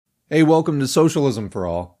Hey, welcome to Socialism for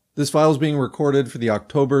All. This file is being recorded for the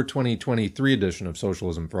October 2023 edition of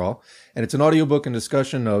Socialism for All, and it's an audiobook and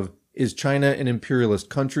discussion of Is China an Imperialist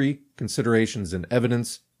Country? Considerations and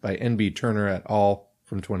Evidence by N.B. Turner et al.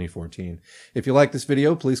 From 2014. If you like this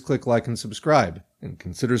video, please click like and subscribe, and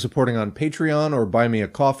consider supporting on Patreon or buy me a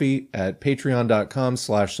coffee at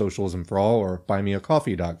patreon.com/socialismforall or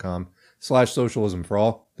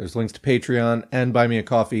buymeacoffee.com/socialismforall. There's links to Patreon and Buy Me a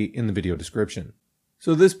Coffee in the video description.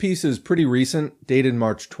 So this piece is pretty recent, dated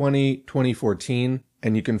March 20, 2014,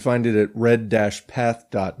 and you can find it at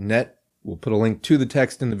red-path.net. We'll put a link to the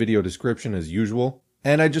text in the video description as usual.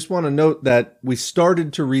 And I just want to note that we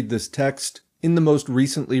started to read this text in the most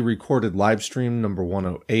recently recorded live stream, number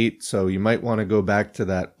 108, so you might want to go back to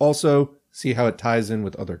that also, see how it ties in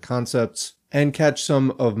with other concepts, and catch some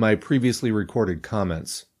of my previously recorded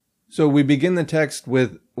comments. So we begin the text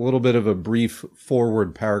with a little bit of a brief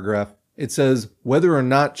forward paragraph. It says, whether or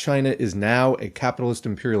not China is now a capitalist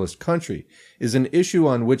imperialist country is an issue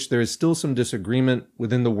on which there is still some disagreement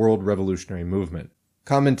within the world revolutionary movement.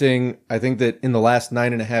 Commenting, I think that in the last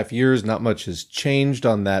 9.5 years, not much has changed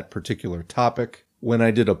on that particular topic. When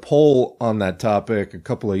I did a poll on that topic a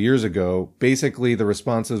couple of years ago, basically the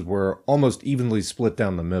responses were almost evenly split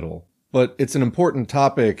down the middle. But it's an important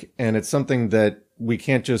topic, and it's something that we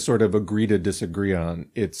can't just sort of agree to disagree on.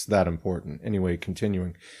 It's that important. Anyway,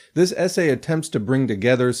 continuing. This essay attempts to bring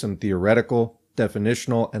together some theoretical,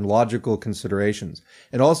 definitional, and logical considerations,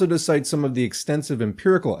 and also to cite some of the extensive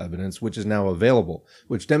empirical evidence which is now available,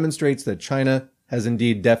 which demonstrates that China has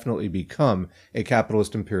indeed definitely become a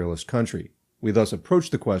capitalist imperialist country. We thus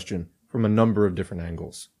approach the question from a number of different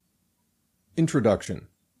angles. Introduction.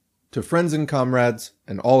 To friends and comrades,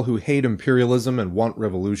 and all who hate imperialism and want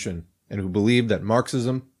revolution, and who believe that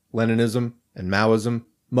Marxism, Leninism, and Maoism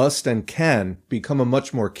must and can become a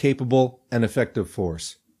much more capable and effective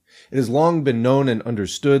force. It has long been known and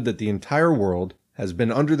understood that the entire world has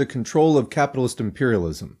been under the control of capitalist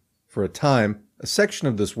imperialism. For a time, a section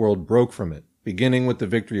of this world broke from it, beginning with the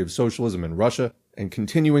victory of socialism in Russia and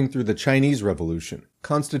continuing through the Chinese Revolution,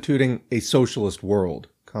 constituting a socialist world,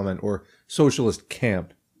 or socialist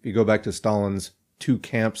camp. If you go back to Stalin's two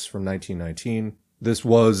camps from 1919, this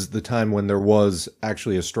was the time when there was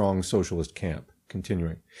actually a strong socialist camp.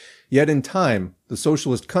 Continuing. Yet in time, the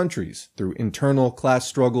socialist countries, through internal class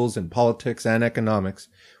struggles in politics and economics,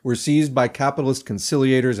 were seized by capitalist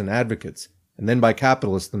conciliators and advocates, and then by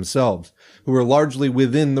capitalists themselves, who were largely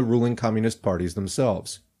within the ruling communist parties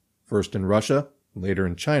themselves. First in Russia, later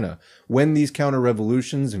in China. When these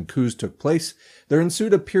counter-revolutions and coups took place, there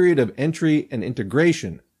ensued a period of entry and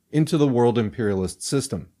integration into the world imperialist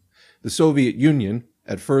system. The Soviet Union,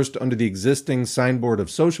 at first under the existing signboard of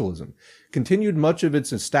socialism, continued much of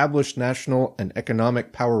its established national and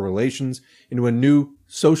economic power relations into a new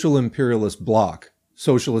social imperialist bloc,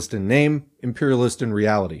 socialist in name, imperialist in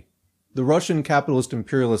reality. The Russian capitalist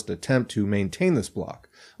imperialist attempt to maintain this bloc,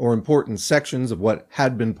 or important sections of what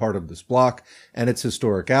had been part of this bloc and its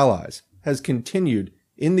historic allies, has continued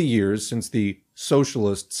in the years since the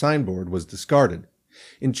socialist signboard was discarded.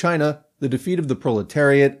 In China, the defeat of the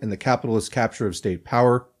proletariat and the capitalist capture of state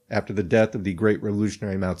power after the death of the great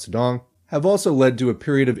revolutionary Mao Zedong have also led to a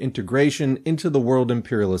period of integration into the world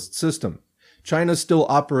imperialist system. China still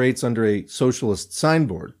operates under a socialist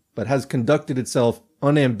signboard, but has conducted itself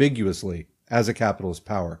unambiguously as a capitalist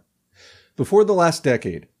power. Before the last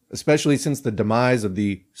decade, especially since the demise of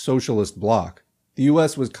the socialist bloc, the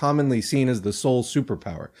U.S. was commonly seen as the sole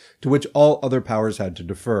superpower to which all other powers had to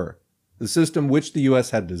defer. The system which the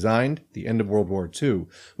U.S. had designed, the end of World War II,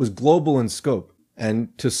 was global in scope,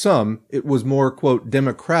 and to some, it was more, quote,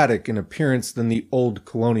 democratic in appearance than the old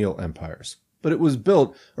colonial empires. But it was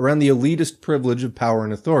built around the elitist privilege of power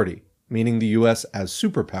and authority, meaning the U.S. as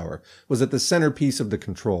superpower was at the centerpiece of the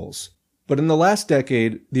controls. But in the last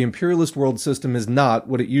decade, the imperialist world system is not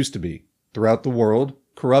what it used to be. Throughout the world,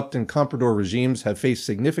 corrupt and comprador regimes have faced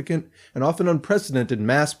significant and often unprecedented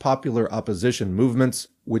mass popular opposition movements,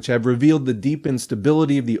 which have revealed the deep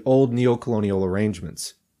instability of the old neo-colonial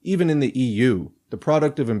arrangements. Even in the EU, the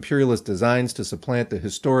product of imperialist designs to supplant the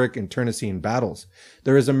historic internecine battles,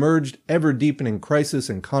 there has emerged ever-deepening crisis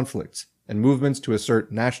and conflicts, and movements to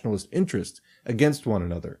assert nationalist interests against one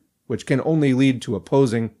another, which can only lead to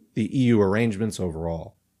opposing the EU arrangements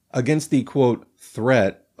overall. Against the, quote,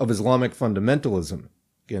 threat of Islamic fundamentalism,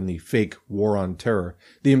 again the fake war on terror,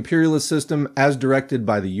 the imperialist system as directed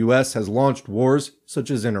by the U.S. has launched wars such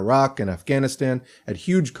as in Iraq and Afghanistan at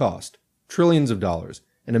huge cost, trillions of dollars,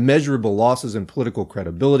 and immeasurable losses in political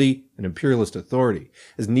credibility and imperialist authority,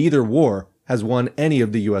 as neither war has won any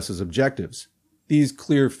of the U.S.'s objectives. These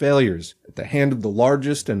clear failures at the hand of the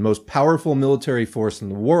largest and most powerful military force in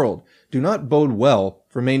the world do not bode well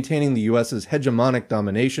for maintaining the US's hegemonic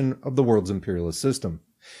domination of the world's imperialist system.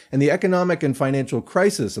 And the economic and financial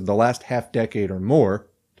crisis of the last half-decade or more,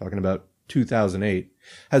 talking about 2008,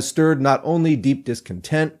 has stirred not only deep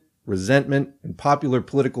discontent, resentment, and popular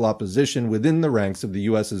political opposition within the ranks of the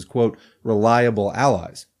US's, quote, reliable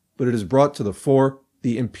allies, but it has brought to the fore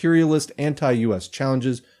the imperialist anti-US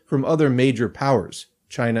challenges from other major powers,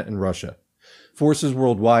 China and Russia. Forces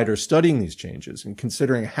worldwide are studying these changes and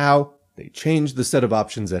considering how they change the set of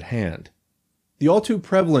options at hand. The all too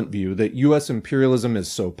prevalent view that US imperialism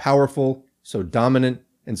is so powerful, so dominant,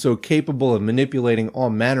 and so capable of manipulating all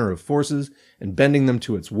manner of forces and bending them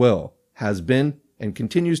to its will has been, and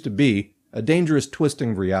continues to be, a dangerous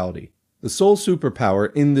twisting of reality. The sole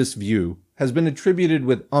superpower in this view has been attributed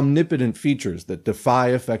with omnipotent features that defy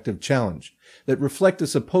effective challenge, that reflect a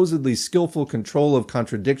supposedly skillful control of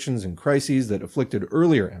contradictions and crises that afflicted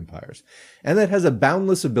earlier empires, and that has a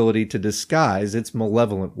boundless ability to disguise its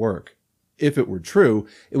malevolent work. If it were true,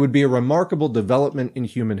 it would be a remarkable development in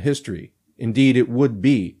human history. Indeed, it would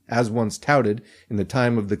be, as once touted in the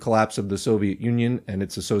time of the collapse of the Soviet Union and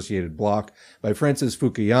its associated bloc by Francis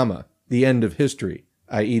Fukuyama, the end of history,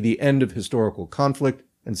 i.e. the end of historical conflict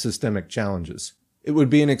and systemic challenges. It would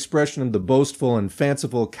be an expression of the boastful and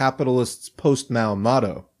fanciful capitalists' post-Mao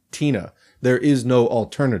motto, TINA, there is no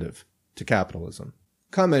alternative to capitalism.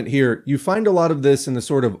 Comment here, you find a lot of this in the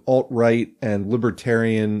sort of alt-right and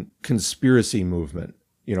libertarian conspiracy movement.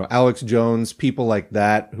 You know, Alex Jones, people like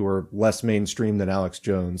that who are less mainstream than Alex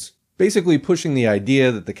Jones, basically pushing the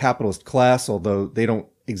idea that the capitalist class, although they don't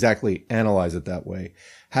exactly analyze it that way,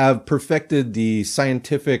 have perfected the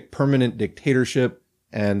scientific permanent dictatorship,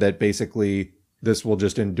 and that basically this will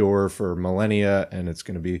just endure for millennia and it's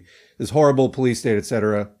going to be this horrible police state,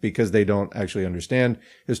 etc., because they don't actually understand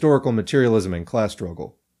historical materialism and class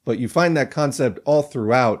struggle. But you find that concept all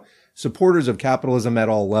throughout supporters of capitalism at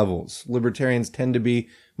all levels. Libertarians tend to be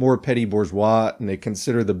more petty bourgeois, and they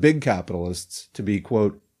consider the big capitalists to be,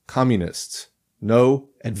 quote, communists. No,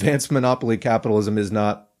 advanced monopoly capitalism is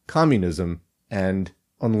not communism, and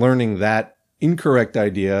unlearning that incorrect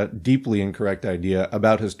idea, deeply incorrect idea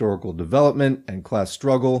about historical development and class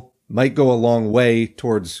struggle might go a long way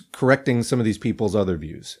towards correcting some of these people's other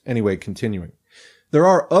views. Anyway, continuing. There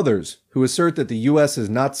are others who assert that the US is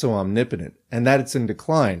not so omnipotent and that it's in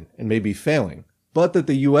decline and may be failing, but that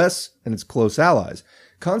the US and its close allies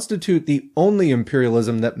constitute the only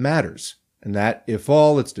imperialism that matters, and that if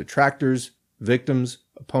all its detractors, victims,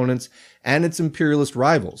 opponents, and its imperialist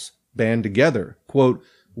rivals band together, quote,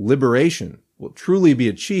 liberation will truly be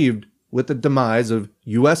achieved with the demise of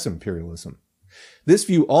US imperialism. This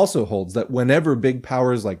view also holds that whenever big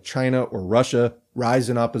powers like China or Russia rise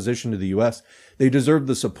in opposition to the US, they deserve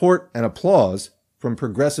the support and applause from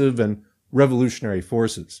progressive and revolutionary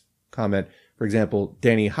forces. Comment, for example,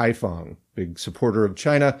 Danny Haifong, big supporter of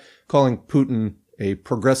China, calling Putin a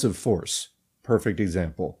progressive force. Perfect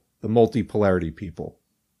example. The multipolarity people.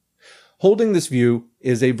 Holding this view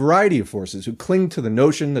is a variety of forces who cling to the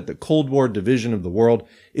notion that the Cold War division of the world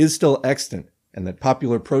is still extant, and that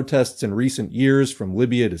popular protests in recent years from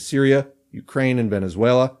Libya to Syria, Ukraine and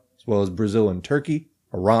Venezuela, as well as Brazil and Turkey,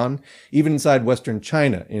 Iran, even inside Western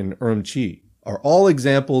China in Urumqi, are all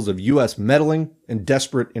examples of US meddling and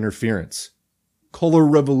desperate interference. Color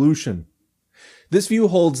revolution. This view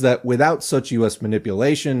holds that without such US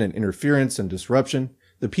manipulation and interference and disruption,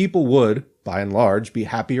 the people would, by and large, be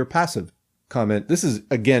happy or passive. Comment, this is,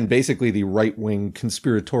 again, basically the right-wing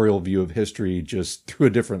conspiratorial view of history, just through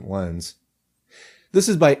a different lens. This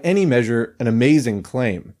is by any measure an amazing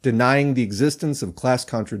claim, denying the existence of class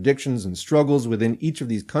contradictions and struggles within each of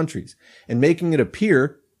these countries, and making it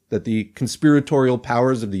appear that the conspiratorial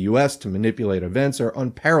powers of the US to manipulate events are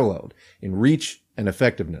unparalleled in reach and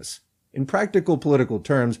effectiveness. In practical political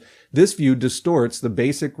terms, this view distorts the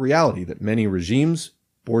basic reality that many regimes,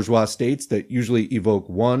 bourgeois states that usually evoke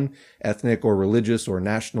one ethnic or religious or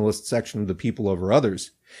nationalist section of the people over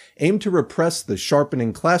others, aim to repress the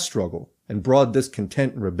sharpening class struggle and broad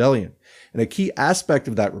discontent and rebellion. And a key aspect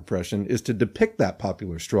of that repression is to depict that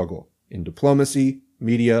popular struggle in diplomacy,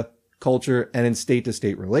 media, culture, and in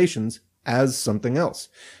state-to-state relations as something else,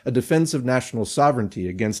 a defense of national sovereignty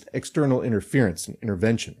against external interference and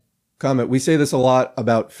intervention. Comment, we say this a lot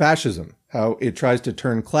about fascism, how it tries to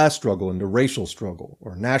turn class struggle into racial struggle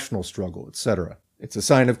or national struggle, etc. It's a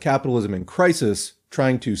sign of capitalism in crisis,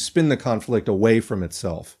 trying to spin the conflict away from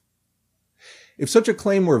itself. If such a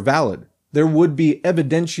claim were valid, There would be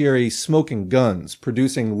evidentiary smoking guns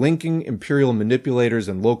producing linking imperial manipulators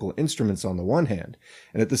and local instruments on the one hand,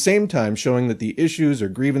 and at the same time showing that the issues or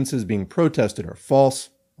grievances being protested are false,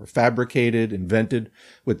 or fabricated, invented,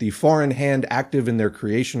 with the foreign hand active in their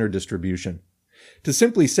creation or distribution. To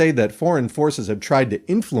simply say that foreign forces have tried to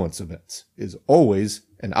influence events is always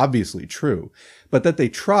and obviously true, but that they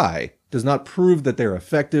try does not prove that they're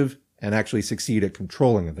effective and actually succeed at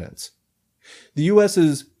controlling events. The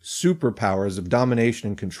US's superpowers of domination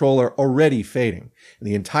and control are already fading, and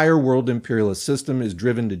the entire world imperialist system is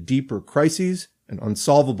driven to deeper crises and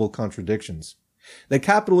unsolvable contradictions. That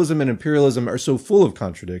capitalism and imperialism are so full of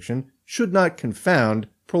contradiction should not confound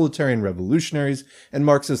proletarian revolutionaries and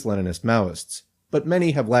Marxist-Leninist Maoists, but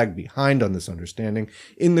many have lagged behind on this understanding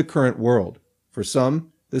in the current world. For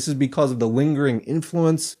some, this is because of the lingering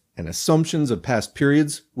influence and assumptions of past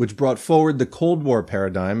periods, which brought forward the Cold War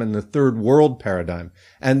paradigm and the Third World paradigm,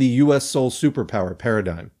 and the US sole superpower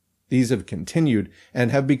paradigm. These have continued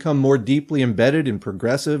and have become more deeply embedded in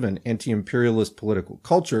progressive and anti-imperialist political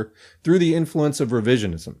culture through the influence of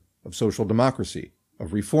revisionism, of social democracy,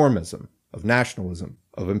 of reformism, of nationalism,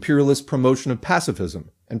 of imperialist promotion of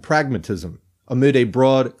pacifism and pragmatism, amid a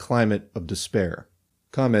broad climate of despair.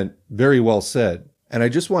 Comment, very well said. And I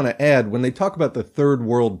just want to add, when they talk about the Third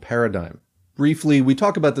World paradigm, briefly, we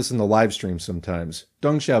talk about this in the live stream sometimes.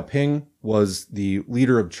 Deng Xiaoping was the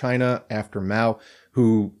leader of China after Mao,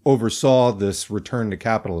 who oversaw this return to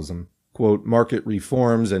capitalism, quote, market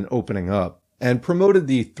reforms and opening up, and promoted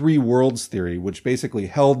the three worlds theory, which basically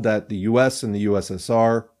held that the US and the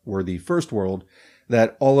USSR were the first world,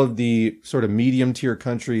 that all of the sort of medium-tier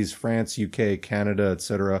countries, France, UK, Canada,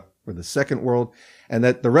 etc., were the second world, and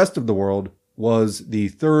that the rest of the world was the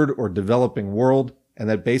third or developing world, and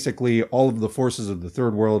that basically all of the forces of the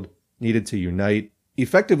third world needed to unite,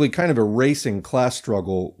 effectively kind of erasing class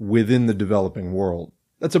struggle within the developing world.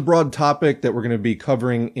 That's a broad topic that we're going to be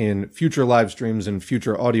covering in future live streams and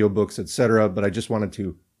future audiobooks, etc., but I just wanted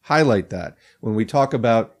to highlight that when we talk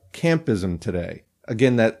about campism today.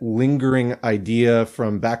 Again, that lingering idea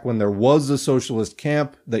from back when there was a socialist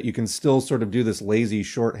camp, that you can still sort of do this lazy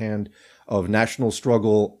shorthand of national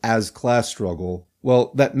struggle as class struggle.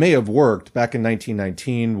 Well, that may have worked back in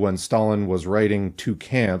 1919 when Stalin was writing Two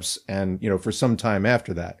Camps and, for some time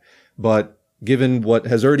after that. But given what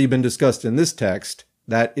has already been discussed in this text,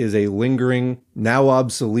 that is a lingering, now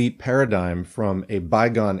obsolete paradigm from a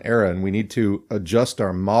bygone era, and we need to adjust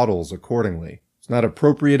our models accordingly. It's not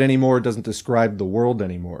appropriate anymore, it doesn't describe the world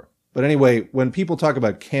anymore. But anyway, when people talk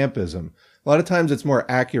about campism, a lot of times it's more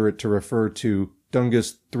accurate to refer to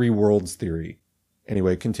Deng's three worlds theory.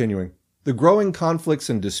 Anyway, continuing. The growing conflicts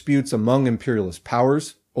and disputes among imperialist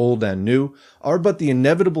powers, old and new, are but the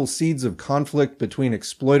inevitable seeds of conflict between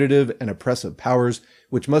exploitative and oppressive powers,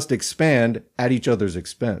 which must expand at each other's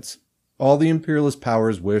expense. All the imperialist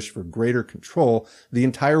powers wish for greater control of the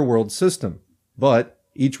entire world system, but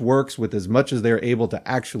each works with as much as they are able to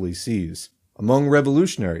actually seize. Among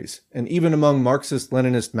revolutionaries, and even among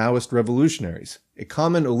Marxist-Leninist Maoist revolutionaries, a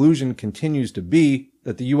common illusion continues to be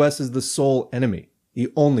that the US is the sole enemy,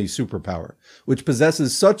 the only superpower, which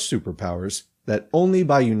possesses such superpowers that only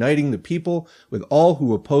by uniting the people with all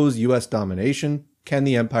who oppose US domination can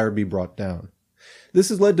the empire be brought down. This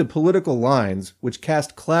has led to political lines which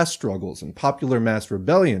cast class struggles and popular mass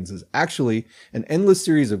rebellions as actually an endless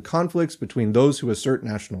series of conflicts between those who assert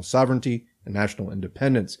national sovereignty and national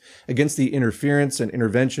independence against the interference and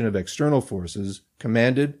intervention of external forces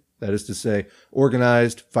commanded, that is to say,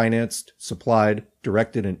 organized, financed, supplied,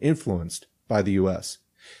 directed, and influenced by the US.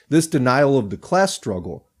 This denial of the class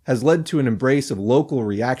struggle has led to an embrace of local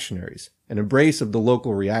reactionaries, an embrace of the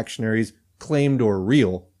local reactionaries' claimed or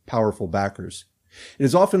real powerful backers. It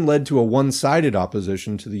has often led to a one-sided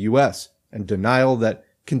opposition to the US and denial that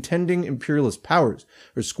contending imperialist powers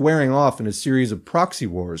are squaring off in a series of proxy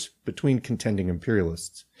wars between contending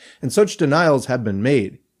imperialists. And such denials have been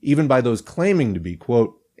made, even by those claiming to be,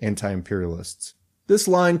 quote, anti-imperialists. This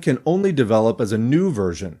line can only develop as a new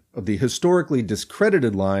version of the historically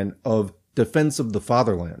discredited line of defense of the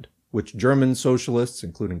fatherland, which German socialists,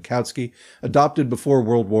 including Kautsky, adopted before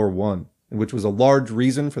World War I, and which was a large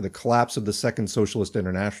reason for the collapse of the Second Socialist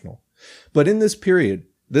International. But in this period,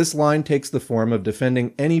 this line takes the form of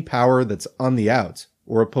defending any power that's on the outs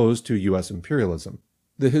or opposed to US imperialism.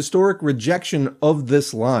 The historic rejection of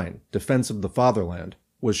this line, defense of the fatherland,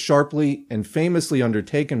 was sharply and famously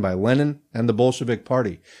undertaken by Lenin and the Bolshevik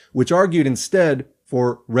Party, which argued instead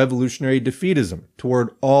for revolutionary defeatism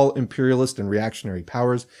toward all imperialist and reactionary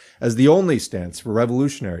powers as the only stance for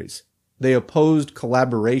revolutionaries. They opposed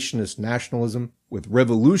collaborationist nationalism with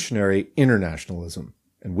revolutionary internationalism.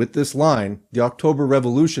 and with this line, the October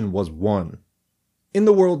Revolution was won. In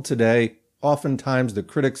the world today, oftentimes the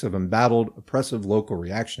critics of embattled, oppressive local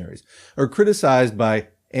reactionaries are criticized by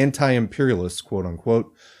anti-imperialists,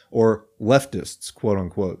 quote-unquote, or leftists,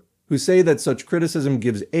 quote-unquote, who say that such criticism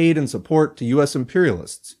gives aid and support to U.S.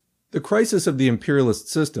 imperialists. The crisis of the imperialist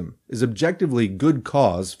system is objectively good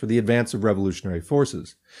cause for the advance of revolutionary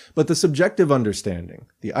forces, but the subjective understanding,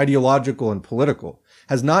 the ideological and political,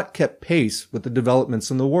 has not kept pace with the developments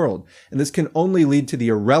in the world, and this can only lead to the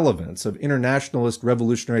irrelevance of internationalist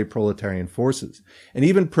revolutionary proletarian forces, and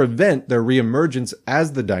even prevent their reemergence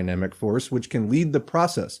as the dynamic force which can lead the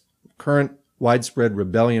process of current widespread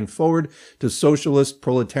rebellion forward to socialist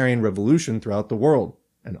proletarian revolution throughout the world,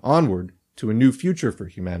 and onward to a new future for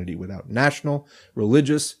humanity without national,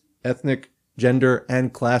 religious, ethnic, gender,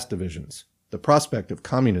 and class divisions, the prospect of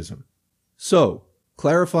communism. So,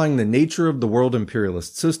 clarifying the nature of the world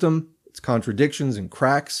imperialist system, its contradictions and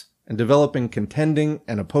cracks, and developing contending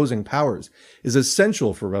and opposing powers is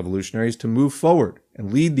essential for revolutionaries to move forward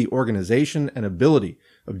and lead the organization and ability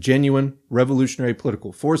of genuine revolutionary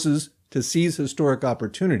political forces to seize historic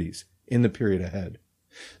opportunities in the period ahead.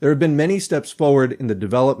 There have been many steps forward in the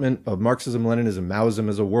development of Marxism-Leninism, Maoism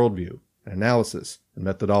as a worldview, an analysis, and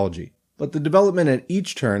methodology. But the development at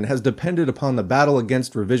each turn has depended upon the battle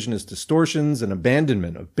against revisionist distortions and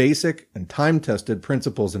abandonment of basic and time-tested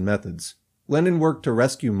principles and methods. Lenin worked to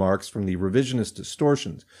rescue Marx from the revisionist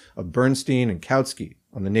distortions of Bernstein and Kautsky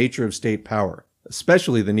on the nature of state power,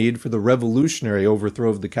 especially the need for the revolutionary overthrow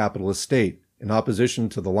of the capitalist state, in opposition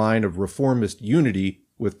to the line of reformist unity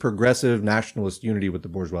with progressive nationalist unity with the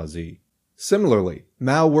bourgeoisie. Similarly,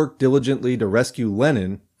 Mao worked diligently to rescue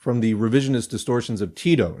Lenin from the revisionist distortions of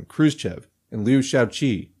Tito and Khrushchev and Liu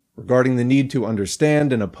Shaoqi regarding the need to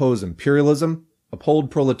understand and oppose imperialism,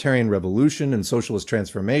 uphold proletarian revolution and socialist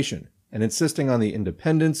transformation, and insisting on the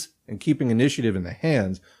independence and keeping initiative in the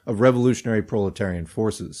hands of revolutionary proletarian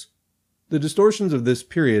forces. The distortions of this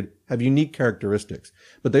period have unique characteristics,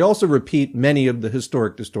 but they also repeat many of the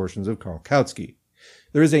historic distortions of Karl Kautsky.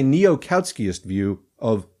 There is a neo-Kautskyist view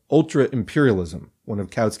of ultra-imperialism, one of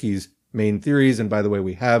Kautsky's main theories, and by the way,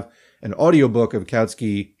 we have an audiobook of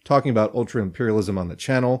Kautsky talking about ultra-imperialism on the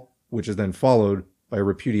channel, which is then followed by a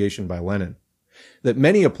repudiation by Lenin, that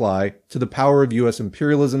many apply to the power of U.S.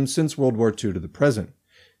 imperialism since World War II to the present.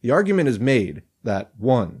 The argument is made that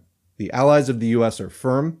 1. The allies of the U.S. are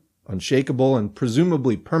firm, unshakable, and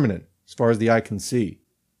presumably permanent as far as the eye can see.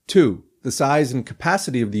 2. The size and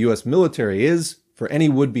capacity of the U.S. military is, for any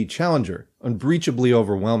would-be challenger, unbreachably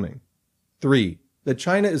overwhelming. 3. That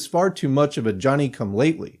China is far too much of a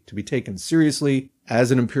Johnny-come-lately to be taken seriously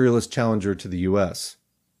as an imperialist challenger to the U.S.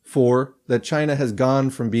 4. That China has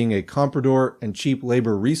gone from being a comprador and cheap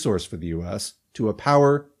labor resource for the U.S. to a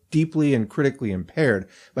power deeply and critically impaired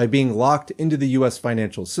by being locked into the U.S.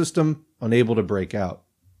 financial system, unable to break out.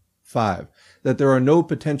 5. That there are no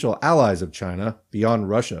potential allies of China, beyond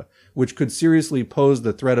Russia, which could seriously pose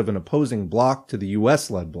the threat of an opposing bloc to the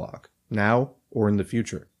US-led bloc, now or in the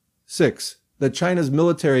future. 6. That China's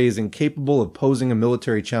military is incapable of posing a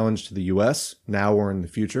military challenge to the US, now or in the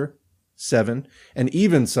future. 7. And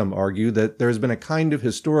even some argue that there has been a kind of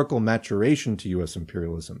historical maturation to US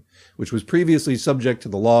imperialism, which was previously subject to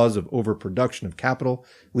the laws of overproduction of capital,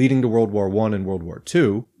 leading to World War I and World War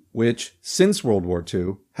II, which, since World War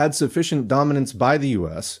II, had sufficient dominance by the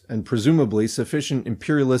U.S. and presumably sufficient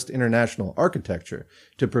imperialist international architecture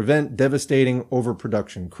to prevent devastating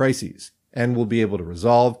overproduction crises, and will be able to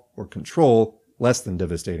resolve or control less than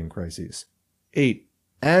devastating crises. 8.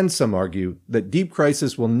 And some argue that deep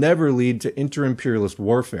crisis will never lead to inter-imperialist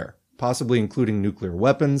warfare, possibly including nuclear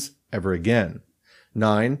weapons, ever again.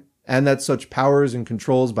 9. And that such powers and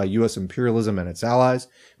controls by U.S. imperialism and its allies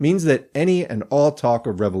means that any and all talk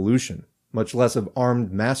of revolution, much less of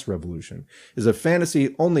armed mass revolution, is a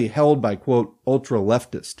fantasy only held by, quote,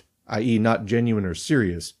 ultra-leftist, i.e. not genuine or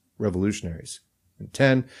serious, revolutionaries. And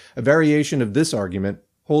 10, a variation of this argument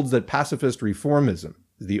holds that pacifist reformism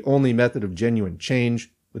is the only method of genuine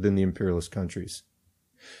change within the imperialist countries.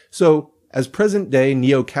 So, as present-day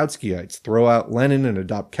neo-Kautskyites throw out Lenin and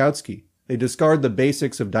adopt Kautsky, they discard the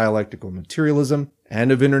basics of dialectical materialism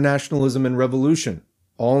and of internationalism and revolution,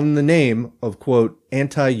 all in the name of, quote,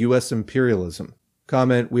 anti-US imperialism.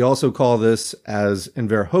 Comment, we also call this, as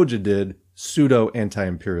Enver Hoxha did,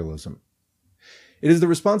 pseudo-anti-imperialism. It is the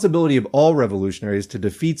responsibility of all revolutionaries to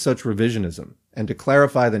defeat such revisionism and to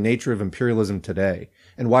clarify the nature of imperialism today,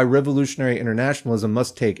 and why revolutionary internationalism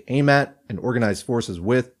must take aim at and organize forces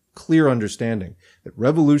with clear understanding that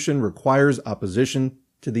revolution requires opposition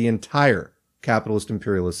to the entire capitalist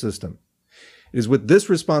imperialist system. It is with this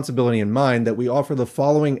responsibility in mind that we offer the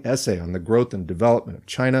following essay on the growth and development of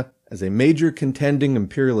China as a major contending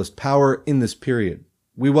imperialist power in this period.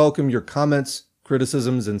 We welcome your comments,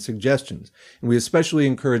 criticisms, and suggestions, and we especially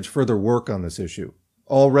encourage further work on this issue.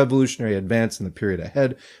 All revolutionary advance in the period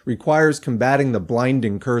ahead requires combating the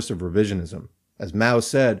blinding curse of revisionism. As Mao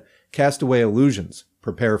said, cast away illusions,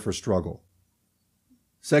 prepare for struggle.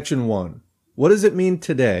 Section 1. What does it mean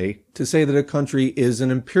today to say that a country is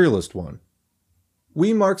an imperialist one?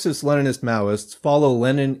 We Marxist-Leninist Maoists follow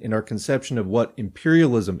Lenin in our conception of what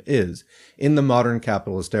imperialism is in the modern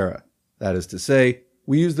capitalist era. That is to say,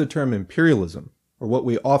 we use the term imperialism, or what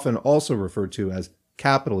we often also refer to as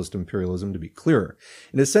capitalist imperialism to be clearer,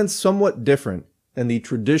 in a sense somewhat different than the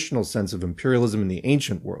traditional sense of imperialism in the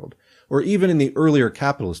ancient world, or even in the earlier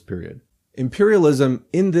capitalist period. Imperialism,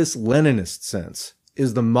 in this Leninist sense,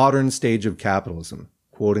 is the modern stage of capitalism.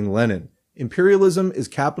 Quoting Lenin, imperialism is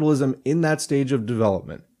capitalism in that stage of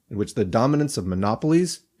development, in which the dominance of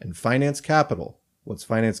monopolies and finance capital. What's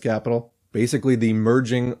finance capital? Basically the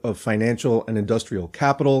merging of financial and industrial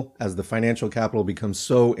capital as the financial capital becomes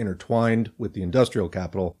so intertwined with the industrial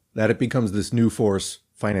capital that it becomes this new force,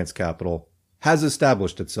 finance capital, has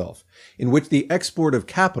established itself, in which the export of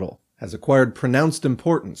capital has acquired pronounced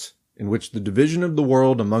importance, in which the division of the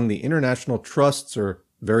world among the international trusts or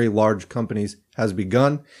very large companies has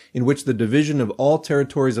begun, in which the division of all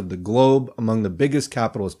territories of the globe among the biggest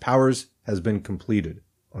capitalist powers has been completed."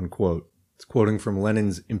 Unquote. It's quoting from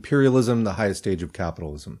Lenin's Imperialism, the Highest Stage of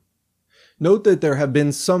Capitalism. Note that there have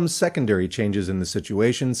been some secondary changes in the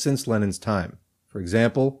situation since Lenin's time. For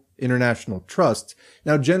example, international trusts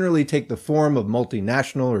now generally take the form of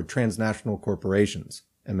multinational or transnational corporations,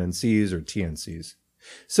 MNCs or TNCs.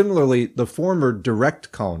 Similarly, the former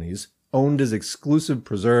direct colonies, owned as exclusive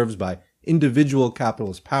preserves by individual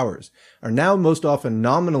capitalist powers, are now most often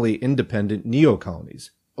nominally independent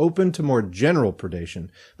neo-colonies, open to more general predation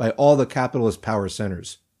by all the capitalist power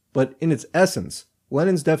centers. But in its essence,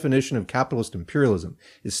 Lenin's definition of capitalist imperialism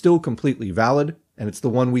is still completely valid, and it's the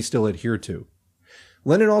one we still adhere to.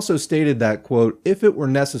 Lenin also stated that, quote, "If it were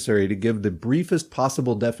necessary to give the briefest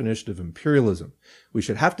possible definition of imperialism, we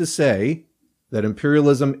should have to say that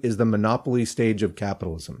imperialism is the monopoly stage of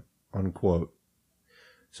capitalism." Unquote.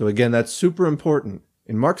 So again, that's super important.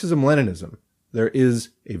 In Marxism-Leninism, there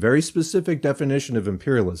is a very specific definition of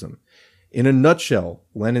imperialism. In a nutshell,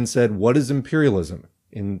 Lenin said, what is imperialism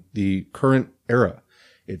in the current era?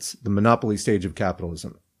 It's the monopoly stage of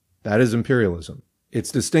capitalism. That is imperialism.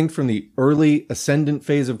 It's distinct from the early ascendant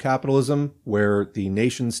phase of capitalism, where the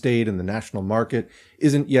nation state and the national market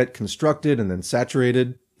isn't yet constructed and then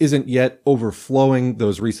saturated, isn't yet overflowing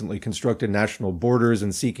those recently constructed national borders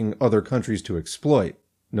and seeking other countries to exploit.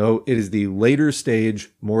 No, it is the later stage,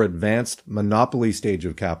 more advanced monopoly stage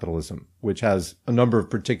of capitalism, which has a number of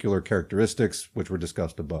particular characteristics which were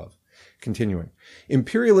discussed above. Continuing.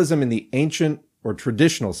 Imperialism in the ancient or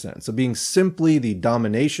traditional sense of being simply the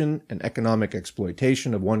domination and economic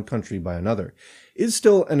exploitation of one country by another is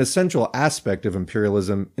still an essential aspect of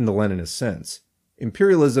imperialism in the Leninist sense.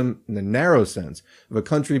 Imperialism, in the narrow sense of a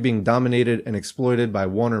country being dominated and exploited by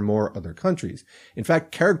one or more other countries, in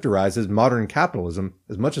fact characterizes modern capitalism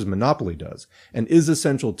as much as monopoly does, and is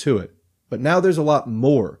essential to it. But now there's a lot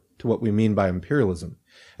more to what we mean by imperialism.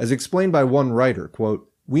 As explained by one writer, quote,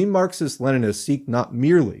 "We Marxist-Leninists seek not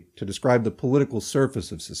merely to describe the political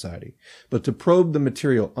surface of society, but to probe the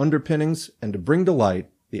material underpinnings and to bring to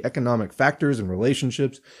light the economic factors and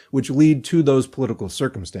relationships which lead to those political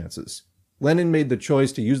circumstances." Lenin made the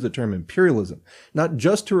choice to use the term imperialism, not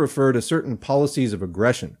just to refer to certain policies of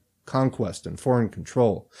aggression, conquest, and foreign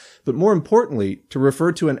control, but more importantly, to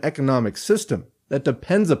refer to an economic system that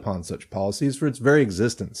depends upon such policies for its very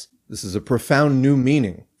existence. This is a profound new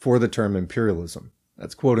meaning for the term imperialism.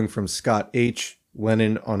 That's quoting from Scott H.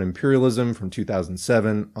 Lenin on Imperialism from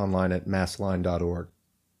 2007, online at massline.org.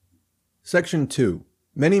 Section 2.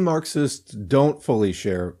 Many Marxists don't fully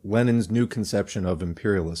share Lenin's new conception of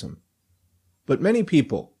imperialism. But many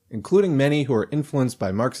people, including many who are influenced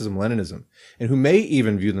by Marxism-Leninism, and who may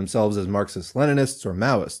even view themselves as Marxist-Leninists or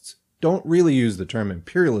Maoists, don't really use the term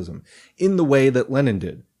imperialism in the way that Lenin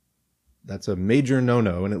did. That's a major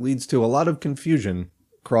no-no, and it leads to a lot of confusion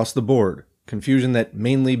across the board, confusion that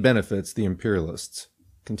mainly benefits the imperialists.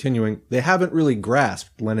 Continuing, they haven't really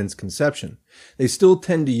grasped Lenin's conception. They still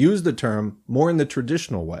tend to use the term more in the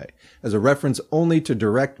traditional way, as a reference only to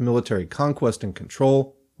direct military conquest and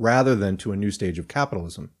control, rather than to a new stage of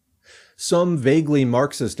capitalism. Some vaguely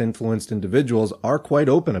Marxist-influenced individuals are quite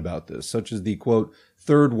open about this, such as the, quote,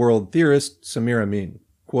 third world theorist Samir Amin.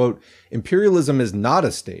 Quote, "Imperialism is not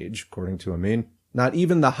a stage," according to Amin, not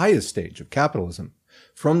even the highest stage of capitalism.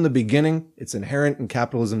 From the beginning, it's inherent in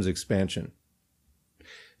capitalism's expansion.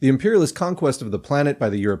 The imperialist conquest of the planet by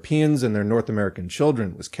the Europeans and their North American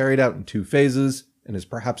children was carried out in 2 phases and is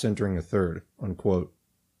perhaps entering a third." Unquote.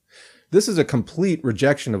 This is a complete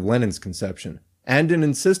rejection of Lenin's conception, and an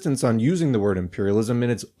insistence on using the word imperialism in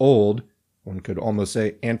its old, one could almost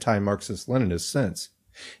say anti-Marxist-Leninist sense.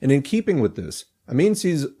 And in keeping with this, Amin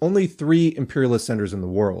sees only 3 imperialist centers in the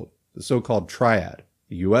world, the so-called triad,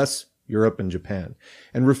 the US, Europe, and Japan,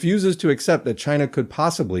 and refuses to accept that China could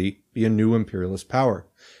possibly be a new imperialist power.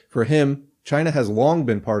 For him, China has long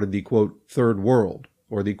been part of the, quote, third world,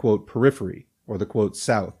 or the, quote, periphery, or the, quote,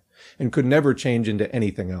 south, and could never change into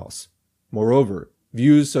anything else. Moreover,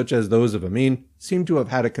 views such as those of Amin seem to have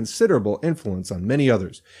had a considerable influence on many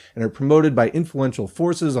others, and are promoted by influential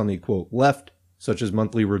forces on the, quote, left, such as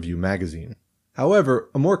Monthly Review magazine. However,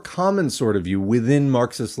 a more common sort of view within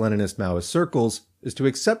Marxist-Leninist Maoist circles is to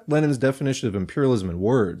accept Lenin's definition of imperialism in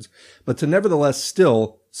words, but to nevertheless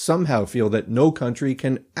still somehow feel that no country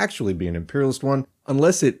can actually be an imperialist one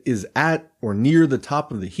unless it is at or near the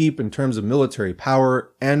top of the heap in terms of military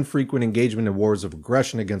power and frequent engagement in wars of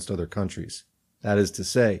aggression against other countries. That is to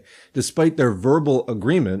say, despite their verbal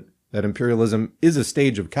agreement that imperialism is a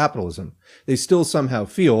stage of capitalism, they still somehow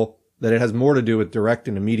feel that it has more to do with direct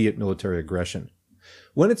and immediate military aggression.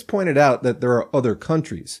 When it's pointed out that there are other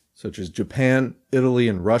countries, such as Japan, Italy,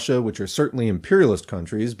 and Russia, which are certainly imperialist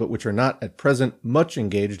countries, but which are not at present much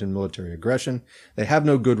engaged in military aggression, they have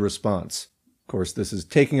no good response. Of course, this is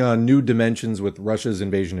taking on new dimensions with Russia's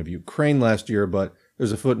invasion of Ukraine last year, but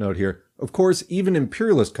there's a footnote here. Of course, even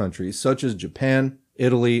imperialist countries such as Japan,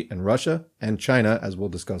 Italy, and Russia, and China, as we'll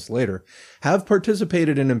discuss later, have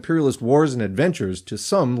participated in imperialist wars and adventures to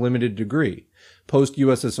some limited degree.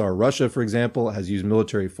 Post-USSR Russia, for example, has used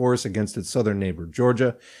military force against its southern neighbor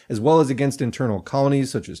Georgia, as well as against internal colonies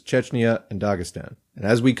such as Chechnya and Dagestan. And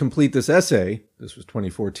as we complete this essay, this was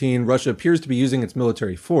 2014, Russia appears to be using its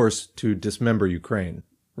military force to dismember Ukraine.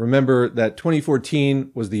 Remember that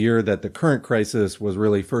 2014 was the year that the current crisis was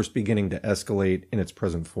really first beginning to escalate in its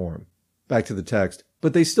present form. Back to the text.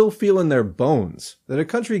 But they still feel in their bones that a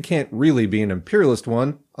country can't really be an imperialist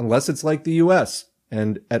one unless it's like the US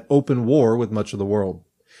and at open war with much of the world.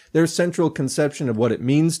 Their central conception of what it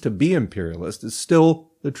means to be imperialist is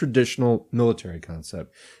still the traditional military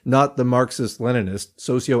concept, not the Marxist-Leninist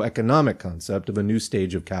socio-economic concept of a new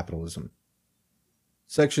stage of capitalism.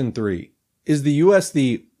 Section 3. Is the US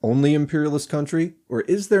the only imperialist country, or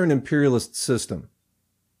is there an imperialist system?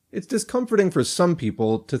 It's discomforting for some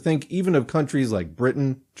people to think even of countries like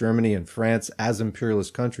Britain, Germany, and France as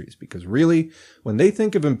imperialist countries, because really, when they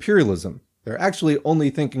think of imperialism, they're actually only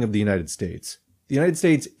thinking of the United States. The United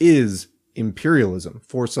States is imperialism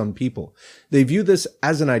for some people. They view this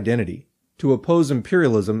as an identity. To oppose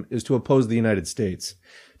imperialism is to oppose the United States.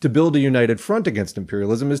 To build a united front against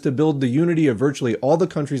imperialism is to build the unity of virtually all the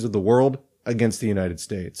countries of the world against the United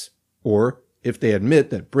States. Or, if they admit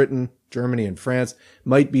that Britain, Germany, and France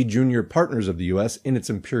might be junior partners of the US in its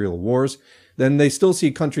imperial wars, then they still see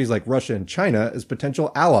countries like Russia and China as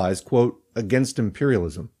potential allies, quote, against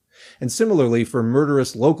imperialism. And similarly for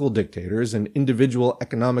murderous local dictators in individual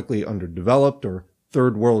economically underdeveloped or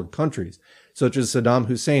third world countries, such as Saddam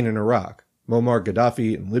Hussein in Iraq, Muammar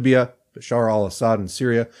Gaddafi in Libya, Bashar al-Assad in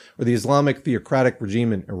Syria, or the Islamic theocratic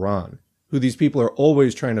regime in Iran, who these people are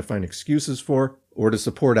always trying to find excuses for or to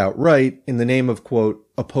support outright in the name of, quote,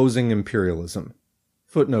 opposing imperialism.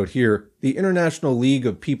 Footnote here, the International League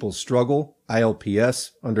of People's Struggle,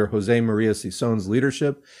 ILPS, under José María Sisón's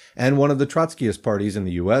leadership, and one of the Trotskyist parties in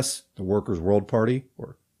the US, the Workers' World Party,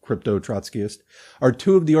 or crypto-Trotskyist, are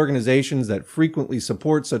two of the organizations that frequently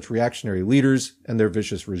support such reactionary leaders and their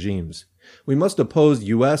vicious regimes. We must oppose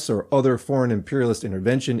US or other foreign imperialist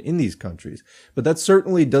intervention in these countries, but that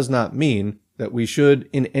certainly does not mean that we should,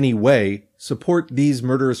 in any way, support these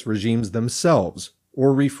murderous regimes themselves,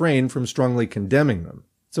 or refrain from strongly condemning them.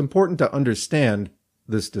 It's important to understand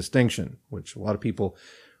this distinction, which a lot of people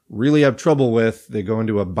really have trouble with. They go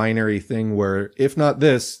into a binary thing where, if not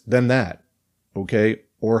this, then that. Okay,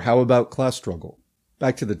 or how about class struggle?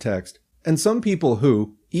 Back to the text. And some people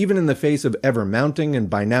who, even in the face of ever-mounting and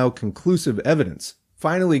by now conclusive evidence,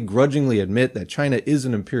 finally grudgingly admit that China is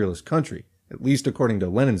an imperialist country, at least according to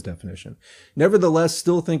Lenin's definition, nevertheless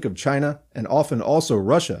still think of China, and often also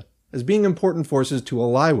Russia, as being important forces to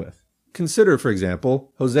ally with. Consider, for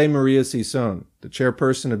example, José María Sisón, the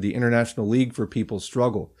chairperson of the International League for People's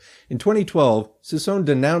Struggle. In 2012, Sisón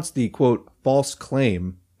denounced the, quote, false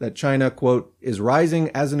claim that China, quote, is rising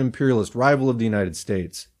as an imperialist rival of the United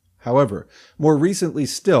States. However, more recently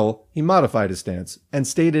still, he modified his stance and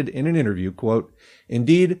stated in an interview, quote,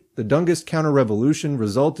 "Indeed, the Dengist counter-revolution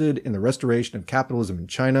resulted in the restoration of capitalism in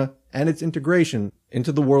China and its integration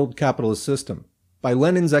into the world capitalist system. By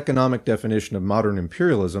Lenin's economic definition of modern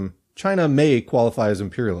imperialism, China may qualify as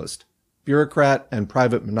imperialist. Bureaucrat and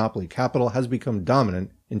private monopoly capital has become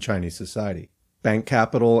dominant in Chinese society. Bank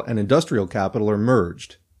capital and industrial capital are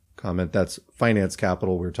merged." Comment, that's finance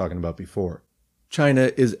capital we were talking about before.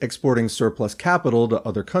 China is exporting surplus capital to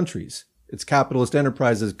other countries. Its capitalist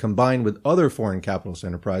enterprises combine with other foreign capitalist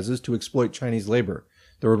enterprises to exploit Chinese labor,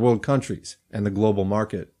 third world countries, and the global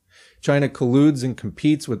market. China colludes and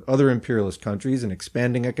competes with other imperialist countries in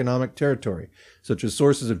expanding economic territory, such as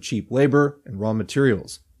sources of cheap labor and raw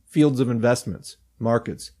materials, fields of investments,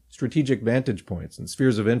 markets, strategic vantage points, and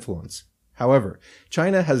spheres of influence. However,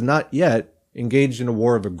 China has not yet engaged in a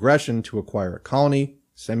war of aggression to acquire a colony,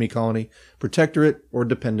 semi-colony, protectorate, or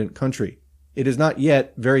dependent country. It is not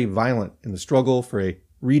yet very violent in the struggle for a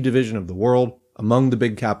redivision of the world among the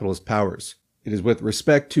big capitalist powers. It is with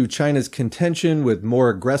respect to China's contention with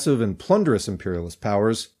more aggressive and plunderous imperialist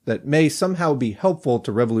powers that may somehow be helpful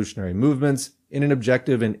to revolutionary movements in an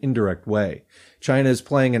objective and indirect way. China is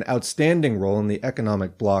playing an outstanding role in the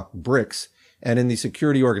economic bloc BRICS and in the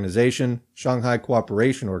Security Organization, Shanghai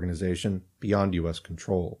Cooperation Organization, beyond U.S.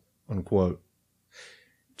 control, unquote.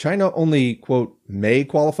 China only, quote, may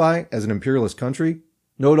qualify as an imperialist country.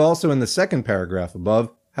 Note also in the second paragraph above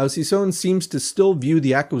how Sison seems to still view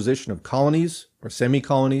the acquisition of colonies, or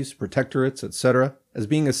semi-colonies, protectorates, etc., as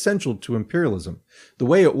being essential to imperialism, the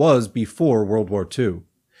way it was before World War II.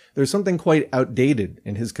 There's something quite outdated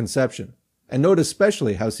in his conception. And note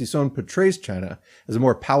especially how Sison portrays China as a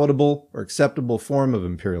more palatable or acceptable form of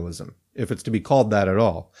imperialism, if it's to be called that at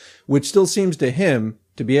all, which still seems to him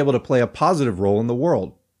to be able to play a positive role in the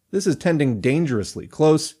world. This is tending dangerously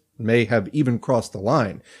close, may have even crossed the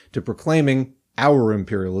line, to proclaiming our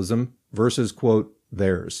imperialism versus, quote,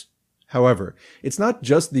 theirs. However, it's not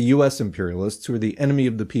just the U.S. imperialists who are the enemy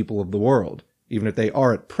of the people of the world, even if they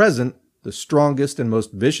are at present the strongest and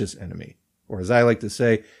most vicious enemy, or as I like to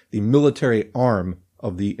say, the military arm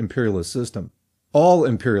of the imperialist system. All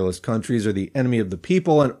imperialist countries are the enemy of the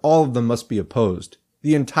people, and all of them must be opposed.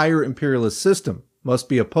 The entire imperialist system must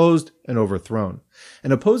be opposed and overthrown.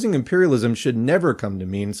 And opposing imperialism should never come to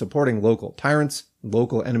mean supporting local tyrants,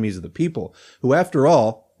 local enemies of the people, who after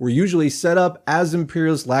all were usually set up as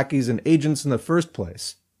imperialist lackeys and agents in the first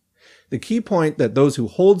place. The key point that those who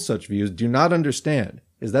hold such views do not understand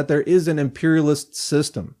is that there is an imperialist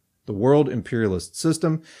system. The world imperialist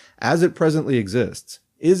system, as it presently exists,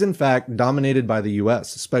 is in fact dominated by the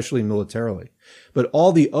US, especially militarily. But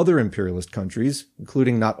all the other imperialist countries,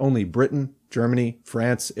 including not only Britain, Germany,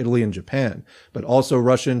 France, Italy, and Japan, but also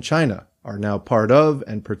Russia and China, are now part of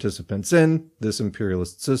and participants in this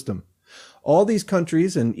imperialist system. All these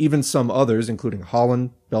countries, and even some others, including Holland,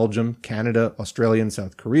 Belgium, Canada, Australia, and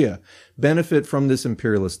South Korea, benefit from this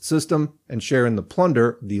imperialist system and share in the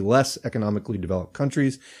plunder of the less economically developed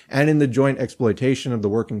countries and in the joint exploitation of the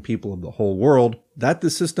working people of the whole world that the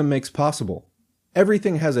system makes possible.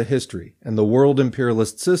 Everything has a history, and the world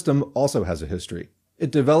imperialist system also has a history. It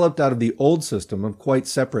developed out of the old system of quite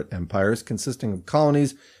separate empires consisting of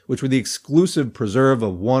colonies which were the exclusive preserve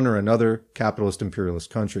of one or another capitalist imperialist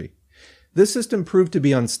country. This system proved to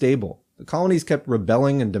be unstable. The colonies kept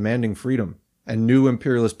rebelling and demanding freedom, and new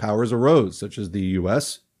imperialist powers arose, such as the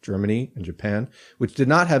US, Germany, and Japan, which did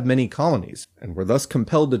not have many colonies, and were thus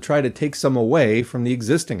compelled to try to take some away from the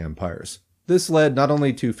existing empires. This led not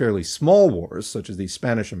only to fairly small wars, such as the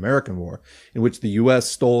Spanish-American War, in which the US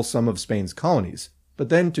stole some of Spain's colonies, but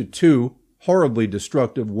then to two horribly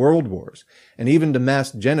destructive world wars, and even to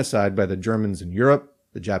mass genocide by the Germans in Europe,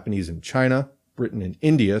 the Japanese in China, Britain and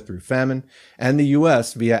India through famine, and the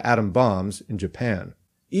US via atom bombs in Japan.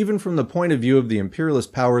 Even from the point of view of the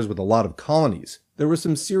imperialist powers with a lot of colonies, there were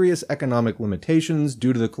some serious economic limitations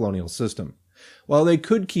due to the colonial system. While they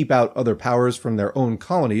could keep out other powers from their own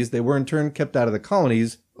colonies, they were in turn kept out of the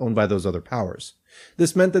colonies owned by those other powers.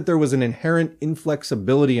 This meant that there was an inherent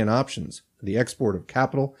inflexibility in options for the export of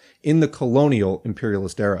capital in the colonial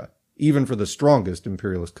imperialist era, even for the strongest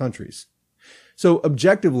imperialist countries. So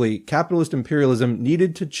objectively, capitalist imperialism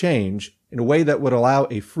needed to change in a way that would allow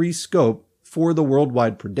a free scope for the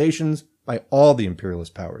worldwide predations by all the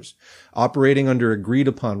imperialist powers, operating under agreed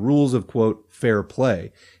upon rules of, quote, fair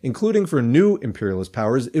play, including for new imperialist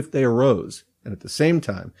powers if they arose, and at the same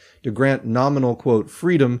time to grant nominal, quote,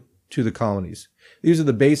 freedom to the colonies. These are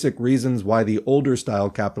the basic reasons why the older style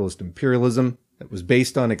capitalist imperialism that was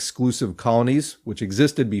based on exclusive colonies, which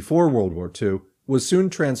existed before World War II, was soon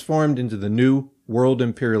transformed into the new world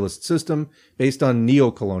imperialist system based on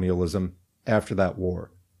neocolonialism after that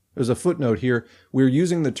war. There's a footnote here. We're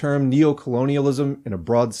using the term neocolonialism in a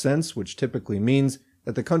broad sense, which typically means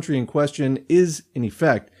that the country in question is, in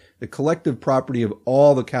effect, the collective property of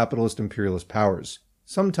all the capitalist imperialist powers.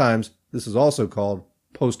 Sometimes this is also called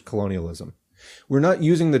post-colonialism. We're not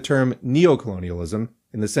using the term neocolonialism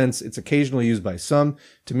in the sense it's occasionally used by some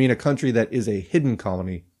to mean a country that is a hidden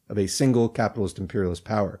colony of a single capitalist imperialist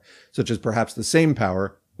power, such as perhaps the same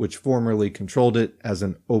power which formerly controlled it as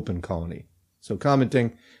an open colony. So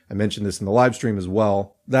commenting, I mentioned this in the live stream as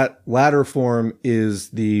well, that latter form is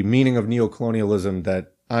the meaning of neocolonialism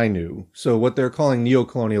that I knew. So what they're calling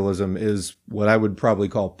neocolonialism is what I would probably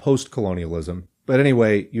call post-colonialism. But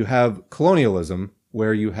anyway, you have colonialism,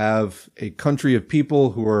 where you have a country of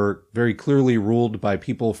people who are very clearly ruled by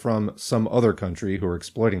people from some other country who are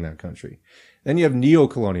exploiting that country. Then you have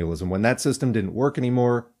neocolonialism. When that system didn't work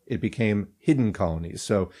anymore, it became hidden colonies.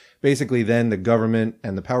 So basically then the government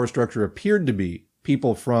and the power structure appeared to be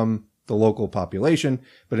people from the local population,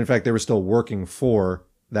 but in fact they were still working for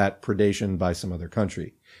that predation by some other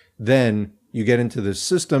country. Then you get into this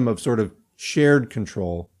system of sort of shared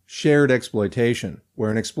control, shared exploitation,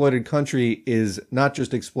 where an exploited country is not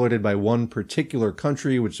just exploited by one particular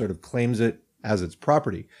country, which sort of claims it as its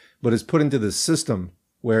property, but is put into this system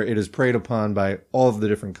where it is preyed upon by all of the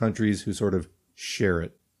different countries who sort of share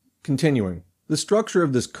it. Continuing, the structure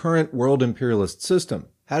of this current world imperialist system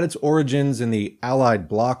had its origins in the Allied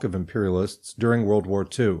bloc of imperialists during World War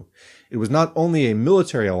II. It was not only a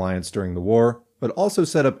military alliance during the war, but also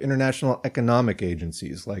set up international economic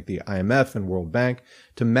agencies like the IMF and World Bank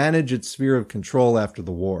to manage its sphere of control after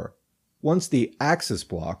the war. Once the Axis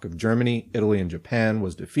bloc of Germany, Italy, and Japan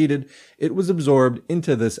was defeated, it was absorbed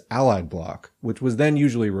into this Allied bloc, which was then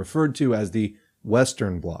usually referred to as the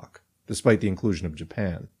Western Bloc, despite the inclusion of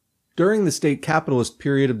Japan. During the state capitalist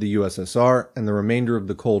period of the USSR and the remainder of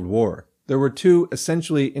the Cold War, there were two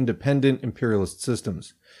essentially independent imperialist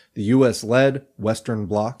systems, the US-led Western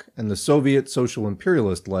Bloc and the Soviet Social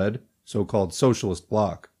Imperialist-led, so-called Socialist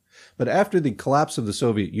Bloc. But after the collapse of the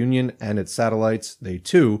Soviet Union and its satellites, they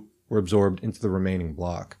too were absorbed into the remaining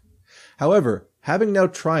bloc. However, having now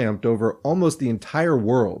triumphed over almost the entire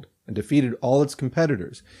world and defeated all its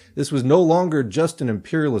competitors, this was no longer just an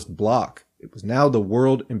imperialist bloc. It was now the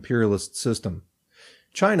world imperialist system.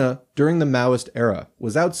 China, during the Maoist era,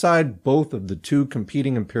 was outside both of the two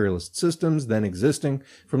competing imperialist systems then existing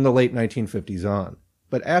from the late 1950s on.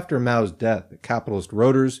 But after Mao's death, the capitalist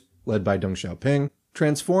rotors, led by Deng Xiaoping,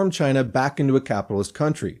 transformed China back into a capitalist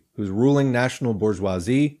country, whose ruling national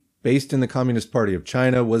bourgeoisie, based in the Communist Party of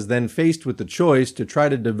China, was then faced with the choice to try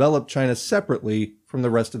to develop China separately from the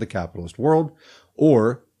rest of the capitalist world,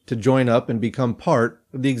 or to join up and become part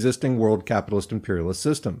of the existing world capitalist imperialist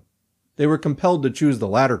system. They were compelled to choose the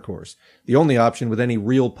latter course, the only option with any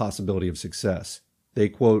real possibility of success. They,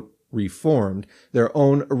 quote, reformed their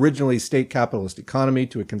own originally state capitalist economy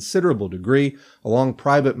to a considerable degree along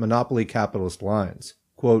private monopoly capitalist lines,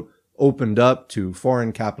 quote, opened up to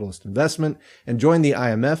foreign capitalist investment, and joined the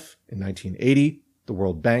IMF in 1980, the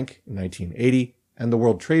World Bank in 1980, and the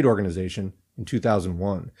World Trade Organization in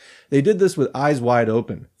 2001. They did this with eyes wide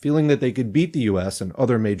open, feeling that they could beat the US and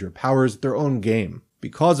other major powers at their own game,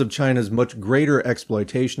 because of China's much greater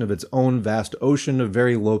exploitation of its own vast ocean of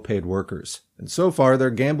very low-paid workers. And so far, their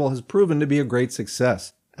gamble has proven to be a great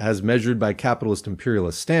success, as measured by capitalist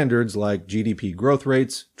imperialist standards like GDP growth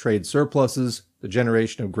rates, trade surpluses, the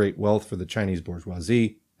generation of great wealth for the Chinese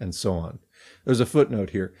bourgeoisie, and so on. There's a footnote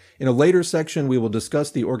here. In a later section, we will discuss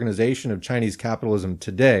the organization of Chinese capitalism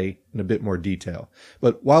today in a bit more detail.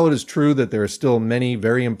 But while it is true that there are still many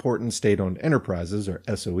very important state-owned enterprises, or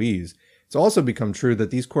SOEs, it's also become true that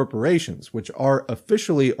these corporations, which are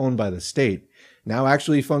officially owned by the state, now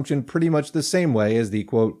actually function pretty much the same way as the,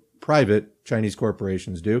 quote, private Chinese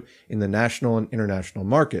corporations do in the national and international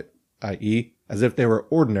market, i.e., as if they were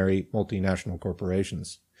ordinary multinational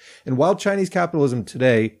corporations. And while Chinese capitalism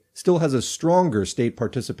today still has a stronger state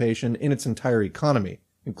participation in its entire economy,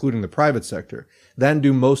 including the private sector, than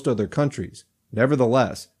do most other countries,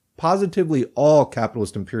 nevertheless, positively all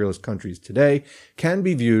capitalist imperialist countries today can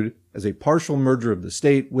be viewed as a partial merger of the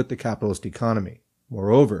state with the capitalist economy.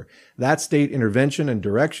 Moreover, that state intervention and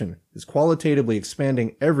direction is qualitatively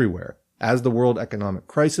expanding everywhere as the world economic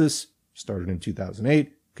crisis, started in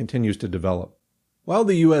 2008, continues to develop. While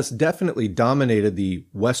the US definitely dominated the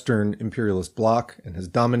Western imperialist bloc and has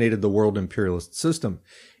dominated the world imperialist system,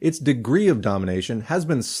 its degree of domination has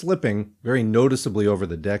been slipping very noticeably over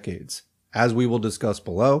the decades. As we will discuss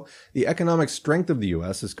below, the economic strength of the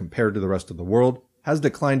US as compared to the rest of the world has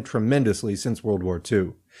declined tremendously since World War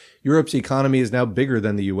II. Europe's economy is now bigger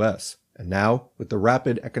than the US. And now, with the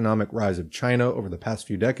rapid economic rise of China over the past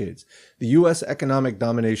few decades, the US economic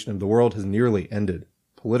domination of the world has nearly ended.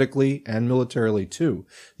 Politically and militarily too,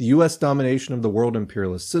 the US domination of the world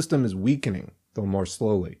imperialist system is weakening, though more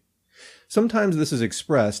slowly. Sometimes this is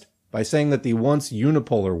expressed by saying that the once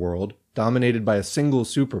unipolar world, dominated by a single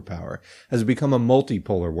superpower, has become a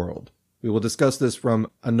multipolar world. We will discuss this from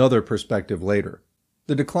another perspective later.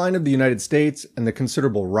 The decline of the United States and the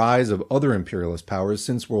considerable rise of other imperialist powers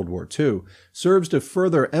since World War II serves to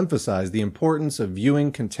further emphasize the importance of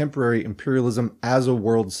viewing contemporary imperialism as a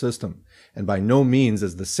world system, and by no means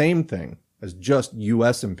as the same thing as just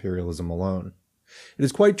US imperialism alone. It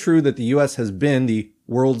is quite true that the US has been the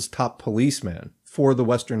world's top policeman for the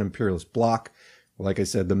Western imperialist bloc, like I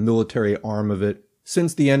said, the military arm of it,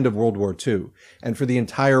 since the end of World War II, and for the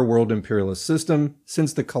entire world imperialist system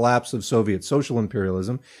since the collapse of Soviet social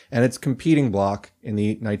imperialism and its competing bloc in the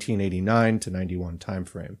 1989 to 91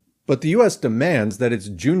 timeframe. But the US demands that its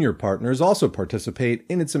junior partners also participate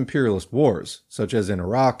in its imperialist wars, such as in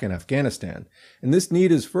Iraq and Afghanistan, and this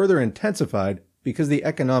need is further intensified because the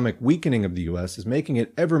economic weakening of the US is making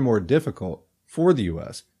it ever more difficult for the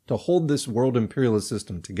US to hold this world imperialist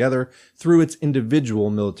system together through its individual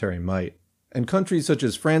military might. And countries such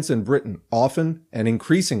as France and Britain often and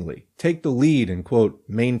increasingly take the lead in, quote,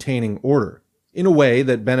 maintaining order, in a way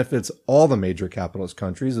that benefits all the major capitalist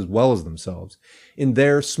countries as well as themselves, in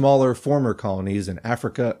their smaller former colonies in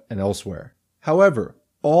Africa and elsewhere. However,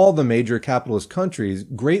 all the major capitalist countries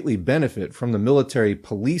greatly benefit from the military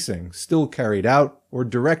policing still carried out or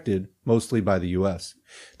directed mostly by the US.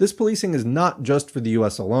 This policing is not just for the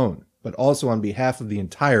US alone, but also on behalf of the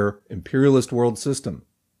entire imperialist world system.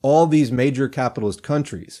 All these major capitalist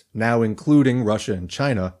countries, now including Russia and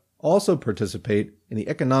China, also participate in the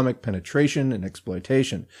economic penetration and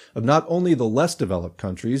exploitation of not only the less developed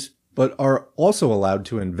countries, but are also allowed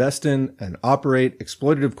to invest in and operate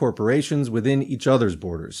exploitative corporations within each other's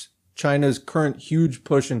borders. China's current huge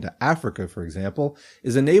push into Africa, for example,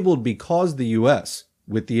 is enabled because the US,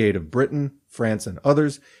 with the aid of Britain, France, and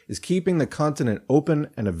others, is keeping the continent open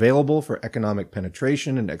and available for economic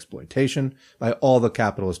penetration and exploitation by all the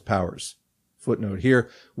capitalist powers. Footnote here,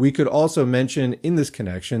 we could also mention in this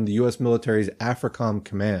connection the US military's AFRICOM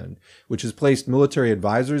command, which has placed military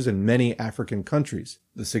advisors in many African countries.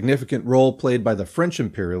 The significant role played by the French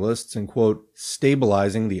imperialists in, quote,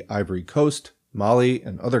 stabilizing the Ivory Coast, Mali,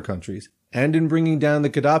 and other countries, and in bringing down the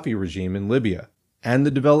Gaddafi regime in Libya, and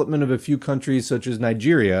the development of a few countries such as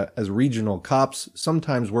Nigeria as regional cops,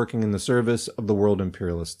 sometimes working in the service of the world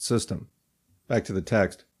imperialist system. Back to the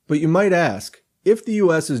text. But you might ask, if the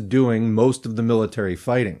US is doing most of the military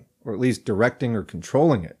fighting, or at least directing or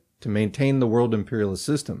controlling it, to maintain the world imperialist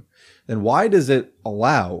system, then why does it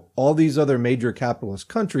allow all these other major capitalist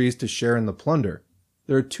countries to share in the plunder?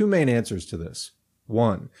 There are two main answers to this.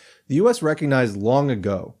 One, the US recognized long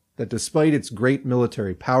ago that despite its great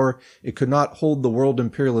military power, it could not hold the world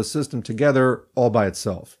imperialist system together all by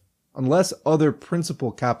itself. Unless other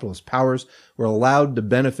principal capitalist powers were allowed to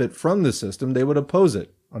benefit from the system, they would oppose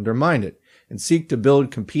it, undermine it, and seek to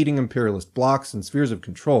build competing imperialist blocs and spheres of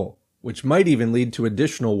control, which might even lead to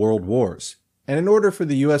additional world wars. And in order for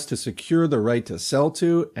the US to secure the right to sell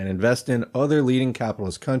to and invest in other leading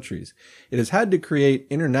capitalist countries, it has had to create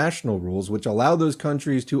international rules which allow those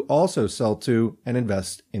countries to also sell to and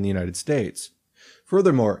invest in the United States.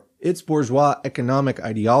 Furthermore, its bourgeois economic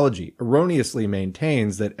ideology erroneously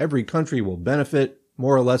maintains that every country will benefit,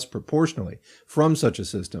 more or less proportionally, from such a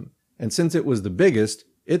system, and since it was the biggest,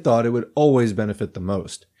 it thought it would always benefit the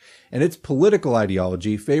most. And its political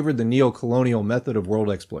ideology favored the neo-colonial method of world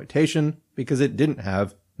exploitation because it didn't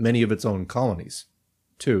have many of its own colonies.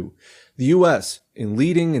 2. The US, in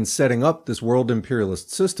leading and setting up this world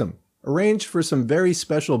imperialist system, arranged for some very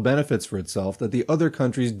special benefits for itself that the other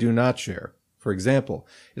countries do not share. For example,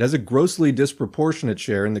 it has a grossly disproportionate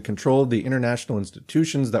share in the control of the international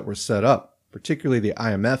institutions that were set up, particularly the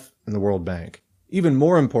IMF and the World Bank. Even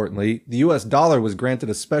more importantly, the US dollar was granted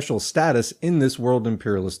a special status in this world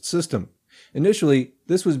imperialist system. Initially,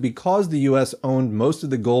 this was because the US owned most of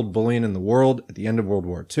the gold bullion in the world at the end of World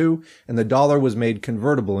War II, and the dollar was made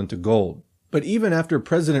convertible into gold. But even after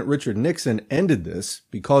President Richard Nixon ended this,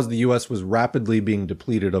 because the US was rapidly being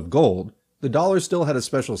depleted of gold, the dollar still had a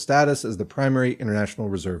special status as the primary international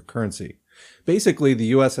reserve currency. Basically, the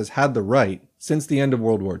US has had the right, since the end of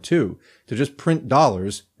World War II, to just print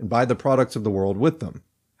dollars and buy the products of the world with them.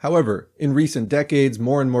 However, in recent decades,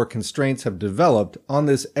 more and more constraints have developed on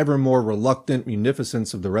this ever more reluctant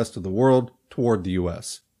munificence of the rest of the world toward the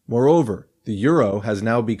US. Moreover, The euro has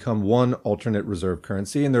now become one alternate reserve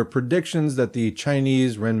currency, and there are predictions that the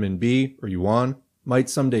Chinese renminbi, or yuan, might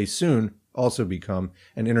someday soon also become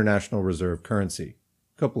an international reserve currency.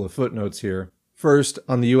 A couple of footnotes here. First,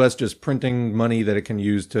 on the US just printing money that it can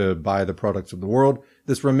use to buy the products of the world,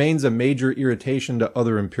 this remains a major irritation to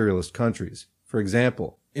other imperialist countries. For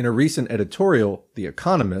example, in a recent editorial, The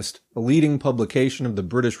Economist, a leading publication of the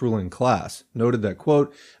British ruling class, noted that,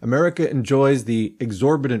 quote, America enjoys the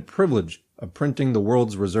exorbitant privilege of printing the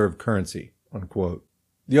world's reserve currency, unquote.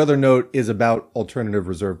 The other note is about alternative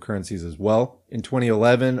reserve currencies as well. In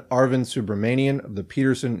 2011, Arvind Subramanian of the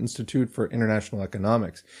Peterson Institute for International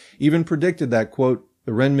Economics even predicted that, quote,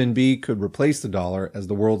 the renminbi could replace the dollar as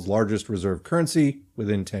the world's largest reserve currency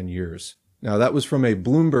within 10 years. Now, that was from a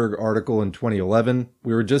Bloomberg article in 2011.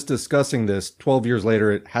 We were just discussing this 12 years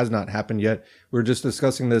later. It has not happened yet. We were just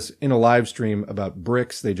discussing this in a live stream about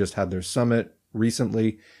BRICS. They just had their summit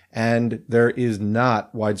recently, and there is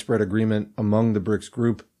not widespread agreement among the BRICS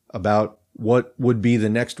group about what would be the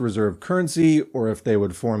next reserve currency or if they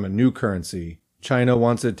would form a new currency. China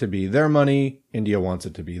wants it to be their money. India wants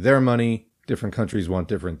it to be their money. Different countries want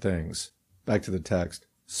different things. Back to the text.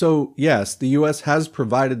 So, yes, the US has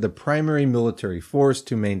provided the primary military force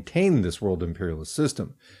to maintain this world imperialist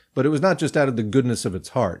system, but it was not just out of the goodness of its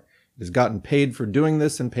heart. It has gotten paid for doing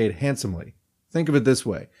this and paid handsomely. Think of it this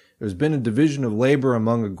way. There's been a division of labor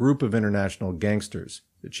among a group of international gangsters.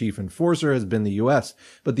 The chief enforcer has been the US,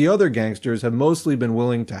 but the other gangsters have mostly been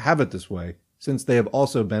willing to have it this way, since they have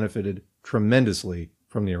also benefited tremendously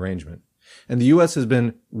from the arrangement. And the US has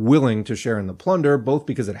been willing to share in the plunder, both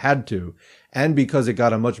because it had to, and because it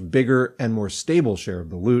got a much bigger and more stable share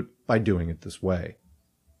of the loot by doing it this way.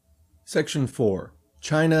 Section 4.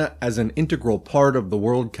 China as an integral part of the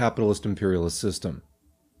world capitalist imperialist system.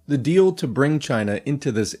 The deal to bring China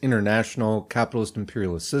into this international capitalist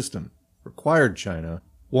imperialist system required China,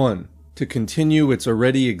 1. To continue its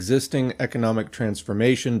already existing economic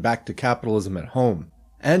transformation back to capitalism at home,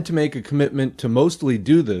 and to make a commitment to mostly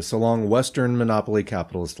do this along Western monopoly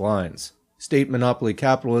capitalist lines. State monopoly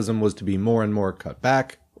capitalism was to be more and more cut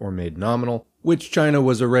back, or made nominal, which China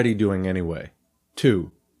was already doing anyway.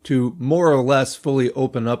 2. To more or less fully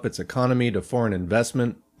open up its economy to foreign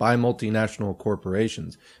investment by multinational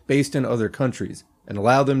corporations based in other countries, and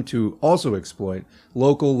allow them to also exploit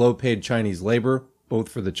local low-paid Chinese labor, both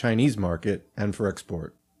for the Chinese market and for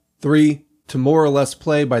export. 3. To more or less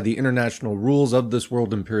play by the international rules of this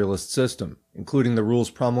world imperialist system, including the rules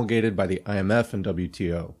promulgated by the IMF and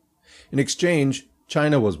WTO. In exchange,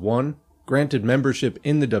 China was 1. Granted membership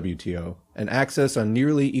in the WTO and access on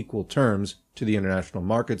nearly equal terms to the international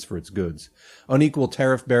markets for its goods. Unequal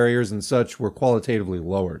tariff barriers and such were qualitatively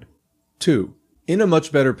lowered. 2. In a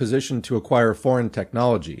much better position to acquire foreign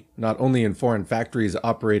technology, not only in foreign factories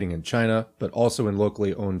operating in China, but also in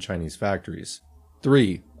locally owned Chinese factories.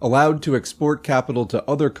 3. Allowed to export capital to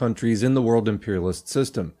other countries in the world imperialist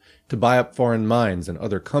system, to buy up foreign mines and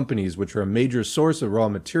other companies which are a major source of raw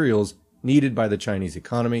materials needed by the Chinese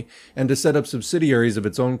economy, and to set up subsidiaries of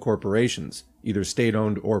its own corporations, either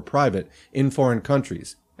state-owned or private, in foreign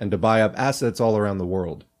countries, and to buy up assets all around the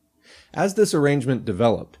world. As this arrangement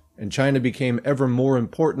developed, and China became ever more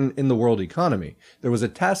important in the world economy, there was a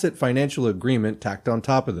tacit financial agreement tacked on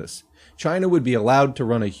top of this. China would be allowed to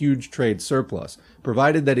run a huge trade surplus,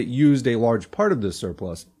 provided that it used a large part of this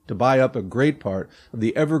surplus to buy up a great part of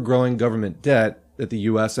the ever-growing government debt that the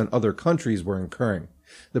US and other countries were incurring.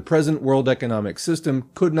 The present world economic system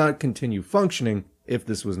could not continue functioning if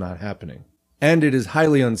this was not happening. And it is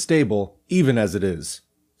highly unstable, even as it is.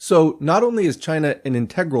 So, not only is China an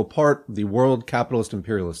integral part of the world capitalist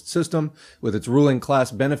imperialist system, with its ruling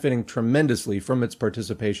class benefiting tremendously from its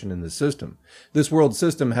participation in the system, this world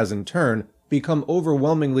system has in turn become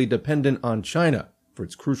overwhelmingly dependent on China for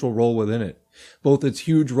its crucial role within it, both its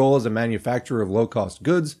huge role as a manufacturer of low-cost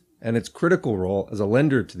goods and its critical role as a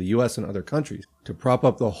lender to the US and other countries to prop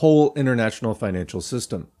up the whole international financial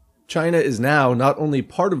system. China is now not only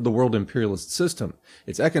part of the world imperialist system,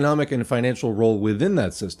 its economic and financial role within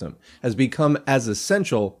that system has become as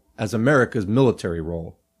essential as America's military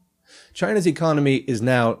role. China's economy is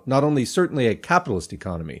now not only certainly a capitalist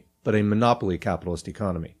economy, but a monopoly capitalist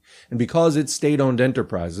economy. And because its state-owned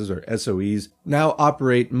enterprises, or SOEs, now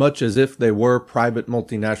operate much as if they were private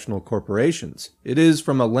multinational corporations, it is,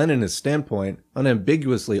 from a Leninist standpoint,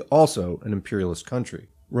 unambiguously also an imperialist country.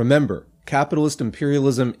 Remember, capitalist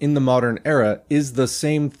imperialism in the modern era is the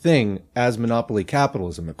same thing as monopoly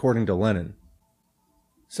capitalism, according to Lenin.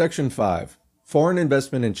 Section 5. Foreign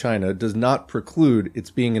investment in China does not preclude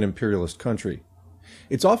its being an imperialist country.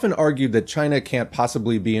 It's often argued that China can't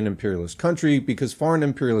possibly be an imperialist country because foreign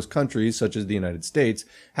imperialist countries, such as the United States,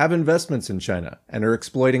 have investments in China and are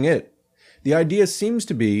exploiting it. The idea seems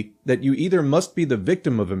to be that you either must be the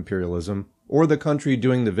victim of imperialism or the country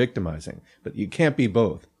doing the victimizing, but you can't be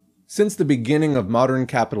both. Since the beginning of modern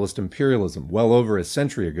capitalist imperialism, well over a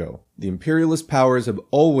century ago, the imperialist powers have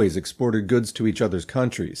always exported goods to each other's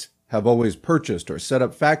countries, have always purchased or set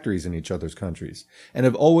up factories in each other's countries, and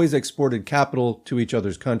have always exported capital to each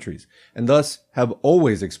other's countries, and thus have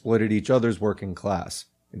always exploited each other's working class.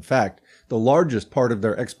 In fact, the largest part of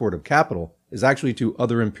their export of capital is actually to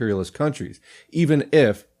other imperialist countries, even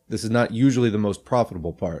if this is not usually the most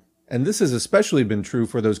profitable part. And this has especially been true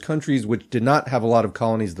for those countries which did not have a lot of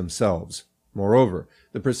colonies themselves. Moreover,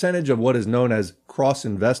 the percentage of what is known as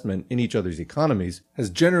cross-investment in each other's economies has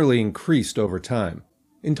generally increased over time.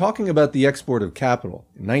 In talking about the export of capital,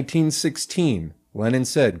 in 1916, Lenin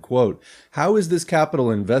said, quote, "How is this capital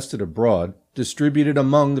invested abroad, distributed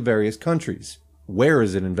among the various countries? Where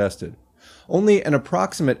is it invested?" Only an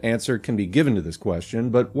approximate answer can be given to this question,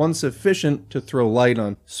 but one sufficient to throw light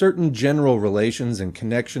on certain general relations and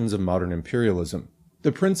connections of modern imperialism.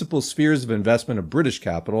 The principal spheres of investment of British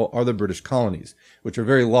capital are the British colonies, which are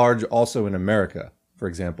very large also in America, for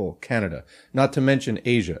example, Canada, not to mention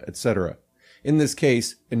Asia, etc. In this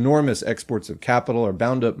case, enormous exports of capital are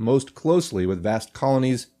bound up most closely with vast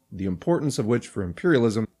colonies, the importance of which for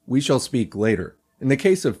imperialism we shall speak later. In the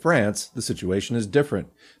case of France, the situation is different.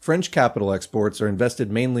 French capital exports are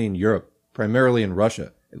invested mainly in Europe, primarily in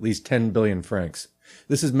Russia, at least 10 billion francs.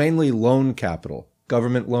 This is mainly loan capital,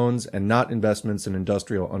 government loans, and not investments in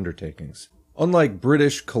industrial undertakings. Unlike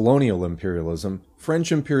British colonial imperialism,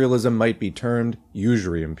 French imperialism might be termed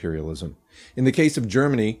usury imperialism. In the case of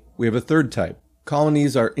Germany, we have a third type.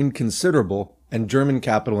 Colonies are inconsiderable, and German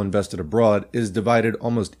capital invested abroad is divided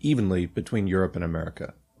almost evenly between Europe and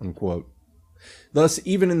America." Unquote. Thus,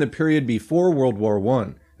 even in the period before World War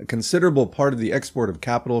I, a considerable part of the export of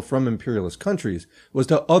capital from imperialist countries was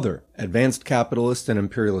to other advanced capitalist and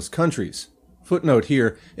imperialist countries. Footnote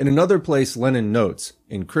here, in another place Lenin notes,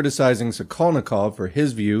 in criticizing Sokolnikov for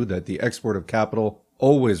his view that the export of capital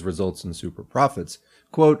always results in super profits,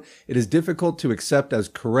 quote, "It is difficult to accept as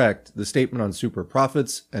correct the statement on super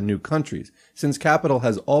profits and new countries, since capital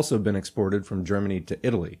has also been exported from Germany to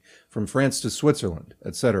Italy, from France to Switzerland,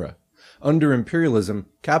 etc. Under imperialism,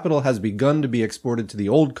 capital has begun to be exported to the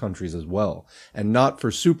old countries as well, and not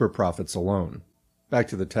for super profits alone." Back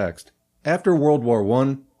to the text. After World War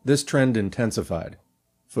I, this trend intensified.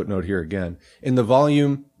 Footnote here again. In the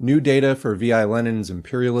volume, New Data for V.I. Lenin's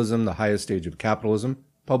Imperialism, the Highest Stage of Capitalism,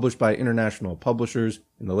 published by international publishers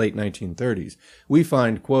in the late 1930s, we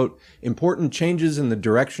find, quote, "important changes in the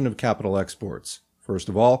direction of capital exports. First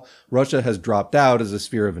of all, Russia has dropped out as a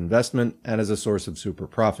sphere of investment and as a source of super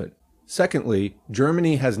profit. Secondly,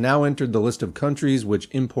 Germany has now entered the list of countries which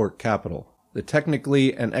import capital. The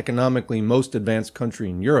technically and economically most advanced country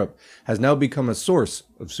in Europe has now become a source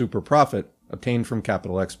of super profit obtained from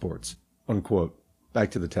capital exports." Unquote.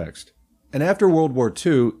 Back to the text. And after World War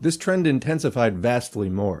II, this trend intensified vastly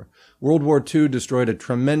more. World War II destroyed a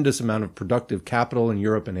tremendous amount of productive capital in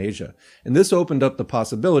Europe and Asia, and this opened up the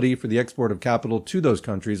possibility for the export of capital to those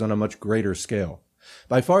countries on a much greater scale.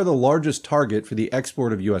 By far the largest target for the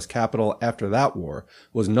export of U.S. capital after that war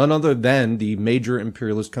was none other than the major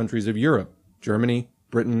imperialist countries of Europe, Germany,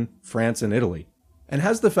 Britain, France, and Italy. And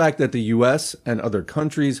has the fact that the U.S. and other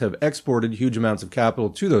countries have exported huge amounts of capital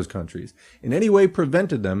to those countries in any way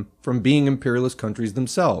prevented them from being imperialist countries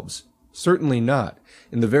themselves? Certainly not.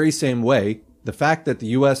 In the very same way, the fact that the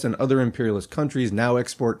U.S. and other imperialist countries now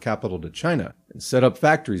export capital to China and set up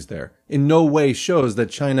factories there in no way shows that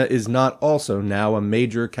China is not also now a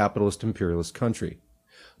major capitalist imperialist country.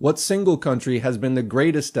 What single country has been the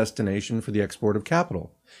greatest destination for the export of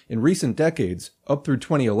capital? In recent decades, up through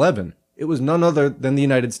 2011, it was none other than the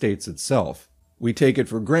United States itself. We take it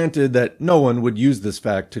for granted that no one would use this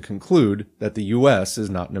fact to conclude that the U.S. is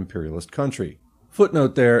not an imperialist country.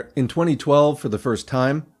 Footnote there, in 2012, for the first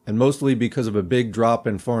time, and mostly because of a big drop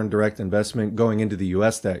in foreign direct investment going into the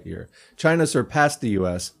U.S. that year, China surpassed the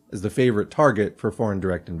U.S. as the favorite target for foreign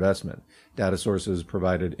direct investment. Data sources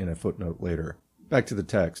provided in a footnote later. Back to the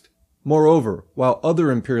text. Moreover, while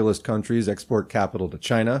other imperialist countries export capital to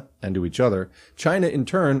China and to each other, China in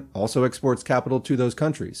turn also exports capital to those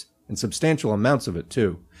countries, and substantial amounts of it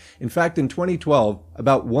too. In fact, in 2012,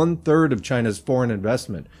 about 1/3 of China's foreign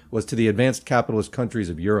investment was to the advanced capitalist countries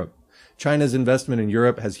of Europe. China's investment in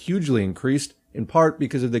Europe has hugely increased, in part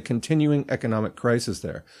because of the continuing economic crisis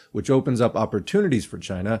there, which opens up opportunities for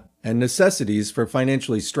China and necessities for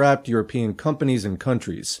financially strapped European companies and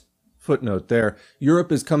countries. Footnote there,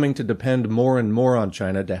 Europe is coming to depend more and more on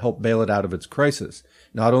China to help bail it out of its crisis,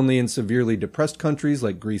 not only in severely depressed countries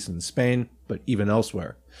like Greece and Spain, but even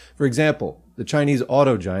elsewhere. For example, the Chinese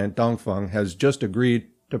auto giant Dongfeng has just agreed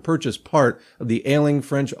to purchase part of the ailing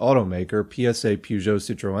French automaker PSA Peugeot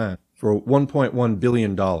Citroën for $1.1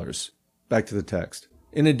 billion. Back to the text.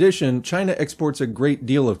 In addition, China exports a great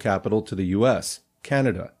deal of capital to the US,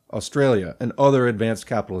 Canada, Australia, and other advanced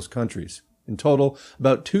capitalist countries. In total,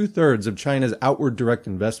 about 2/3 of China's outward direct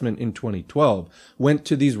investment in 2012 went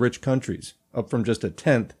to these rich countries, up from just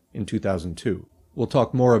 1/10 in 2002. We'll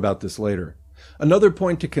talk more about this later. Another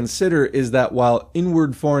point to consider is that while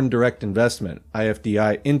inward foreign direct investment,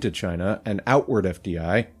 IFDI, into China, and outward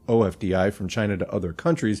FDI, OFDI, from China to other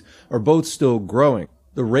countries, are both still growing,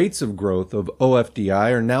 the rates of growth of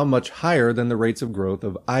OFDI are now much higher than the rates of growth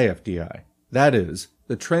of IFDI. That is,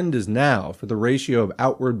 the trend is now for the ratio of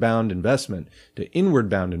outward-bound investment to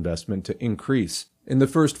inward-bound investment to increase. In the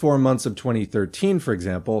first 4 months of 2013, for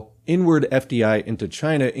example, inward FDI into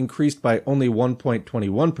China increased by only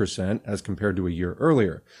 1.21% as compared to a year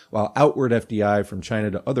earlier, while outward FDI from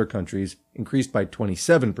China to other countries increased by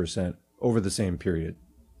 27% over the same period.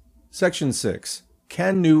 Section 6.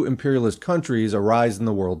 Can new imperialist countries arise in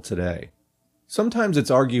the world today? Sometimes it's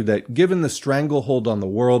argued that given the stranglehold on the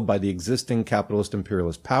world by the existing capitalist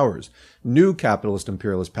imperialist powers, new capitalist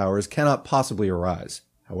imperialist powers cannot possibly arise.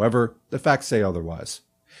 However, the facts say otherwise.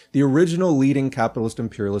 The original leading capitalist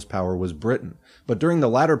imperialist power was Britain, but during the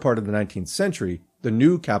latter part of the 19th century, the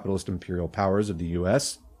new capitalist imperial powers of the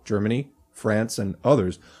US, Germany, France, and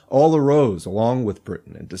others all arose along with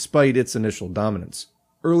Britain, and despite its initial dominance.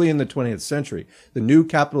 Early in the 20th century, the new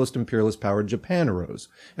capitalist imperialist power Japan arose,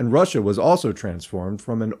 and Russia was also transformed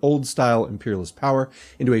from an old-style imperialist power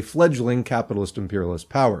into a fledgling capitalist imperialist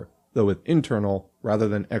power, though with internal rather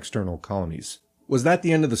than external colonies. Was that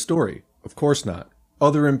the end of the story? Of course not.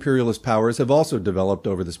 Other imperialist powers have also developed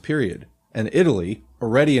over this period, and Italy,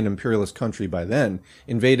 already an imperialist country by then,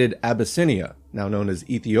 invaded Abyssinia, now known as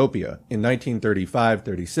Ethiopia, in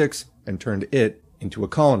 1935-36 and turned it into a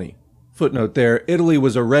colony. Footnote there, Italy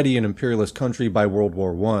was already an imperialist country by World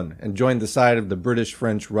War I and joined the side of the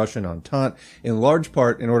British-French-Russian Entente in large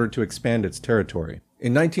part in order to expand its territory.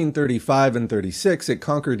 In 1935 and 36, it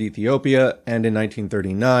conquered Ethiopia, and in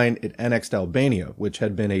 1939, it annexed Albania, which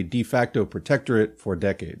had been a de facto protectorate for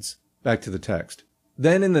decades. Back to the text.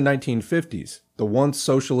 Then in the 1950s, the once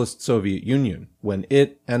socialist Soviet Union, when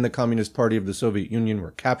it and the Communist Party of the Soviet Union were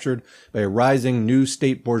captured by a rising new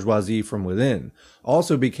state bourgeoisie from within,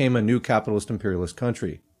 also became a new capitalist imperialist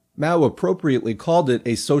country. Mao appropriately called it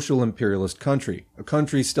a social imperialist country, a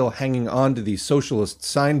country still hanging on to the socialist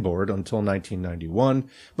signboard until 1991,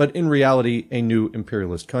 but in reality a new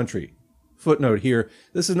imperialist country. Footnote here,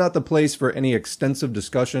 this is not the place for any extensive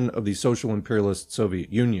discussion of the social imperialist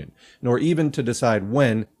Soviet Union, nor even to decide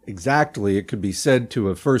when exactly it could be said to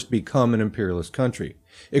have first become an imperialist country.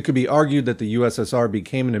 It could be argued that the USSR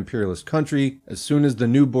became an imperialist country as soon as the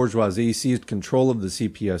new bourgeoisie seized control of the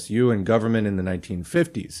CPSU and government in the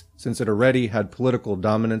 1950s, since it already had political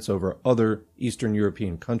dominance over other Eastern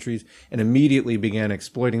European countries and immediately began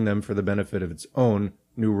exploiting them for the benefit of its own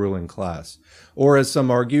new ruling class. Or, as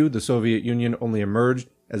some argue, the Soviet Union only emerged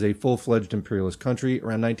as a full-fledged imperialist country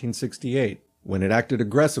around 1968, when it acted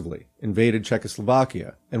aggressively, invaded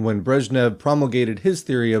Czechoslovakia, and when Brezhnev promulgated his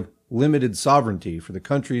theory of limited sovereignty for the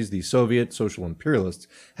countries the Soviet social imperialists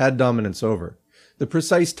had dominance over. The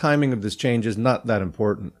precise timing of this change is not that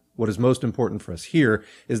important. What is most important for us here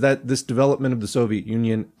is that this development of the Soviet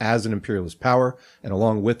Union as an imperialist power, and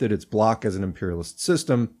along with it its bloc as an imperialist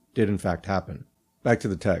system, did in fact happen. Back to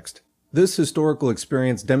the text. This historical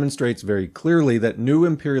experience demonstrates very clearly that new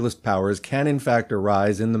imperialist powers can in fact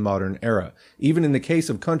arise in the modern era, even in the case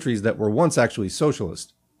of countries that were once actually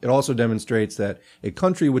socialist. It also demonstrates that a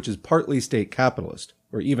country which is partly state capitalist,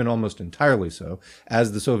 or even almost entirely so,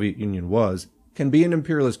 as the Soviet Union was, can be an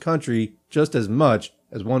imperialist country just as much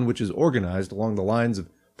as one which is organized along the lines of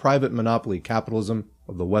private monopoly capitalism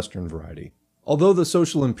of the Western variety. Although the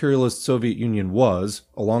social imperialist Soviet Union was,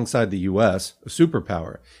 alongside the US, a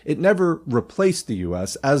superpower, it never replaced the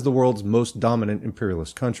US as the world's most dominant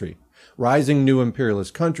imperialist country. Rising new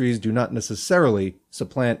imperialist countries do not necessarily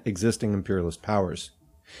supplant existing imperialist powers.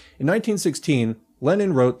 In 1916,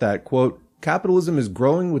 Lenin wrote that, quote, "Capitalism is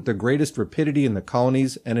growing with the greatest rapidity in the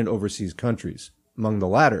colonies and in overseas countries. Among the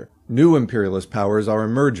latter, new imperialist powers are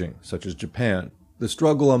emerging, such as Japan. The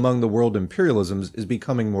struggle among the world imperialisms is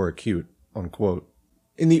becoming more acute." Unquote.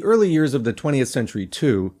 In the early years of the 20th century,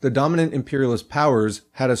 too, the dominant imperialist powers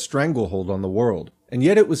had a stranglehold on the world, and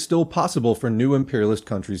yet it was still possible for new imperialist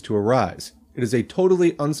countries to arise. It is a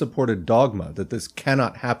totally unsupported dogma that this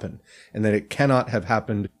cannot happen, and that it cannot have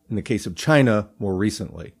happened in the case of China more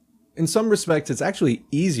recently. In some respects, it's actually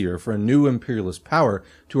easier for a new imperialist power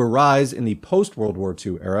to arise in the post-World War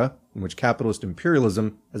II era, in which capitalist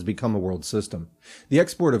imperialism has become a world system. The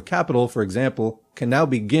export of capital, for example, can now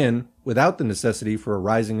begin without the necessity for a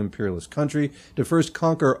rising imperialist country to first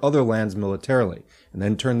conquer other lands militarily, and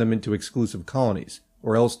then turn them into exclusive colonies,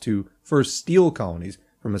 or else to first steal colonies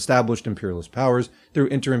from established imperialist powers through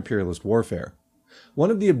inter-imperialist warfare.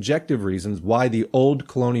 One of the objective reasons why the old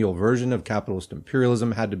colonial version of capitalist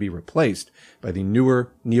imperialism had to be replaced by the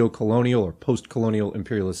newer neo-colonial or post-colonial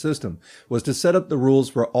imperialist system was to set up the rules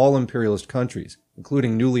for all imperialist countries,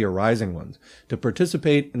 including newly arising ones, to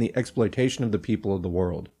participate in the exploitation of the people of the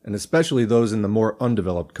world, and especially those in the more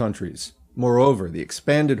undeveloped countries. Moreover, the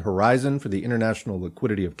expanded horizon for the international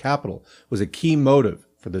liquidity of capital was a key motive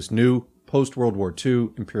for this new post-World War II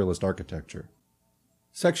imperialist architecture.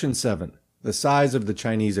 Section 7. The size of the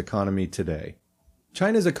Chinese economy today.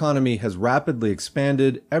 China's economy has rapidly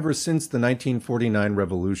expanded ever since the 1949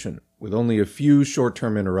 revolution, with only a few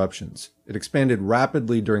short-term interruptions. It expanded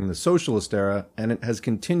rapidly during the socialist era, and it has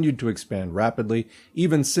continued to expand rapidly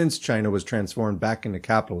even since China was transformed back into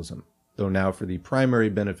capitalism, though now for the primary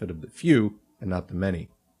benefit of the few and not the many.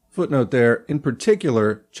 Footnote there, in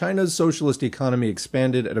particular, China's socialist economy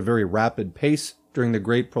expanded at a very rapid pace during the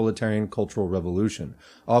Great Proletarian Cultural Revolution,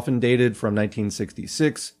 often dated from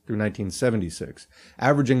 1966 through 1976,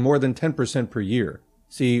 averaging more than 10% per year.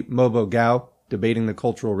 See Mobo Gao, Debating the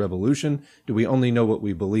Cultural Revolution, Do We Only Know What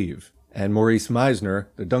We Believe? And Maurice Meisner,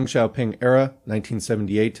 The Deng Xiaoping Era,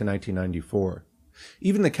 1978 to 1994.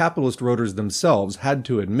 Even the capitalist roaders themselves had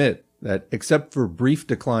to admit that, except for brief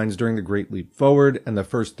declines during the Great Leap Forward and the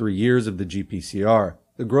first 3 years of the GPCR,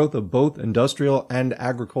 the growth of both industrial and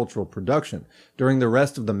agricultural production during the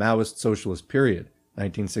rest of the Maoist socialist period,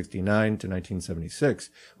 1969 to 1976,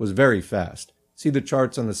 was very fast. See the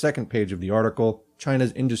charts on the second page of the article,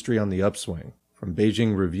 China's Industry on the Upswing, from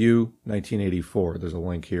Beijing Review, 1984. There's a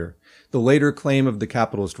link here. The later claim of the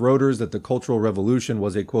capitalist roaders that the Cultural Revolution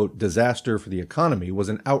was a, quote, disaster for the economy was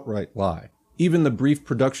an outright lie. Even the brief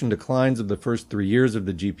production declines of the first 3 years of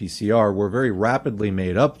the GPCR were very rapidly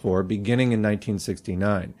made up for beginning in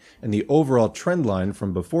 1969, and the overall trend line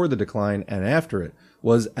from before the decline and after it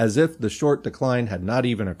was as if the short decline had not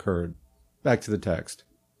even occurred. Back to the text.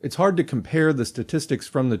 It's hard to compare the statistics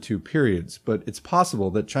from the two periods, but it's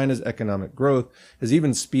possible that China's economic growth has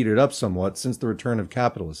even speeded up somewhat since the return of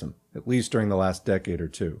capitalism, at least during the last decade or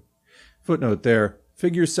two. Footnote there.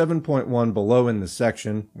 Figure 7.1 below in this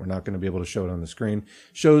section, we're not going to be able to show it on the screen,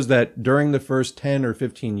 shows that during the first 10 or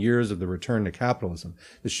 15 years of the return to capitalism,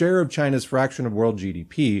 the share of China's fraction of world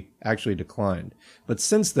GDP actually declined. But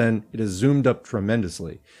since then, it has zoomed up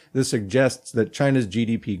tremendously. This suggests that China's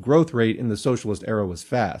GDP growth rate in the socialist era was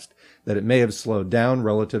fast, that it may have slowed down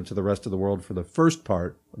relative to the rest of the world for the first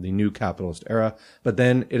part of the new capitalist era, but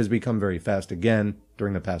then it has become very fast again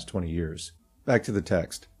during the past 20 years. Back to the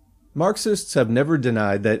text. Marxists have never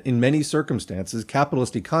denied that in many circumstances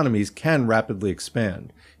capitalist economies can rapidly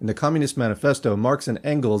expand. In the Communist Manifesto, Marx and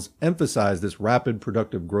Engels emphasize this rapid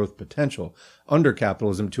productive growth potential under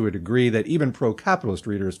capitalism to a degree that even pro-capitalist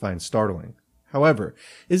readers find startling. However,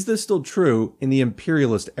 is this still true in the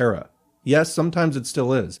imperialist era? Yes, sometimes it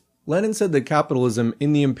still is. Lenin said that capitalism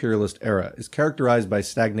in the imperialist era is characterized by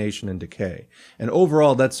stagnation and decay, and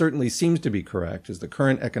overall that certainly seems to be correct, as the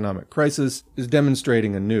current economic crisis is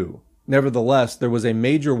demonstrating anew. Nevertheless, there was a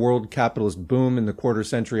major world capitalist boom in the quarter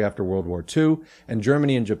century after World War II, and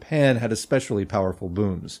Germany and Japan had especially powerful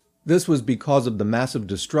booms. This was because of the massive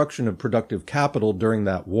destruction of productive capital during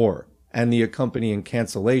that war, and the accompanying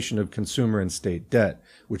cancellation of consumer and state debt,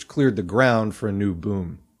 which cleared the ground for a new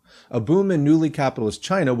boom. A boom in newly capitalist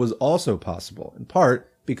China was also possible, in part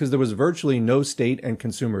because there was virtually no state and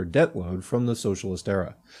consumer debt load from the socialist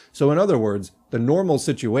era. So in other words, the normal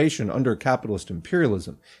situation under capitalist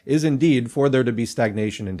imperialism is indeed for there to be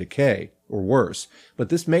stagnation and decay, or worse, but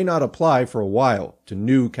this may not apply for a while to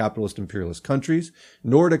new capitalist imperialist countries,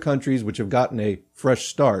 nor to countries which have gotten a fresh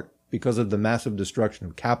start because of the massive destruction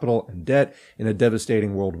of capital and debt in a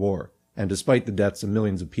devastating world war, and despite the deaths of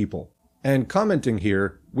millions of people. And commenting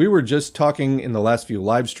here, we were just talking in the last few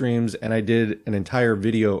live streams, and I did an entire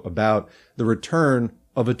video about the return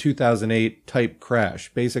of a 2008 type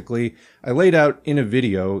crash. Basically, I laid out in a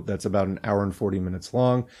video that's about an hour and 40 minutes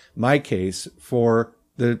long, my case for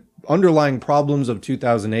the underlying problems of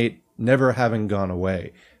 2008 never having gone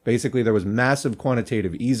away. Basically, there was massive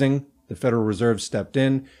quantitative easing. The Federal Reserve stepped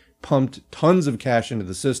in, pumped tons of cash into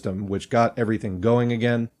the system, which got everything going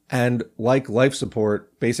again, and like life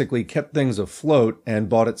support, basically kept things afloat and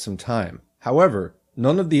bought it some time. However,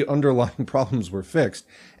 none of the underlying problems were fixed,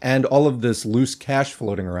 and all of this loose cash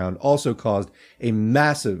floating around also caused a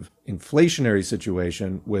massive inflationary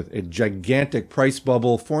situation with a gigantic price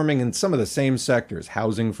bubble forming in some of the same sectors.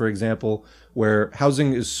 Housing, for example, where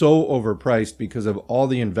housing is so overpriced because of all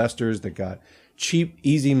the investors that got cheap,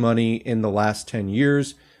 easy money in the last 10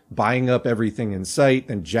 years, buying up everything in sight,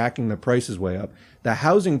 then jacking the prices way up. The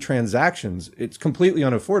housing transactions, it's completely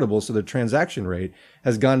unaffordable, so the transaction rate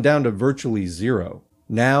has gone down to virtually zero.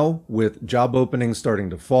 Now, with job openings starting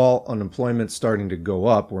to fall, unemployment starting to go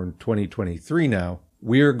up, we're in 2023 now,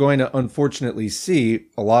 we're going to unfortunately see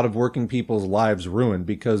a lot of working people's lives ruined,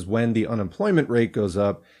 because when the unemployment rate goes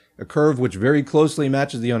up, a curve which very closely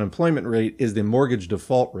matches the unemployment rate is the mortgage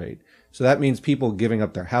default rate. So that means people giving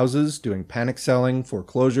up their houses, doing panic selling,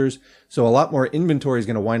 foreclosures. So a lot more inventory is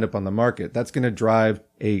going to wind up on the market. That's going to drive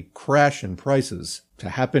a crash in prices to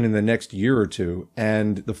happen in the next year or two.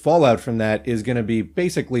 And the fallout from that is going to be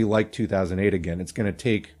basically like 2008 again. It's going to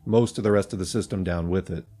take most of the rest of the system down with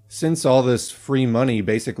it. Since all this free money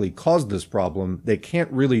basically caused this problem, they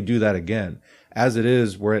can't really do that again. As it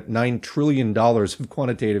is, we're at $9 trillion of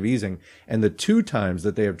quantitative easing. And the 2 times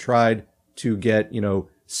that they have tried to get,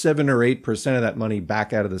 7 or 8% of that money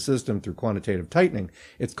back out of the system through quantitative tightening,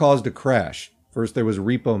 it's caused a crash. First, there was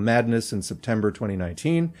repo madness in September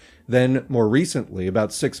 2019. Then, more recently,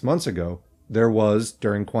 about 6 months ago, there was,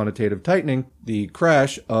 during quantitative tightening, the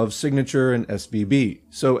crash of Signature and SVB.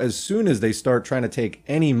 So as soon as they start trying to take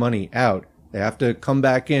any money out, they have to come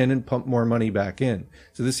back in and pump more money back in.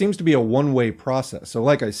 So this seems to be a one-way process. So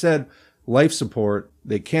like I said, life support,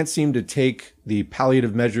 they can't seem to take the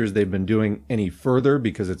palliative measures they've been doing any further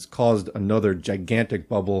because it's caused another gigantic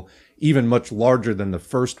bubble, even much larger than the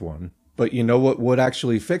first one. But you know what would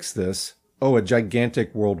actually fix this? Oh, a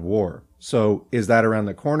gigantic world war. So is that around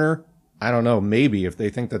the corner? I don't know, maybe, if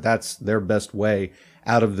they think that that's their best way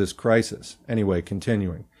out of this crisis. Anyway,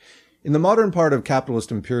 continuing. In the modern part of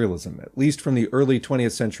capitalist imperialism, at least from the early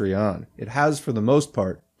 20th century on, it has, for the most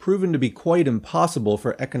part, proven to be quite impossible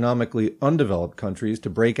for economically undeveloped countries to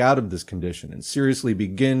break out of this condition and seriously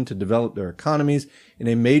begin to develop their economies in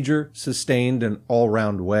a major, sustained, and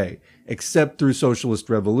all-round way, except through socialist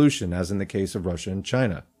revolution, as in the case of Russia and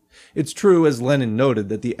China. It's true, as Lenin noted,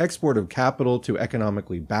 that the export of capital to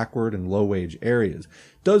economically backward and low-wage areas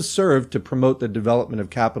does serve to promote the development of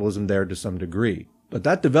capitalism there to some degree. But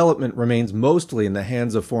that development remains mostly in the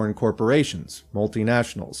hands of foreign corporations,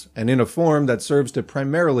 multinationals, and in a form that serves to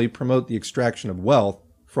primarily promote the extraction of wealth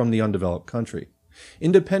from the undeveloped country.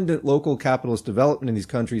 Independent local capitalist development in these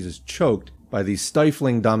countries is choked by the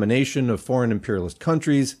stifling domination of foreign imperialist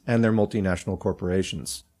countries and their multinational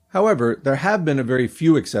corporations. However, there have been a very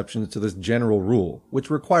few exceptions to this general rule, which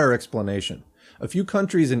require explanation. A few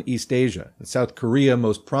countries in East Asia, and South Korea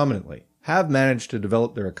most prominently, have managed to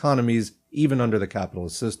develop their economies even under the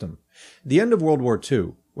capitalist system. At the end of World War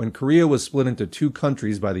II, when Korea was split into 2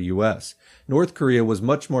 countries by the US, North Korea was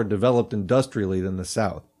much more developed industrially than the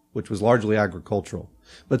South, which was largely agricultural.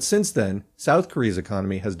 But since then, South Korea's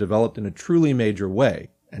economy has developed in a truly major way,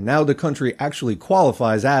 and now the country actually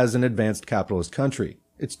qualifies as an advanced capitalist country.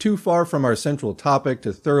 It's too far from our central topic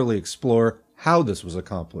to thoroughly explore how this was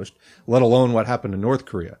accomplished, let alone what happened to North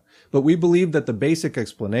Korea. But we believe that the basic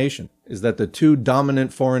explanation is that the 2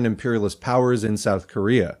 dominant foreign imperialist powers in South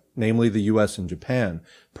Korea, namely the US and Japan,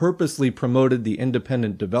 purposely promoted the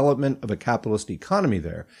independent development of a capitalist economy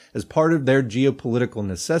there as part of their geopolitical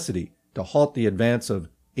necessity to halt the advance of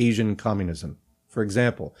Asian communism. For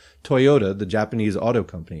example, Toyota, the Japanese auto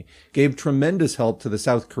company, gave tremendous help to the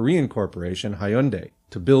South Korean corporation Hyundai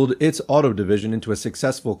to build its auto division into a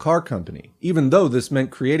successful car company, even though this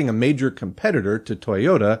meant creating a major competitor to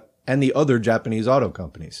Toyota and the other Japanese auto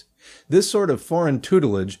companies. This sort of foreign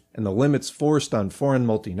tutelage and the limits forced on foreign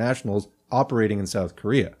multinationals operating in South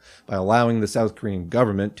Korea by allowing the South Korean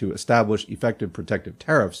government to establish effective protective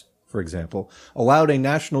tariffs, for example, allowed a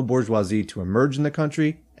national bourgeoisie to emerge in the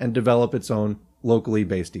country and develop its own locally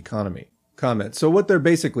based economy. Comment. So what they're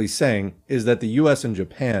basically saying is that the US and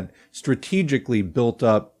Japan strategically built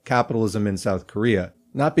up capitalism in South Korea,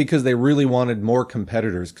 not because they really wanted more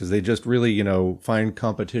competitors, because they just really, find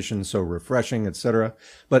competition so refreshing, etc.,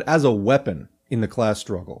 but as a weapon in the class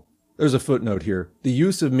struggle. There's a footnote here. The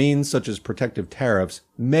use of means such as protective tariffs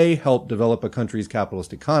may help develop a country's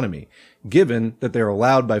capitalist economy, given that they are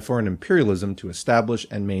allowed by foreign imperialism to establish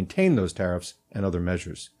and maintain those tariffs and other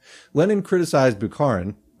measures. Lenin criticized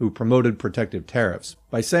Bukharin, who promoted protective tariffs,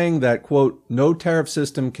 by saying that, quote, no tariff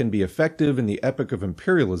system can be effective in the epoch of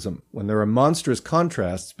imperialism when there are monstrous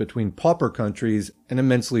contrasts between pauper countries and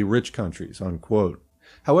immensely rich countries, unquote.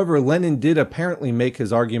 However, Lenin did apparently make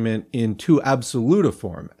his argument in too absolute a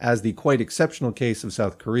form, as the quite exceptional case of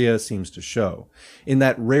South Korea seems to show. In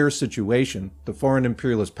that rare situation, the foreign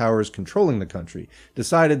imperialist powers controlling the country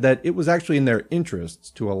decided that it was actually in their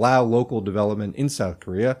interests to allow local development in South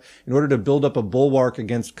Korea in order to build up a bulwark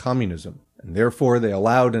against communism, and therefore they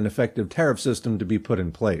allowed an effective tariff system to be put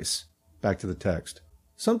in place. Back to the text.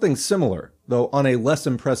 Something similar, though on a less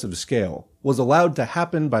impressive scale, was allowed to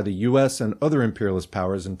happen by the US and other imperialist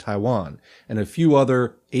powers in Taiwan and a few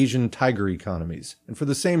other Asian tiger economies, and for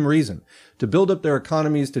the same reason, to build up their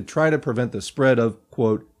economies to try to prevent the spread of,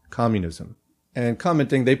 quote, communism. And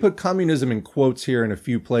commenting, they put communism in quotes here in a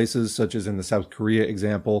few places, such as in the South Korea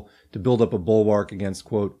example, to build up a bulwark against,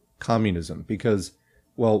 quote, communism, because,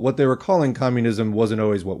 well, what they were calling communism wasn't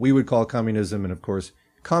always what we would call communism, and of course,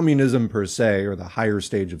 communism per se, or the higher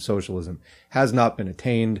stage of socialism, has not been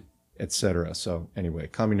attained, etc. So anyway,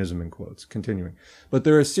 communism in quotes, continuing. But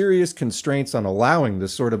there are serious constraints on allowing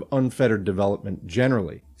this sort of unfettered development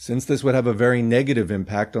generally, since this would have a very negative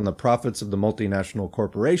impact on the profits of the multinational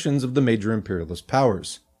corporations of the major imperialist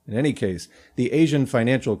powers. In any case, the Asian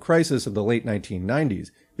financial crisis of the late 1990s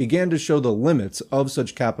began to show the limits of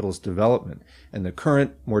such capitalist development, and the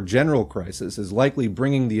current, more general crisis is likely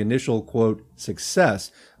bringing the initial, quote, success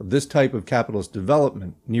of this type of capitalist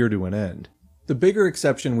development near to an end. The bigger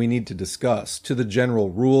exception we need to discuss to the general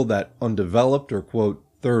rule that undeveloped or, quote,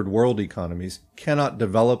 third world economies cannot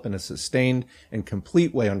develop in a sustained and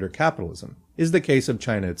complete way under capitalism is the case of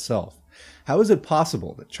China itself. How is it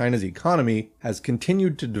possible that China's economy has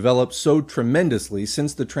continued to develop so tremendously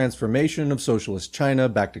since the transformation of socialist China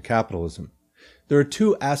back to capitalism? There are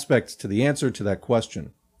two aspects to the answer to that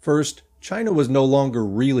question. First, China was no longer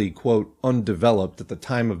really, quote, undeveloped at the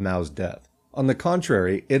time of Mao's death. On the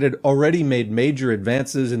contrary, it had already made major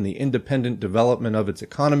advances in the independent development of its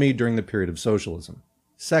economy during the period of socialism.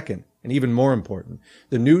 Second, and even more important,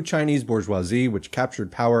 the new Chinese bourgeoisie, which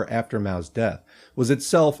captured power after Mao's death, was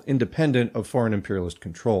itself independent of foreign imperialist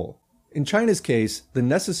control. In China's case, the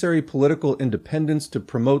necessary political independence to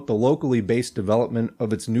promote the locally based development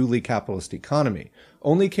of its newly capitalist economy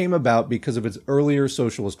only came about because of its earlier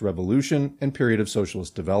socialist revolution and period of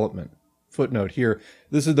socialist development. Footnote here,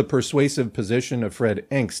 this is the persuasive position of Fred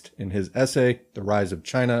Engst in his essay, The Rise of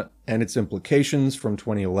China and Its Implications from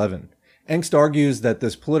 2011. Engst argues that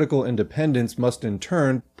this political independence must in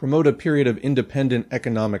turn promote a period of independent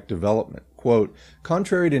economic development. Quote,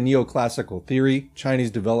 contrary to neoclassical theory, Chinese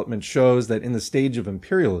development shows that in the stage of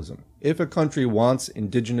imperialism, if a country wants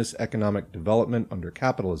indigenous economic development under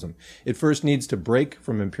capitalism, it first needs to break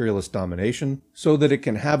from imperialist domination so that it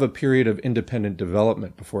can have a period of independent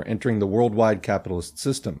development before entering the worldwide capitalist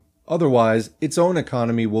system. Otherwise, its own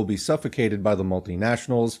economy will be suffocated by the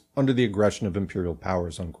multinationals under the aggression of imperial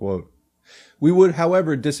powers, unquote. We would,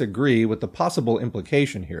 however, disagree with the possible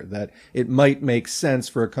implication here that it might make sense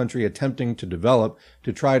for a country attempting to develop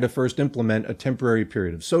to try to first implement a temporary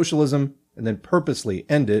period of socialism and then purposely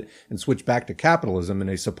end it and switch back to capitalism in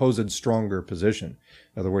a supposed stronger position.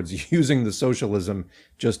 In other words, using the socialism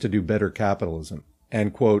just to do better capitalism.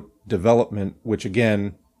 And, quote, development, which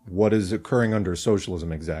again, what is occurring under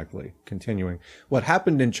socialism exactly? Continuing, what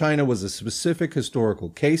happened in China was a specific historical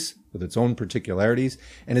case with its own particularities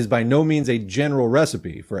and is by no means a general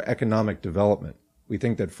recipe for economic development. We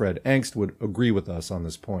think that Fred Engst would agree with us on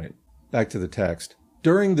this point. Back to the text.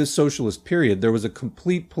 During this socialist period, there was a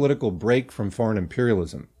complete political break from foreign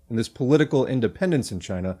imperialism, and this political independence in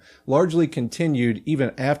China largely continued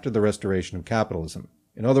even after the restoration of capitalism.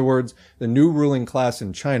 In other words, the new ruling class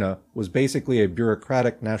in China was basically a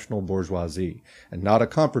bureaucratic national bourgeoisie, and not a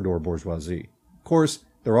comprador bourgeoisie. Of course,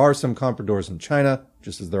 there are some compradors in China,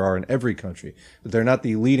 just as there are in every country, but they're not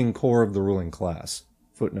the leading core of the ruling class.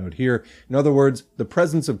 Footnote here, in other words, the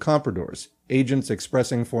presence of compradors, agents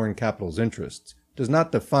expressing foreign capital's interests, does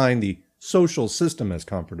not define the social system as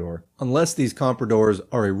comprador, unless these compradors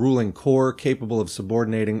are a ruling core capable of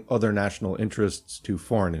subordinating other national interests to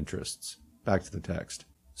foreign interests. Back to the text.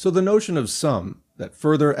 So the notion of some, that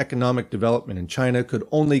further economic development in China could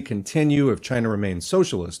only continue if China remained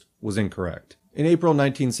socialist, was incorrect. In April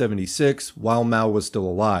 1976, while Mao was still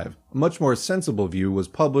alive, a much more sensible view was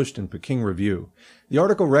published in Peking Review. The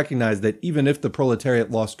article recognized that even if the proletariat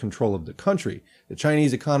lost control of the country, the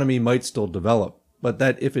Chinese economy might still develop, but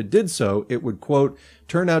that if it did so, it would, quote,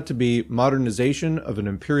 turn out to be modernization of an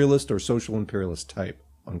imperialist or social imperialist type,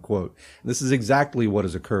 unquote. This is exactly what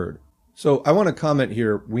has occurred. So I want to comment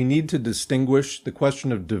here, we need to distinguish the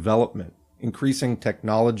question of development, increasing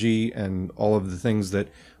technology and all of the things that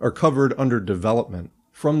are covered under development,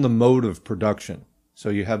 from the mode of production. So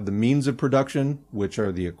you have the means of production, which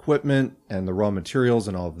are the equipment and the raw materials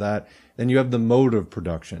and all of that. Then you have the mode of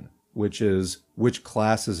production, which is which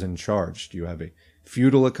class is in charge. Do you have a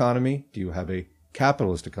feudal economy? Do you have a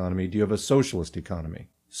capitalist economy? Do you have a socialist economy?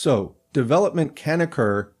 So development can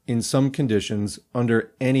occur in some conditions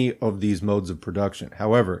under any of these modes of production.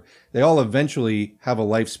 However, they all eventually have a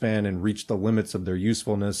lifespan and reach the limits of their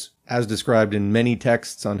usefulness, as described in many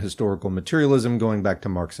texts on historical materialism going back to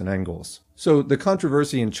Marx and Engels. So the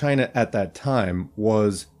controversy in China at that time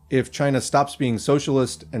was, if China stops being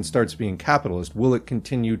socialist and starts being capitalist, will it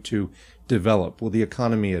continue to develop? Will the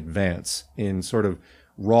economy advance in sort of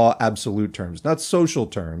raw absolute terms, not social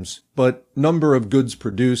terms, but number of goods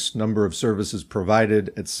produced, number of services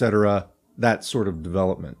provided, etc., that sort of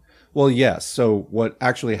development? Well, yes. So what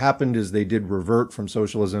actually happened is they did revert from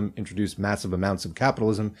socialism, introduced massive amounts of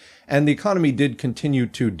capitalism, and the economy did continue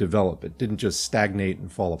to develop. It didn't just stagnate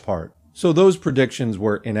and fall apart. So those predictions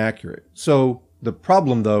were inaccurate. So the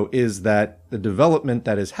problem, though, is that the development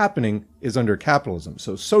that is happening is under capitalism.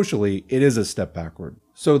 So socially, it is a step backward.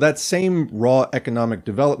 So that same raw economic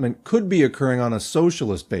development could be occurring on a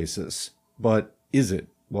socialist basis, but is it?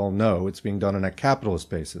 Well, no, it's being done on a capitalist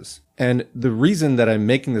basis. And the reason that I'm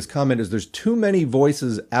making this comment is there's too many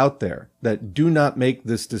voices out there that do not make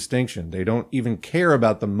this distinction. They don't even care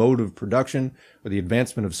about the mode of production or the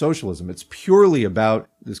advancement of socialism. It's purely about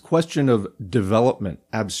this question of development,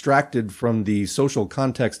 abstracted from the social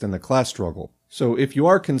context and the class struggle. So if you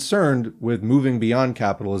are concerned with moving beyond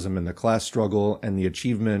capitalism and the class struggle and the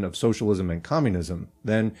achievement of socialism and communism,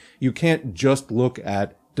 then you can't just look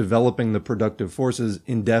at developing the productive forces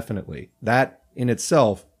indefinitely. That in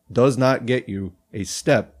itself does not get you a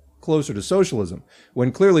step closer to socialism,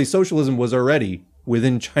 when clearly socialism was already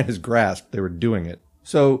within China's grasp. They were doing it.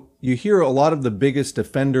 So you hear a lot of the biggest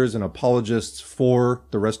defenders and apologists for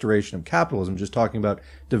the restoration of capitalism just talking about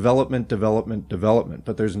development, development, development,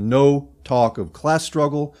 but there's no talk of class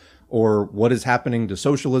struggle or what is happening to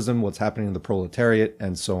socialism, what's happening to the proletariat,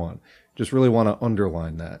 and so on. Just really want to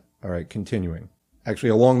underline that. All right, continuing. Actually,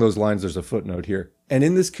 along those lines, there's a footnote here. And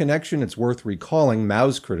in this connection, it's worth recalling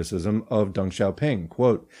Mao's criticism of Deng Xiaoping.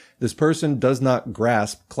 Quote, "This person does not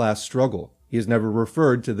grasp class struggle. He has never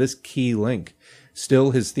referred to this key link.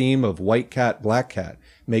 Still his theme of white cat, black cat,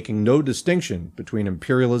 making no distinction between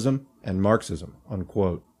imperialism and Marxism."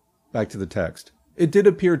 Unquote. Back to the text. It did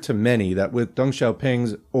appear to many that with Deng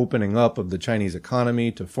Xiaoping's opening up of the Chinese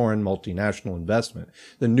economy to foreign multinational investment,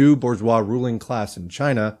 the new bourgeois ruling class in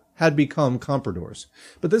China had become compradors.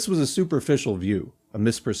 But this was a superficial view, a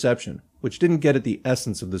misperception, which didn't get at the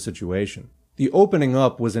essence of the situation. The opening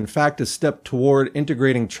up was in fact a step toward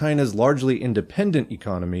integrating China's largely independent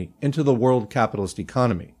economy into the world capitalist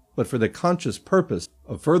economy, but for the conscious purpose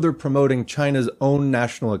of further promoting China's own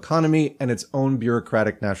national economy and its own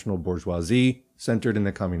bureaucratic national bourgeoisie centered in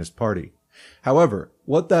the Communist Party. However,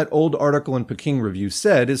 what that old article in Peking Review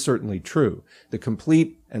said is certainly true. The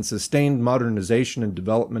complete and sustained modernization and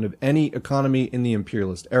development of any economy in the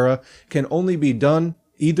imperialist era can only be done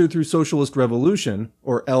either through socialist revolution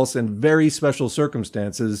or else in very special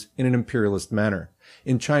circumstances in an imperialist manner.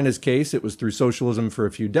 In China's case, it was through socialism for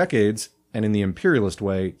a few decades, and in the imperialist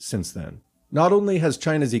way since then. Not only has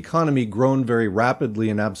China's economy grown very rapidly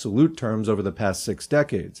in absolute terms over the past 6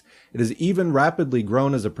 decades, it has even rapidly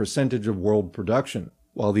grown as a percentage of world production,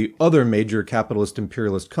 while the other major capitalist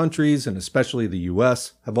imperialist countries, and especially the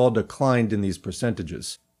US, have all declined in these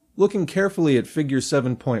percentages. Looking carefully at figure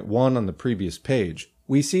 7.1 on the previous page,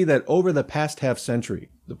 we see that over the past half-century,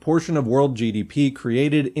 the portion of world GDP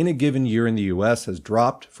created in a given year in the US has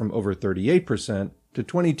dropped from over 38% to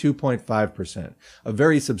 22.5%, a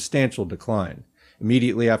very substantial decline.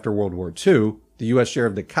 Immediately after World War II, the US share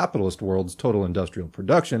of the capitalist world's total industrial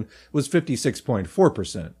production was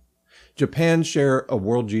 56.4%. Japan's share of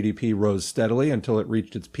world GDP rose steadily until it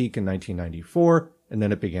reached its peak in 1994, and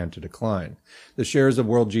then it began to decline. The shares of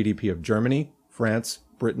world GDP of Germany, France,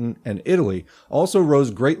 Britain, and Italy also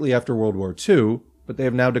rose greatly after World War II, but they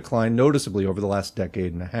have now declined noticeably over the last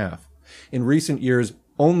decade and a half. In recent years,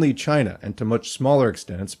 only China, and to much smaller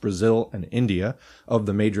extents Brazil and India, of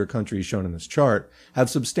the major countries shown in this chart,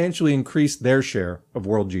 have substantially increased their share of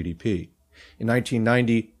world GDP. In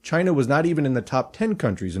 1990, China was not even in the top 10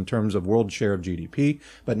 countries in terms of world share of GDP,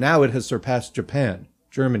 but now it has surpassed Japan,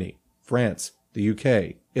 Germany, France, the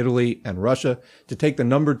UK, Italy, and Russia to take the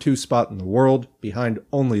number 2 spot in the world, behind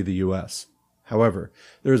only the US. However,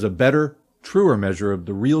 there is a better, truer measure of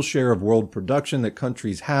the real share of world production that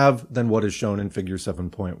countries have than what is shown in Figure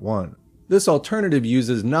 7.1. This alternative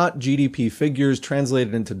uses not GDP figures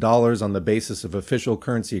translated into dollars on the basis of official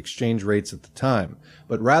currency exchange rates at the time,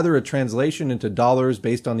 but rather a translation into dollars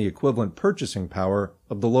based on the equivalent purchasing power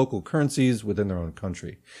of the local currencies within their own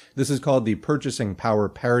country. This is called the Purchasing Power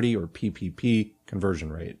Parity, or PPP,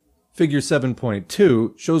 conversion rate. Figure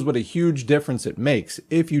 7.2 shows what a huge difference it makes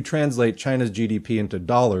if you translate China's GDP into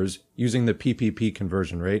dollars using the PPP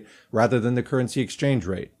conversion rate rather than the currency exchange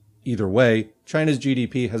rate. Either way, China's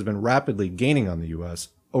GDP has been rapidly gaining on the US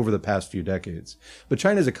over the past few decades. But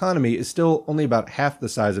China's economy is still only about half the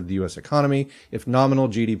size of the US economy if nominal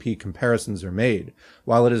GDP comparisons are made,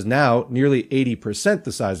 while it is now nearly 80%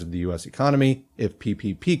 the size of the US economy if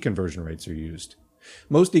PPP conversion rates are used.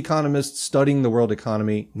 Most economists studying the world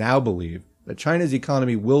economy now believe that China's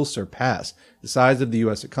economy will surpass the size of the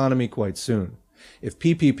US economy quite soon. If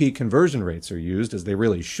PPP conversion rates are used, as they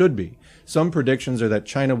really should be, some predictions are that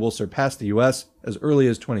China will surpass the US as early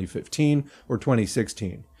as 2015 or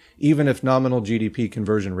 2016. Even if nominal GDP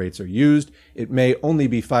conversion rates are used, it may only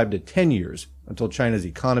be 5 to 10 years until China's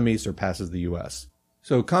economy surpasses the US.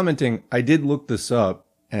 So commenting, I did look this up,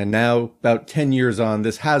 and now, about 10 years on,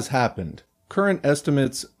 this has happened. Current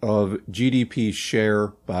estimates of GDP share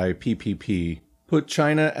by PPP put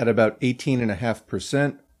China at about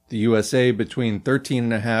 18.5%, the USA between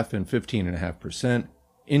 13.5% and 15.5%,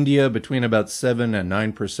 India between about 7 and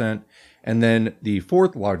 9%, and then the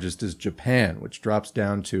fourth largest is Japan, which drops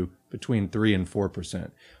down to between 3 and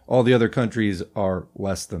 4%. All the other countries are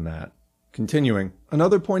less than that. Continuing,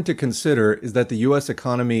 another point to consider is that the US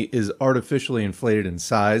economy is artificially inflated in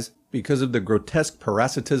size because of the grotesque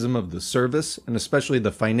parasitism of the service, and especially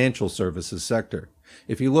the financial services sector.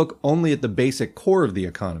 If you look only at the basic core of the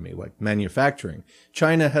economy, like manufacturing,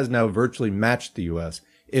 China has now virtually matched the US,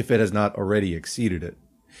 if it has not already exceeded it.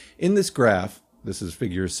 In this graph, this is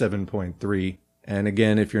figure 7.3, and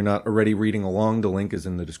again, if you're not already reading along, the link is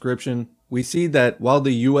in the description, we see that while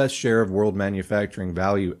the US share of world manufacturing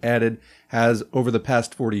value added has over the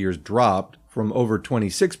past 40 years dropped from over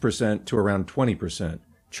 26% to around 20%,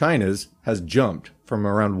 China's has jumped from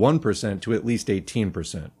around 1% to at least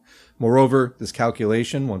 18%. Moreover, this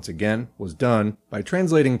calculation, once again, was done by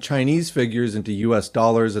translating Chinese figures into US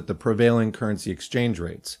dollars at the prevailing currency exchange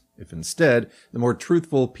rates. If instead, the more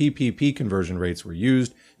truthful PPP conversion rates were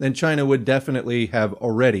used, then China would definitely have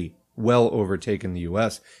already well overtaken the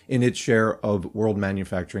US in its share of world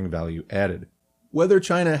manufacturing value added. Whether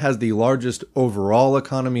China has the largest overall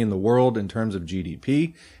economy in the world in terms of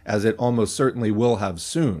GDP, as it almost certainly will have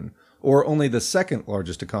soon, or only the second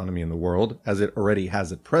largest economy in the world, as it already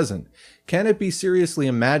has at present, can it be seriously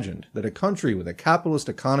imagined that a country with a capitalist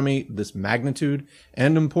economy of this magnitude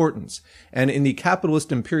and importance, and in the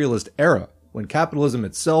capitalist imperialist era, when capitalism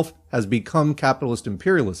itself has become capitalist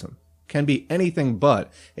imperialism, can be anything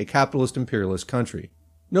but a capitalist imperialist country?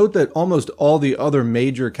 Note that almost all the other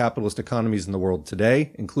major capitalist economies in the world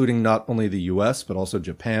today, including not only the US, but also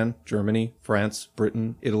Japan, Germany, France,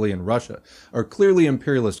 Britain, Italy, and Russia, are clearly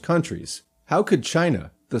imperialist countries. How could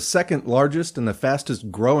China, the second largest and the fastest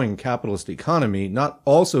growing capitalist economy, not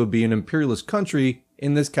also be an imperialist country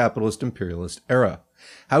in this capitalist imperialist era?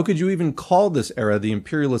 How could you even call this era the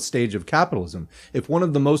imperialist stage of capitalism if one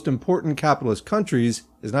of the most important capitalist countries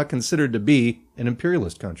is not considered to be an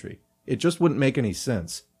imperialist country? It just wouldn't make any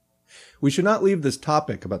sense. We should not leave this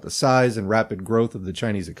topic about the size and rapid growth of the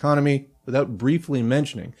Chinese economy without briefly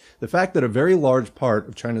mentioning the fact that a very large part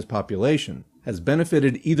of China's population has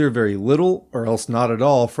benefited either very little or else not at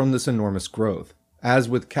all from this enormous growth. As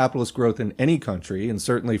with capitalist growth in any country, and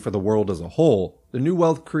certainly for the world as a whole, the new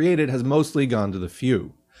wealth created has mostly gone to the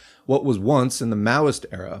few. What was once, in the Maoist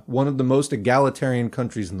era, one of the most egalitarian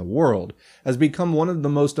countries in the world has become one of the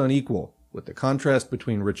most unequal, with the contrast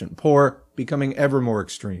between rich and poor becoming ever more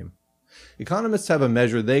extreme. Economists have a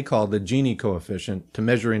measure they call the Gini coefficient to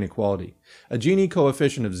measure inequality. A Gini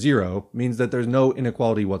coefficient of 0 means that there's no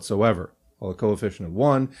inequality whatsoever, while a coefficient of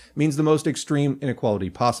 1 means the most extreme inequality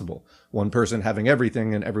possible, one person having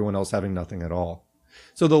everything and everyone else having nothing at all.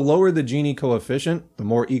 So the lower the Gini coefficient, the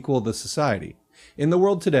more equal the society. In the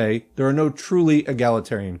world today, there are no truly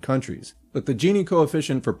egalitarian countries, but the Gini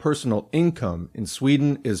coefficient for personal income in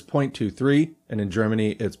Sweden is 0.23, and in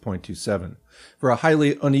Germany it's 0.27. For a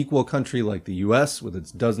highly unequal country like the US, with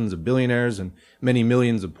its dozens of billionaires and many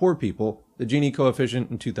millions of poor people, the Gini coefficient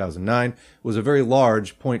in 2009 was a very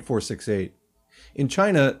large 0.468. In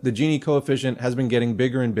China, the Gini coefficient has been getting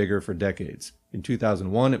bigger and bigger for decades. In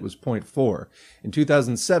 2001, it was 0.4. In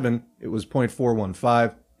 2007, it was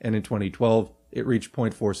 0.415, and in 2012, it reached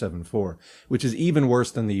 0.474, which is even worse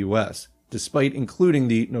than the US. despite including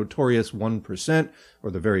the notorious 1% or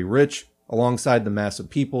the very rich, alongside the mass of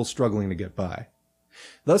people struggling to get by.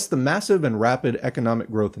 Thus, the massive and rapid economic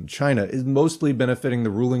growth in China is mostly benefiting the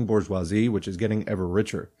ruling bourgeoisie, which is getting ever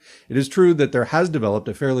richer. It is true that there has developed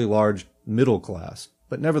a fairly large middle class,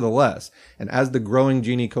 but nevertheless, and as the growing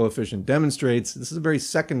Gini coefficient demonstrates, this is a very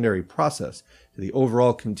secondary process to the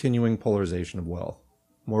overall continuing polarization of wealth.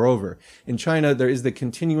 Moreover, in China, there is the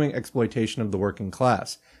continuing exploitation of the working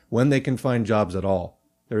class, when they can find jobs at all.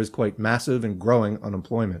 There is quite massive and growing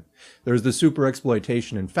unemployment. There is the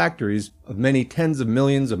super-exploitation in factories of many tens of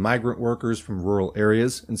millions of migrant workers from rural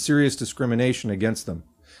areas and serious discrimination against them.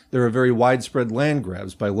 There are very widespread land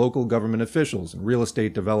grabs by local government officials and real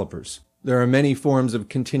estate developers. There are many forms of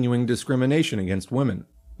continuing discrimination against women.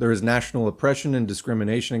 There is national oppression and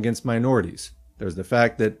discrimination against minorities. There's the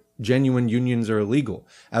fact that genuine unions are illegal,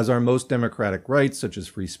 as are most democratic rights such as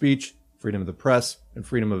free speech, freedom of the press, and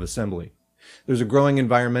freedom of assembly. There's a growing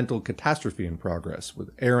environmental catastrophe in progress, with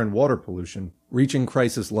air and water pollution reaching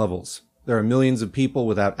crisis levels. There are millions of people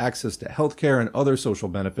without access to healthcare and other social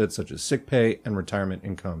benefits such as sick pay and retirement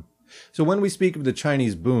income. So when we speak of the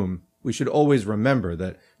Chinese boom, we should always remember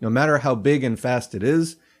that no matter how big and fast it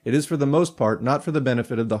is for the most part not for the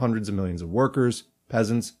benefit of the hundreds of millions of workers,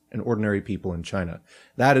 peasants, and ordinary people in China.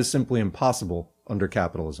 That is simply impossible under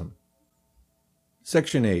capitalism.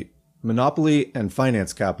 Section 8. Monopoly and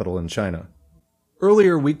finance capital in China.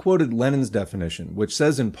 Earlier, we quoted Lenin's definition, which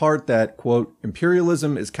says in part that, quote,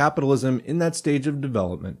 imperialism is capitalism in that stage of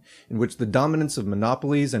development in which the dominance of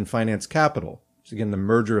monopolies and finance capital, which is again the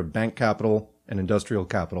merger of bank capital and industrial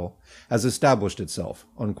capital, has established itself,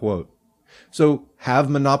 unquote. So, have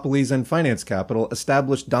monopolies and finance capital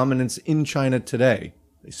established dominance in China today?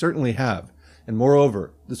 They certainly have. And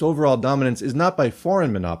moreover, this overall dominance is not by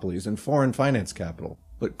foreign monopolies and foreign finance capital,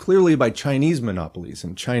 but clearly by Chinese monopolies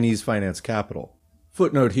and Chinese finance capital.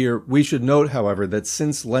 Footnote here, we should note, however, that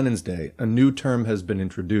since Lenin's day, a new term has been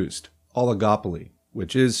introduced, oligopoly,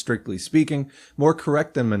 which is, strictly speaking, more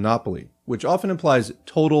correct than monopoly, which often implies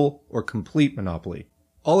total or complete monopoly.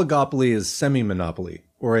 Oligopoly is semi-monopoly,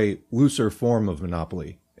 or a looser form of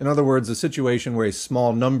monopoly. In other words, a situation where a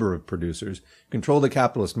small number of producers control the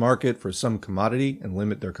capitalist market for some commodity and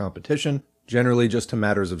limit their competition, generally just to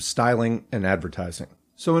matters of styling and advertising.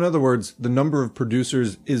 So in other words, the number of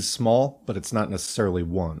producers is small, but it's not necessarily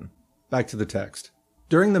one. Back to the text.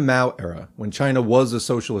 During the Mao era, when China was a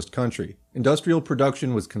socialist country, industrial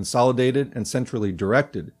production was consolidated and centrally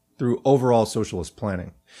directed through overall socialist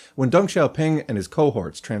planning. When Deng Xiaoping and his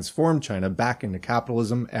cohorts transformed China back into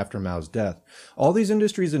capitalism after Mao's death, all these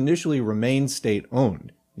industries initially remained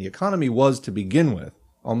state-owned. The economy was, to begin with,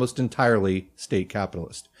 almost entirely state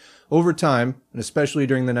capitalist. Over time, and especially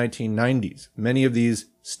during the 1990s, many of these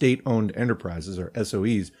state-owned enterprises, or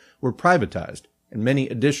SOEs, were privatized, and many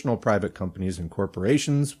additional private companies and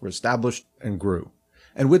corporations were established and grew.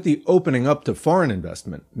 And with the opening up to foreign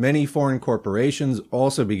investment, many foreign corporations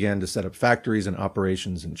also began to set up factories and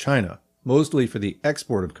operations in China, mostly for the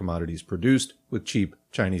export of commodities produced with cheap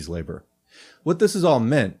Chinese labor. What this has all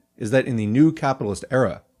meant is that in the new capitalist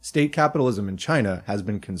era, state capitalism in China has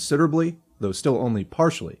been considerably, though still only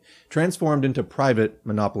partially, transformed into private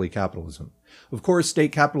monopoly capitalism. Of course,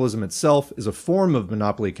 state capitalism itself is a form of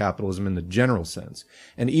monopoly capitalism in the general sense,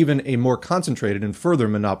 and even a more concentrated and further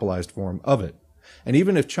monopolized form of it. And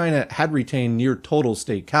even if China had retained near total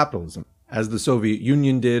state capitalism, as the Soviet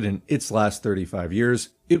Union did in its last 35 years,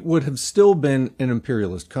 it would have still been an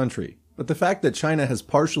imperialist country. But the fact that China has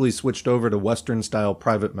partially switched over to Western-style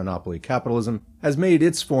private monopoly capitalism has made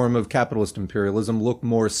its form of capitalist imperialism look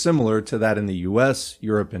more similar to that in the US,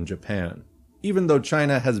 Europe, and Japan. Even though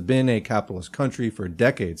China has been a capitalist country for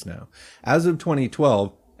decades now, as of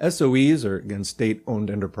 2012, SOEs, or again state-owned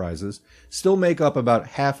enterprises, still make up about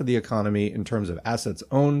half of the economy in terms of assets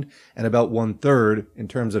owned and about 1/3 in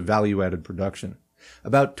terms of value-added production.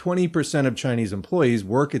 About 20% of Chinese employees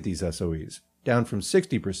work at these SOEs, down from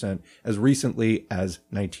 60% as recently as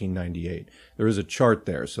 1998. There is a chart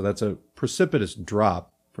there, so that's a precipitous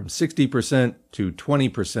drop from 60% to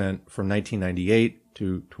 20% from 1998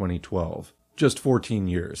 to 2012. Just 14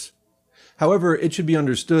 years. However, it should be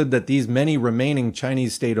understood that these many remaining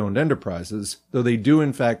Chinese state-owned enterprises, though they do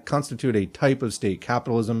in fact constitute a type of state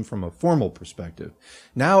capitalism from a formal perspective,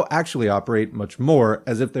 now actually operate much more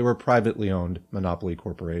as if they were privately owned monopoly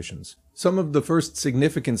corporations. Some of the first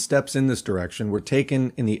significant steps in this direction were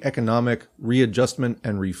taken in the economic readjustment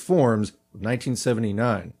and reforms of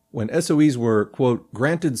 1979, when SOEs were, quote,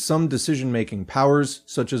 granted some decision-making powers,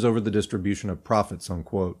 such as over the distribution of profits,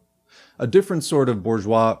 unquote. A different sort of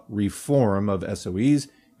bourgeois reform of SOEs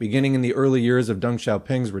beginning in the early years of Deng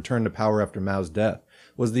Xiaoping's return to power after Mao's death,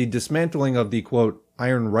 was the dismantling of the, quote,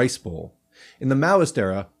 iron rice bowl. In the Maoist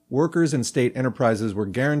era, workers in state enterprises were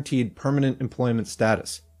guaranteed permanent employment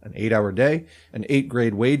status, an 8-hour day, an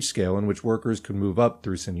 8-grade wage scale in which workers could move up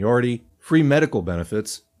through seniority, free medical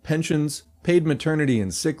benefits, pensions, paid maternity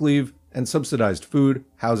and sick leave, and subsidized food,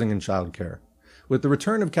 housing, and childcare. With the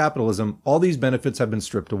return of capitalism, all these benefits have been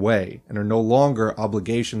stripped away and are no longer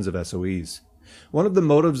obligations of SOEs. One of the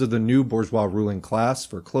motives of the new bourgeois ruling class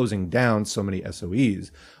for closing down so many SOEs,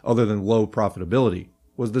 other than low profitability,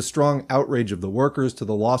 was the strong outrage of the workers to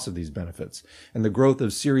the loss of these benefits, and the growth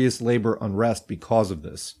of serious labor unrest because of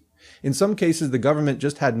this. In some cases, the government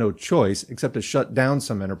just had no choice except to shut down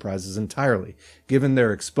some enterprises entirely, given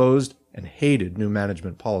their exposed and hated new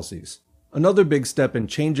management policies. Another big step in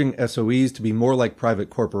changing SOEs to be more like private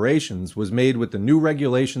corporations was made with the new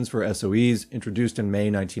regulations for SOEs introduced in May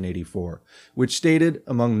 1984, which stated,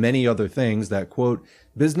 among many other things, that, quote,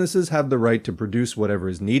 businesses have the right to produce whatever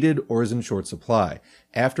is needed or is in short supply,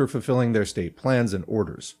 after fulfilling their state plans and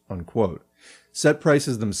orders, unquote. Set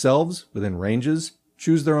prices themselves, within ranges,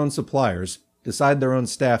 choose their own suppliers, decide their own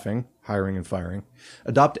staffing, hiring and firing,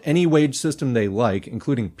 adopt any wage system they like,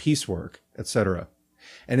 including piecework, etc.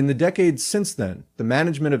 And in the decades since then, the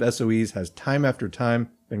management of SOEs has time after time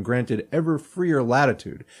been granted ever freer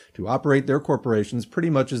latitude to operate their corporations pretty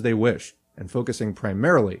much as they wish, and focusing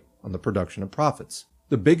primarily on the production of profits.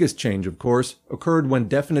 The biggest change, of course, occurred when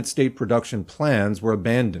definite state production plans were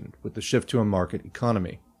abandoned with the shift to a market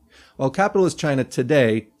economy. While capitalist China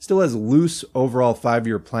today still has loose overall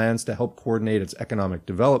 5-year plans to help coordinate its economic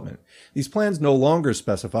development, these plans no longer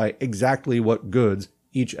specify exactly what goods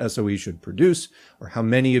each SOE should produce, or how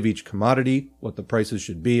many of each commodity, what the prices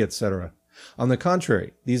should be, etc. On the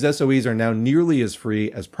contrary, these SOEs are now nearly as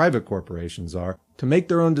free as private corporations are to make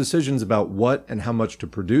their own decisions about what and how much to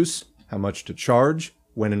produce, how much to charge,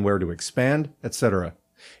 when and where to expand, etc.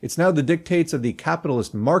 It's now the dictates of the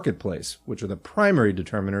capitalist marketplace which are the primary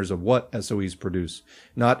determiners of what SOEs produce,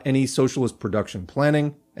 not any socialist production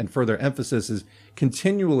planning, and further emphasis is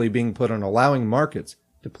continually being put on allowing markets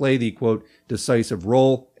to play the, quote, decisive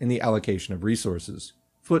role in the allocation of resources.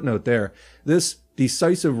 Footnote there, this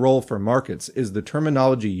decisive role for markets is the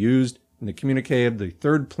terminology used in the communique of the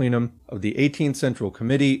Third Plenum of the 18th Central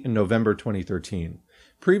Committee in November 2013.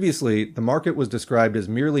 Previously, the market was described as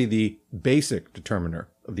merely the basic determiner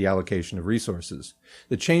of the allocation of resources.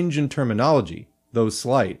 The change in terminology, though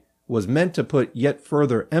slight, was meant to put yet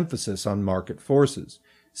further emphasis on market forces.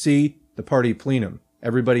 See the Party Plenum.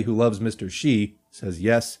 Everybody who loves Mr. Xi says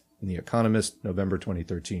yes in The Economist, November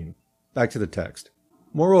 2013. Back to the text.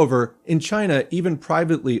 Moreover, in China, even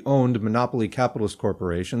privately owned monopoly capitalist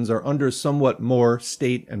corporations are under somewhat more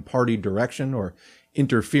state and party direction, or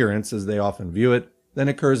interference as they often view it, than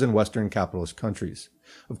occurs in Western capitalist countries.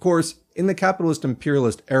 Of course, in the capitalist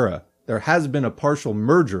imperialist era, there has been a partial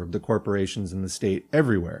merger of the corporations and the state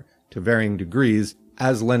everywhere, to varying degrees,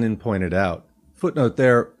 as Lenin pointed out. Footnote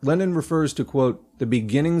there, Lenin refers to, quote, the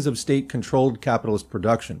beginnings of state-controlled capitalist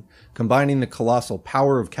production, combining the colossal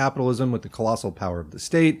power of capitalism with the colossal power of the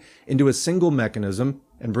state into a single mechanism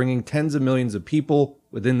and bringing tens of millions of people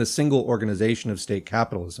within the single organization of state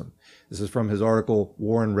capitalism. This is from his article,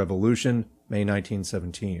 War and Revolution, May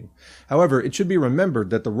 1917. However, it should be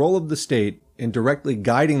remembered that the role of the state in directly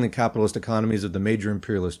guiding the capitalist economies of the major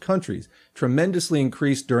imperialist countries tremendously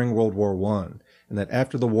increased during World War I, and that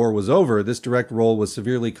after the war was over, this direct role was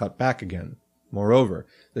severely cut back again. Moreover,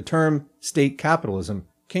 the term state capitalism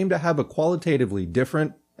came to have a qualitatively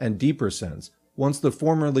different and deeper sense once the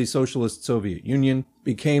formerly socialist Soviet Union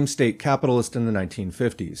became state capitalist in the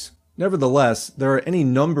 1950s. Nevertheless, there are any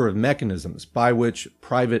number of mechanisms by which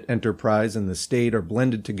private enterprise and the state are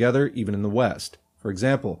blended together even in the West. For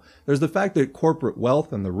example, there's the fact that corporate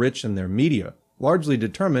wealth and the rich and their media largely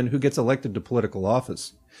determine who gets elected to political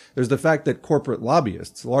office. There's the fact that corporate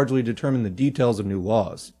lobbyists largely determine the details of new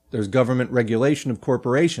laws. There's government regulation of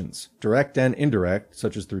corporations, direct and indirect,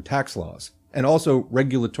 such as through tax laws, and also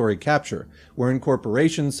regulatory capture, wherein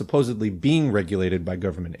corporations supposedly being regulated by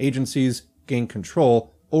government agencies gain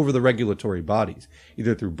control over the regulatory bodies,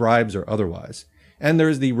 either through bribes or otherwise. And there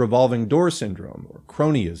is the revolving door syndrome, or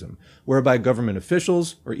cronyism, whereby government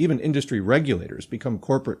officials or even industry regulators become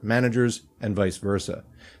corporate managers and vice versa.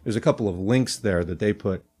 There's a couple of links there that they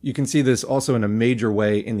put. You can see this also in a major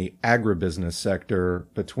way in the agribusiness sector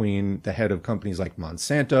between the head of companies like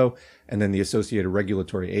Monsanto and then the associated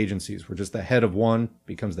regulatory agencies, where just the head of one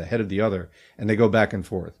becomes the head of the other, and they go back and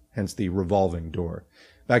forth, hence the revolving door.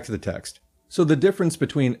 Back to the text. So the difference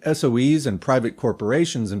between SOEs and private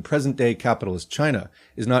corporations in present-day capitalist China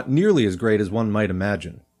is not nearly as great as one might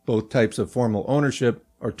imagine. Both types of formal ownership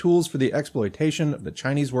are tools for the exploitation of the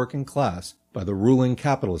Chinese working class by the ruling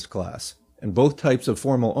capitalist class, and both types of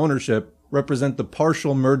formal ownership represent the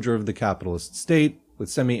partial merger of the capitalist state with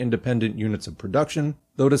semi-independent units of production,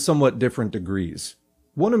 though to somewhat different degrees.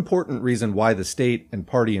 One important reason why the state and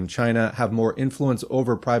party in China have more influence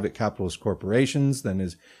over private capitalist corporations than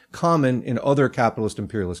is common in other capitalist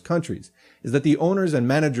imperialist countries is that the owners and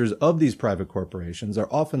managers of these private corporations are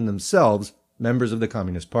often themselves members of the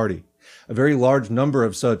Communist Party. A very large number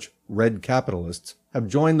of such red capitalists have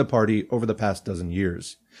joined the party over the past dozen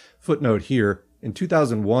years. Footnote here, in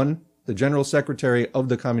 2001, the General Secretary of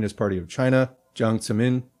the Communist Party of China, Jiang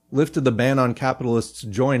Zemin, lifted the ban on capitalists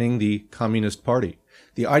joining the Communist Party.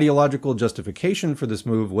 The ideological justification for this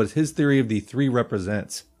move was his theory of the three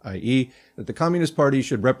represents, i.e., that the Communist Party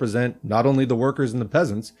should represent not only the workers and the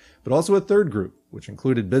peasants, but also a third group, which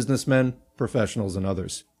included businessmen, professionals, and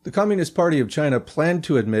others. The Communist Party of China planned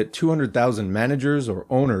to admit 200,000 managers or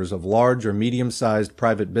owners of large or medium-sized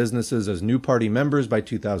private businesses as new party members by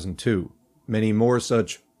 2002. Many more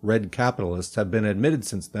such red capitalists have been admitted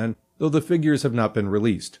since then, though the figures have not been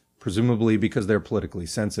released, presumably because they're politically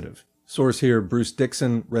sensitive. Source here, Bruce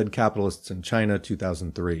Dixon, Red Capitalists in China,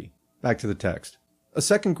 2003. Back to the text. A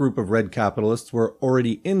second group of red capitalists were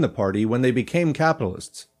already in the party when they became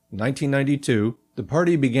capitalists. In 1992, the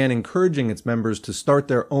party began encouraging its members to start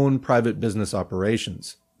their own private business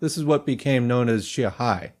operations. This is what became known as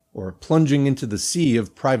Xiahai, or plunging into the sea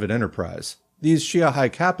of private enterprise. These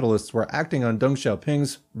Xiahai capitalists were acting on Deng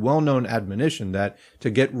Xiaoping's well-known admonition that to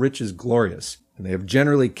get rich is glorious, and they have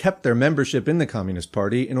generally kept their membership in the Communist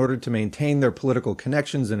Party in order to maintain their political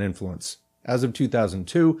connections and influence. As of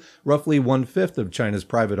 2002, roughly 1/5 of China's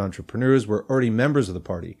private entrepreneurs were already members of the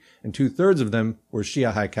party, and 2/3 of them were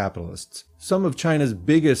Xiahai capitalists. Some of China's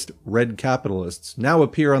biggest red capitalists now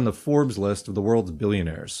appear on the Forbes list of the world's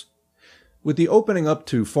billionaires. With the opening up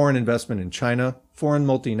to foreign investment in China, foreign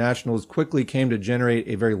multinationals quickly came to generate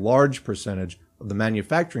a very large percentage of the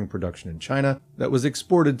manufacturing production in China that was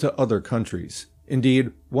exported to other countries.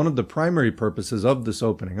 Indeed, one of the primary purposes of this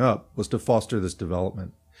opening up was to foster this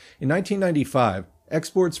development. In 1995,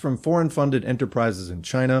 exports from foreign-funded enterprises in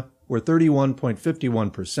China were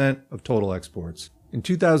 31.51% of total exports. In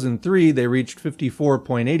 2003, they reached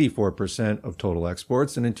 54.84% of total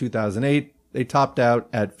exports, and in 2008, they topped out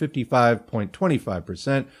at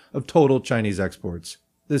 55.25% of total Chinese exports.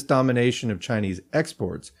 This domination of Chinese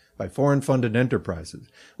exports by foreign-funded enterprises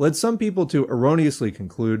led some people to erroneously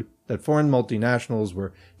conclude that foreign multinationals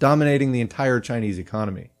were dominating the entire Chinese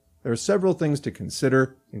economy. There are several things to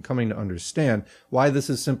consider in coming to understand why this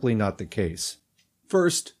is simply not the case.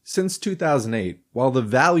 First, since 2008, while the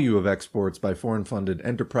value of exports by foreign-funded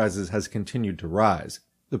enterprises has continued to rise,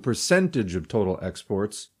 the percentage of total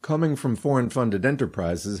exports coming from foreign-funded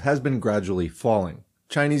enterprises has been gradually falling.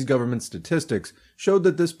 Chinese government statistics showed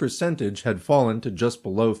that this percentage had fallen to just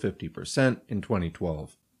below 50% in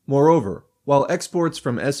 2012. Moreover, while exports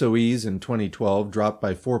from SOEs in 2012 dropped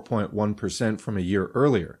by 4.1% from a year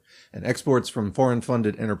earlier, and exports from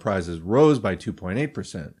foreign-funded enterprises rose by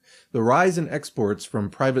 2.8%, the rise in exports from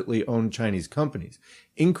privately owned Chinese companies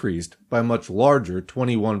increased by a much larger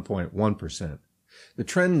 21.1%. The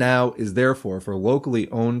trend now is therefore for locally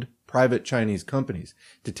owned private Chinese companies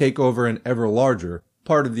to take over an ever larger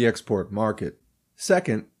part of the export market.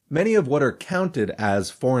 Second, many of what are counted as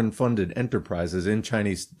foreign-funded enterprises in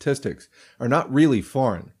Chinese statistics are not really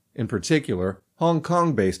foreign. In particular, Hong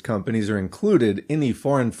Kong-based companies are included in the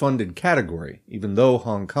foreign-funded category, even though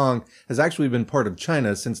Hong Kong has actually been part of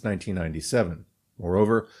China since 1997.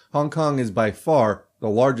 Moreover, Hong Kong is by far the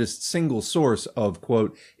largest single source of,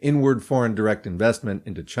 quote, inward foreign direct investment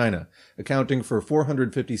into China, accounting for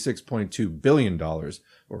 $456.2 billion, or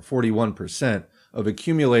 41%, of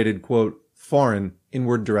accumulated, quote, foreign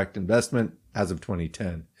inward direct investment as of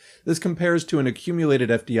 2010. This compares to an accumulated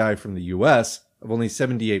FDI from the US of only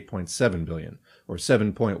 $78.7 billion, or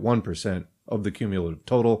 7.1% of the cumulative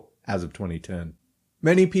total as of 2010.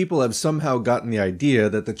 Many people have somehow gotten the idea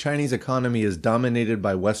that the Chinese economy is dominated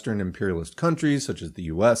by Western imperialist countries such as the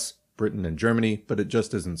US, Britain, and Germany, but it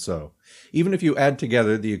just isn't so. Even if you add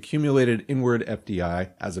together the accumulated inward FDI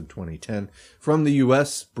as of 2010 from the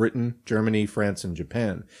US, Britain, Germany, France, and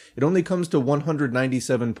Japan, it only comes to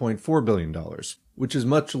 $197.4 billion, which is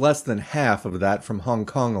much less than half of that from Hong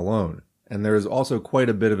Kong alone. And there is also quite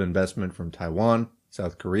a bit of investment from Taiwan,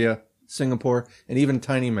 South Korea, Singapore, and even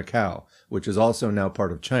tiny Macau, which is also now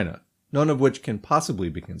part of China, none of which can possibly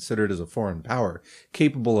be considered as a foreign power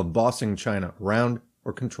capable of bossing China around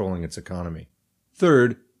or controlling its economy.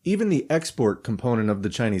 Third, even the export component of the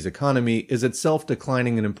Chinese economy is itself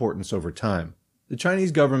declining in importance over time. The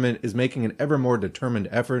Chinese government is making an ever more determined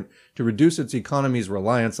effort to reduce its economy's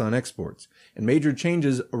reliance on exports, and major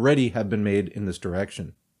changes already have been made in this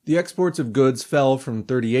direction. The exports of goods fell from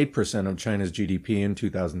 38% of China's GDP in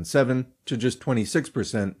 2007 to just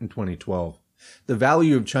 26% in 2012. The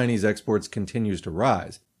value of Chinese exports continues to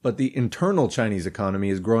rise, but the internal Chinese economy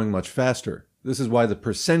is growing much faster. This is why the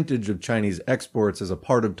percentage of Chinese exports as a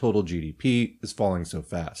part of total GDP is falling so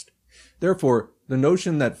fast. Therefore, the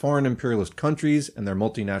notion that foreign imperialist countries and their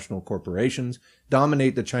multinational corporations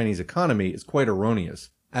dominate the Chinese economy is quite erroneous,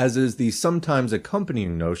 as is the sometimes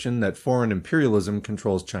accompanying notion that foreign imperialism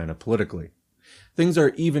controls China politically. Things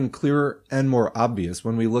are even clearer and more obvious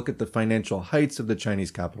when we look at the financial heights of the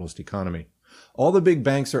Chinese capitalist economy. All the big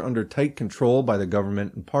banks are under tight control by the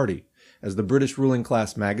government and party. As the British ruling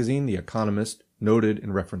class magazine, The Economist, noted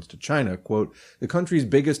in reference to China, quote, "The country's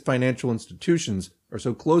biggest financial institutions are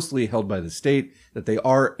so closely held by the state that they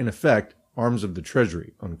are, in effect, arms of the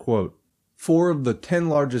treasury," unquote. 4 of the 10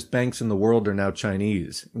 largest banks in the world are now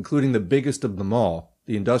Chinese, including the biggest of them all,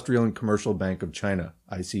 the Industrial and Commercial Bank of China,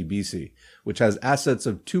 ICBC, which has assets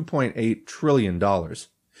of $2.8 trillion.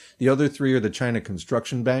 The other 3 are the China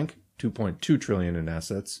Construction Bank, $2.2 trillion in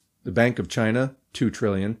assets, the Bank of China, $2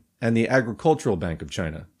 trillion, and the Agricultural Bank of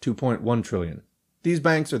China, $2.1 trillion. These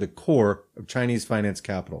banks are the core of Chinese finance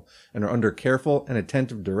capital and are under careful and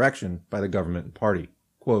attentive direction by the government and party.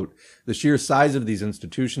 Quote, "The sheer size of these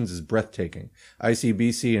institutions is breathtaking.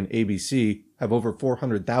 ICBC and ABC have over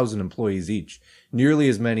 400,000 employees each, nearly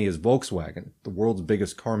as many as Volkswagen, the world's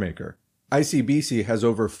biggest car maker. ICBC has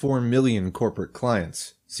over 4 million corporate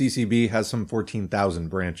clients. CCB has some 14,000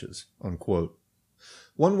 branches," unquote.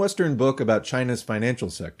 One Western book about China's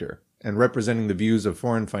financial sector, and representing the views of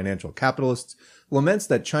foreign financial capitalists, laments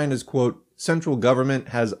that China's, quote, "central government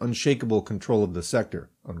has unshakable control of the sector,"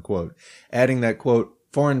 unquote, adding that, quote,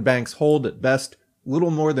 "foreign banks hold, at best,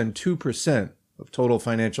 little more than 2% of total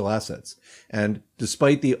financial assets, and,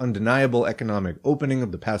 despite the undeniable economic opening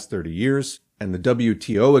of the past 30 years, and the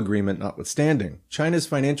WTO agreement notwithstanding, China's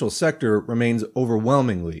financial sector remains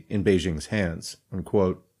overwhelmingly in Beijing's hands,"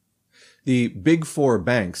 unquote. The Big Four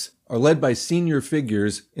banks are led by senior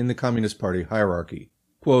figures in the Communist Party hierarchy,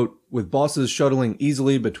 quote, "with bosses shuttling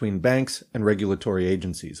easily between banks and regulatory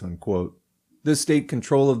agencies," unquote. This state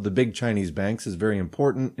control of the big Chinese banks is very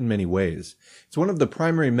important in many ways. It's one of the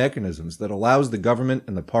primary mechanisms that allows the government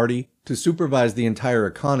and the party to supervise the entire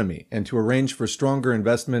economy and to arrange for stronger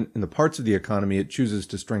investment in the parts of the economy it chooses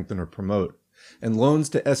to strengthen or promote. And loans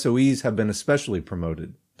to SOEs have been especially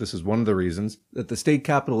promoted. This is one of the reasons that the state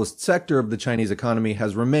capitalist sector of the Chinese economy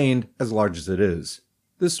has remained as large as it is.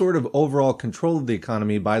 This sort of overall control of the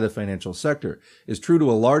economy by the financial sector is true to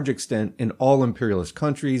a large extent in all imperialist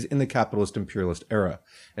countries in the capitalist-imperialist era,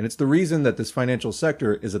 and it's the reason that this financial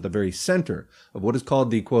sector is at the very center of what is called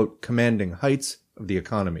the, quote, "commanding heights of the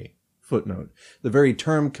economy." Footnote. The very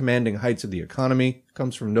term commanding heights of the economy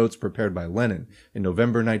comes from notes prepared by Lenin in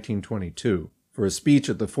November 1922 for a speech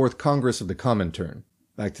at the 4th Congress of the Comintern.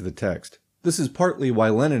 Back to the text. This is partly why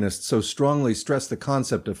Leninists so strongly stress the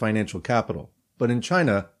concept of financial capital. But in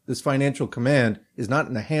China, this financial command is not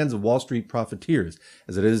in the hands of Wall Street profiteers,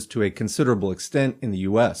 as it is to a considerable extent in the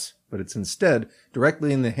US, but it's instead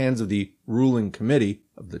directly in the hands of the ruling committee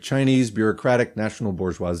of the Chinese bureaucratic national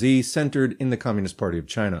bourgeoisie centered in the Communist Party of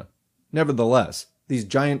China. Nevertheless, these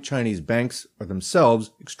giant Chinese banks are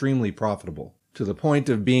themselves extremely profitable, to the point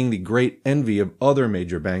of being the great envy of other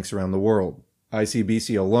major banks around the world.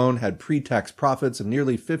 ICBC alone had pre-tax profits of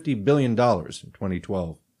nearly $50 billion in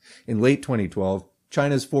 2012. In late 2012,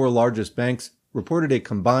 China's 4 largest banks reported a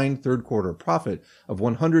combined third-quarter profit of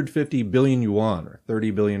 150 billion yuan, or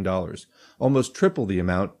 $30 billion, almost triple the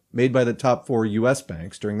amount made by the top 4 U.S.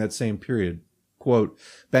 banks during that same period. Quote,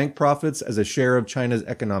 "Bank profits as a share of China's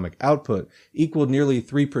economic output equaled nearly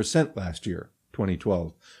 3% last year,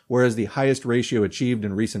 2012, whereas the highest ratio achieved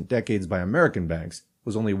in recent decades by American banks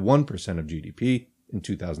was only 1% of GDP in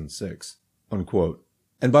 2006, unquote.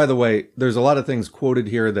 And by the way, there's a lot of things quoted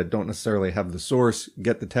here that don't necessarily have the source.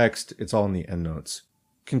 Get the text, it's all in the endnotes.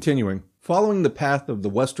 Continuing, following the path of the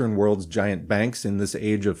Western world's giant banks in this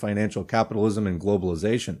age of financial capitalism and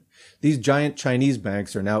globalization, these giant Chinese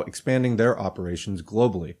banks are now expanding their operations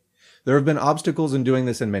globally. There have been obstacles in doing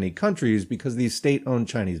this in many countries because these state-owned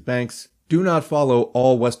Chinese banks do not follow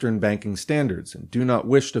all Western banking standards and do not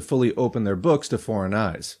wish to fully open their books to foreign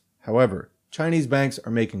eyes. However, Chinese banks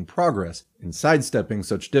are making progress in sidestepping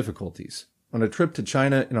such difficulties. On a trip to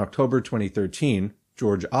China in October 2013,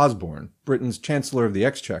 George Osborne, Britain's Chancellor of the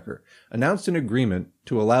Exchequer, announced an agreement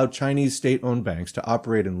to allow Chinese state-owned banks to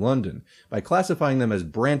operate in London by classifying them as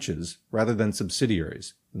branches rather than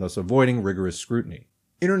subsidiaries. and thus avoiding rigorous scrutiny.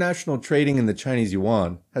 International trading in the Chinese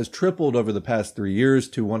yuan has tripled over the past 3 years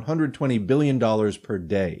to $120 billion per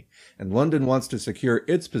day, and London wants to secure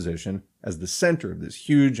its position as the center of this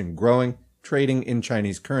huge and growing trading in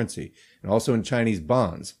Chinese currency, and also in Chinese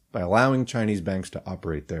bonds, by allowing Chinese banks to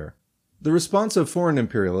operate there. The response of foreign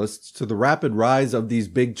imperialists to the rapid rise of these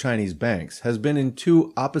big Chinese banks has been in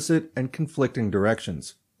two opposite and conflicting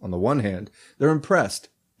directions. On the one hand, they're impressed,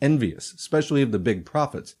 envious, especially of the big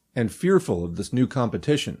profits, and fearful of this new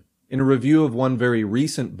competition. In a review of one very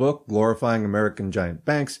recent book glorifying American giant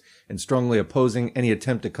banks and strongly opposing any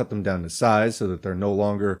attempt to cut them down to size so that they're no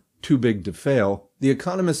longer too big to fail, The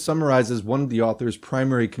Economist summarizes one of the author's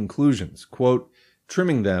primary conclusions, quote,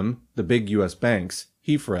 "Trimming them, the big U.S. banks,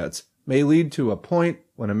 he frets, may lead to a point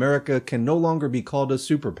when America can no longer be called a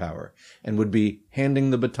superpower and would be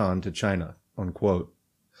handing the baton to China," unquote.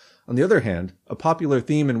 On the other hand, a popular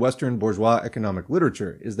theme in Western bourgeois economic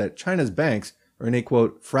literature is that China's banks are in a,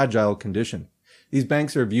 quote, "fragile condition." These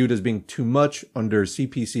banks are viewed as being too much under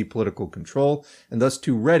CPC political control and thus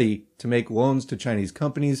too ready to make loans to Chinese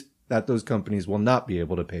companies that those companies will not be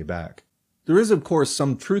able to pay back. There is, of course,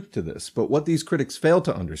 some truth to this, but what these critics fail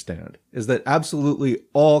to understand is that absolutely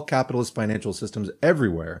all capitalist financial systems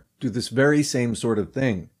everywhere do this very same sort of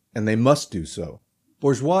thing, and they must do so.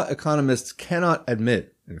 Bourgeois economists cannot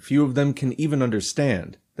admit, and few of them can even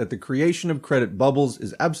understand, that the creation of credit bubbles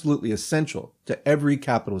is absolutely essential to every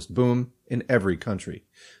capitalist boom in every country.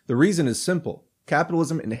 The reason is simple.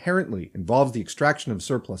 Capitalism inherently involves the extraction of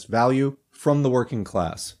surplus value from the working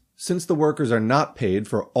class. Since the workers are not paid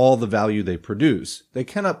for all the value they produce, they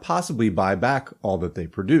cannot possibly buy back all that they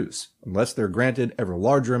produce, unless they're granted ever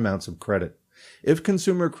larger amounts of credit. If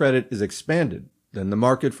consumer credit is expanded, then the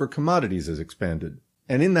market for commodities is expanded.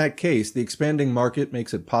 And in that case, the expanding market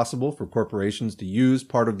makes it possible for corporations to use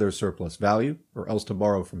part of their surplus value, or else to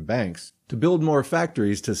borrow from banks, to build more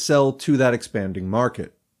factories to sell to that expanding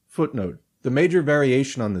market. Footnote: the major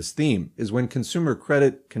variation on this theme is when consumer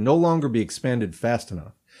credit can no longer be expanded fast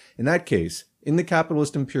enough. In that case, in the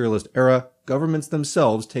capitalist imperialist era, governments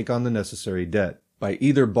themselves take on the necessary debt, by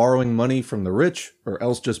either borrowing money from the rich, or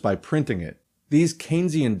else just by printing it. These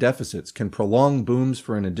Keynesian deficits can prolong booms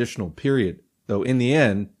for an additional period, though in the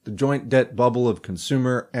end, the joint debt bubble of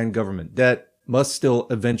consumer and government debt must still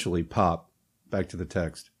eventually pop. Back to the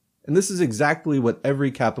text. And this is exactly what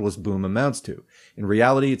every capitalist boom amounts to. In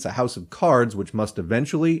reality, it's a house of cards which must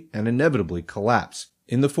eventually and inevitably collapse,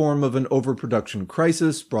 in the form of an overproduction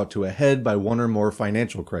crisis brought to a head by one or more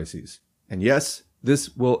financial crises. And yes,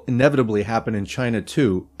 this will inevitably happen in China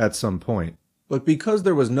too, at some point. But because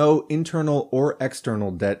there was no internal or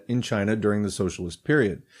external debt in China during the socialist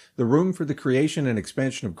period, the room for the creation and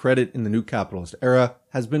expansion of credit in the new capitalist era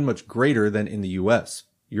has been much greater than in the US,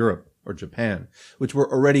 Europe, or Japan, which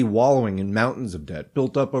were already wallowing in mountains of debt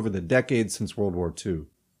built up over the decades since World War II.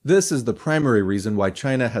 This is the primary reason why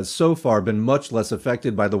China has so far been much less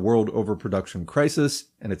affected by the world overproduction crisis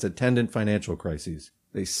and its attendant financial crises.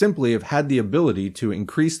 They simply have had the ability to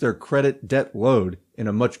increase their credit debt load in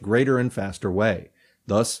a much greater and faster way.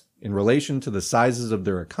 Thus, in relation to the sizes of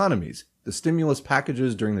their economies, the stimulus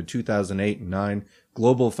packages during the 2008 and 9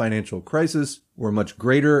 global financial crisis were much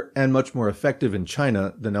greater and much more effective in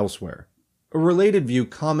China than elsewhere. A related view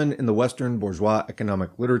common in the Western bourgeois economic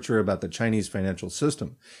literature about the Chinese financial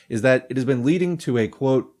system is that it has been leading to a,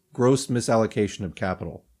 quote, gross misallocation of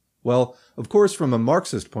capital. Well, of course, from a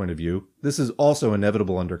Marxist point of view, this is also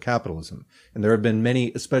inevitable under capitalism, and there have been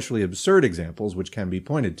many especially absurd examples which can be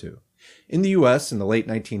pointed to. In the US in the late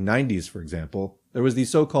 1990s, for example, there was the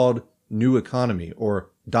so-called new economy,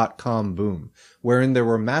 or dot-com boom, wherein there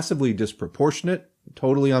were massively disproportionate,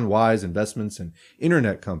 totally unwise investments in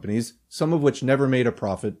internet companies, some of which never made a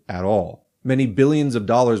profit at all. Many billions of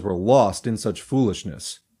dollars were lost in such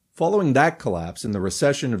foolishness. Following that collapse in the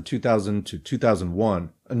recession of 2000 to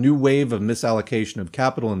 2001, a new wave of misallocation of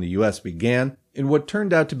capital in the US began in what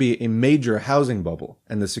turned out to be a major housing bubble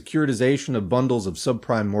and the securitization of bundles of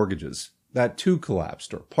subprime mortgages. That too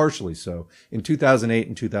collapsed, or partially so, in 2008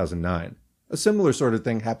 and 2009. A similar sort of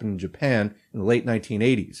thing happened in Japan in the late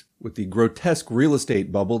 1980s, with the grotesque real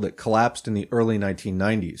estate bubble that collapsed in the early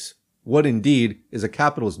 1990s. What indeed is a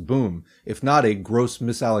capitalist boom, if not a gross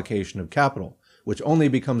misallocation of capital, which only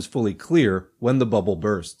becomes fully clear when the bubble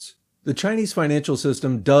bursts? The Chinese financial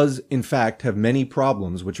system does, in fact, have many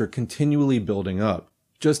problems which are continually building up,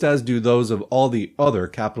 just as do those of all the other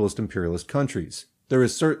capitalist imperialist countries. There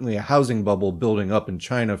is certainly a housing bubble building up in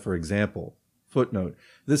China, for example. Footnote: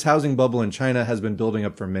 this housing bubble in China has been building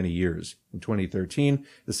up for many years. In 2013,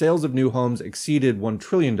 the sales of new homes exceeded $1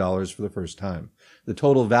 trillion for the first time. The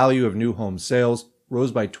total value of new home sales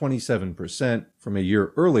rose by 27% from a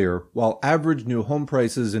year earlier, while average new home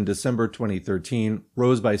prices in December 2013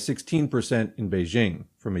 rose by 16% in Beijing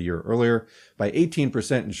from a year earlier, by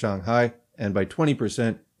 18% in Shanghai, and by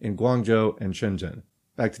 20% in Guangzhou and Shenzhen.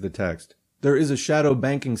 Back to the text. There is a shadow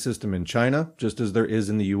banking system in China, just as there is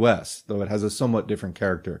in the US, though it has a somewhat different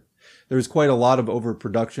character. There is quite a lot of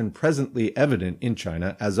overproduction presently evident in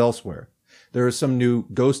China as elsewhere. There are some new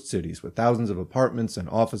ghost cities with thousands of apartments and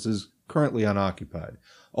offices currently unoccupied.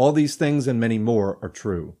 All these things and many more are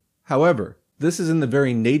true. However, this is in the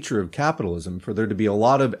very nature of capitalism for there to be a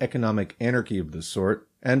lot of economic anarchy of this sort,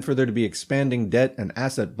 and for there to be expanding debt and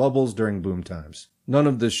asset bubbles during boom times. None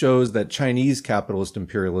of this shows that Chinese capitalist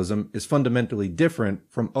imperialism is fundamentally different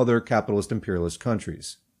from other capitalist imperialist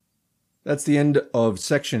countries. That's the end of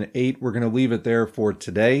section 8. We're going to leave it there for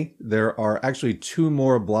today. There are actually 2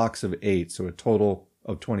 more blocks of 8, so a total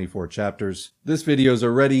of 24 chapters. This video is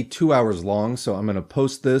already 2 hours long, so I'm going to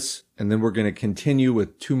post this, and then we're going to continue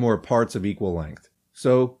with 2 more parts of equal length.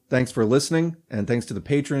 So, thanks for listening, and thanks to the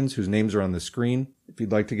patrons whose names are on the screen. If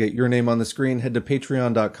you'd like to get your name on the screen, head to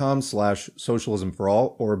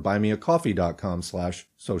patreon.com/socialismforall or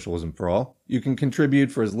buymeacoffee.com/socialismforall. You can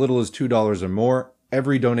contribute for as little as $2 or more.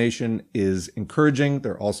 Every donation is encouraging.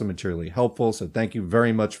 They're also materially helpful, so thank you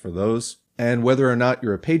very much for those. And whether or not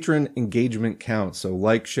you're a patron, engagement counts. So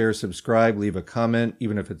like, share, subscribe, leave a comment,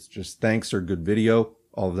 even if it's just thanks or good video.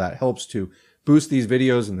 All of that helps to boost these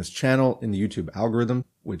videos and this channel in the YouTube algorithm,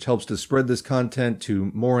 which helps to spread this content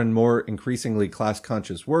to more and more increasingly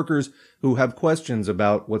class-conscious workers who have questions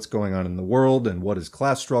about what's going on in the world and what is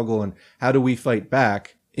class struggle and how do we fight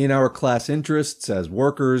back in our class interests as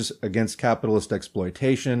workers against capitalist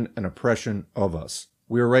exploitation and oppression of us.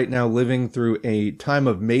 We are right now living through a time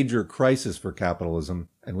of major crisis for capitalism,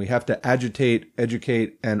 and we have to agitate,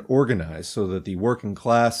 educate, and organize so that the working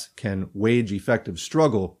class can wage effective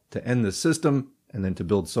struggle to end the system and then to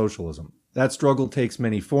build socialism. That struggle takes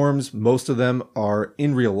many forms. Most of them are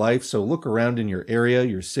in real life, so look around in your area,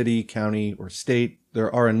 your city, county, or state.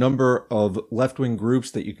 There are a number of left-wing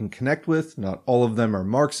groups that you can connect with. Not all of them are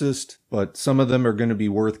Marxist, but some of them are going to be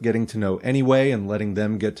worth getting to know anyway and letting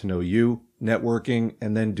them get to know you, networking,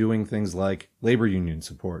 and then doing things like labor union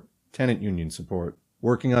support, tenant union support,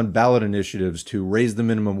 working on ballot initiatives to raise the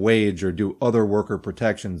minimum wage or do other worker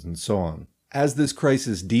protections and so on. As this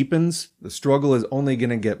crisis deepens, the struggle is only going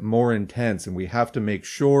to get more intense, and we have to make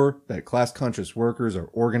sure that class-conscious workers are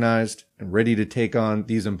organized and ready to take on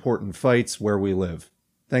these important fights where we live.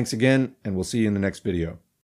 Thanks again, and we'll see you in the next video.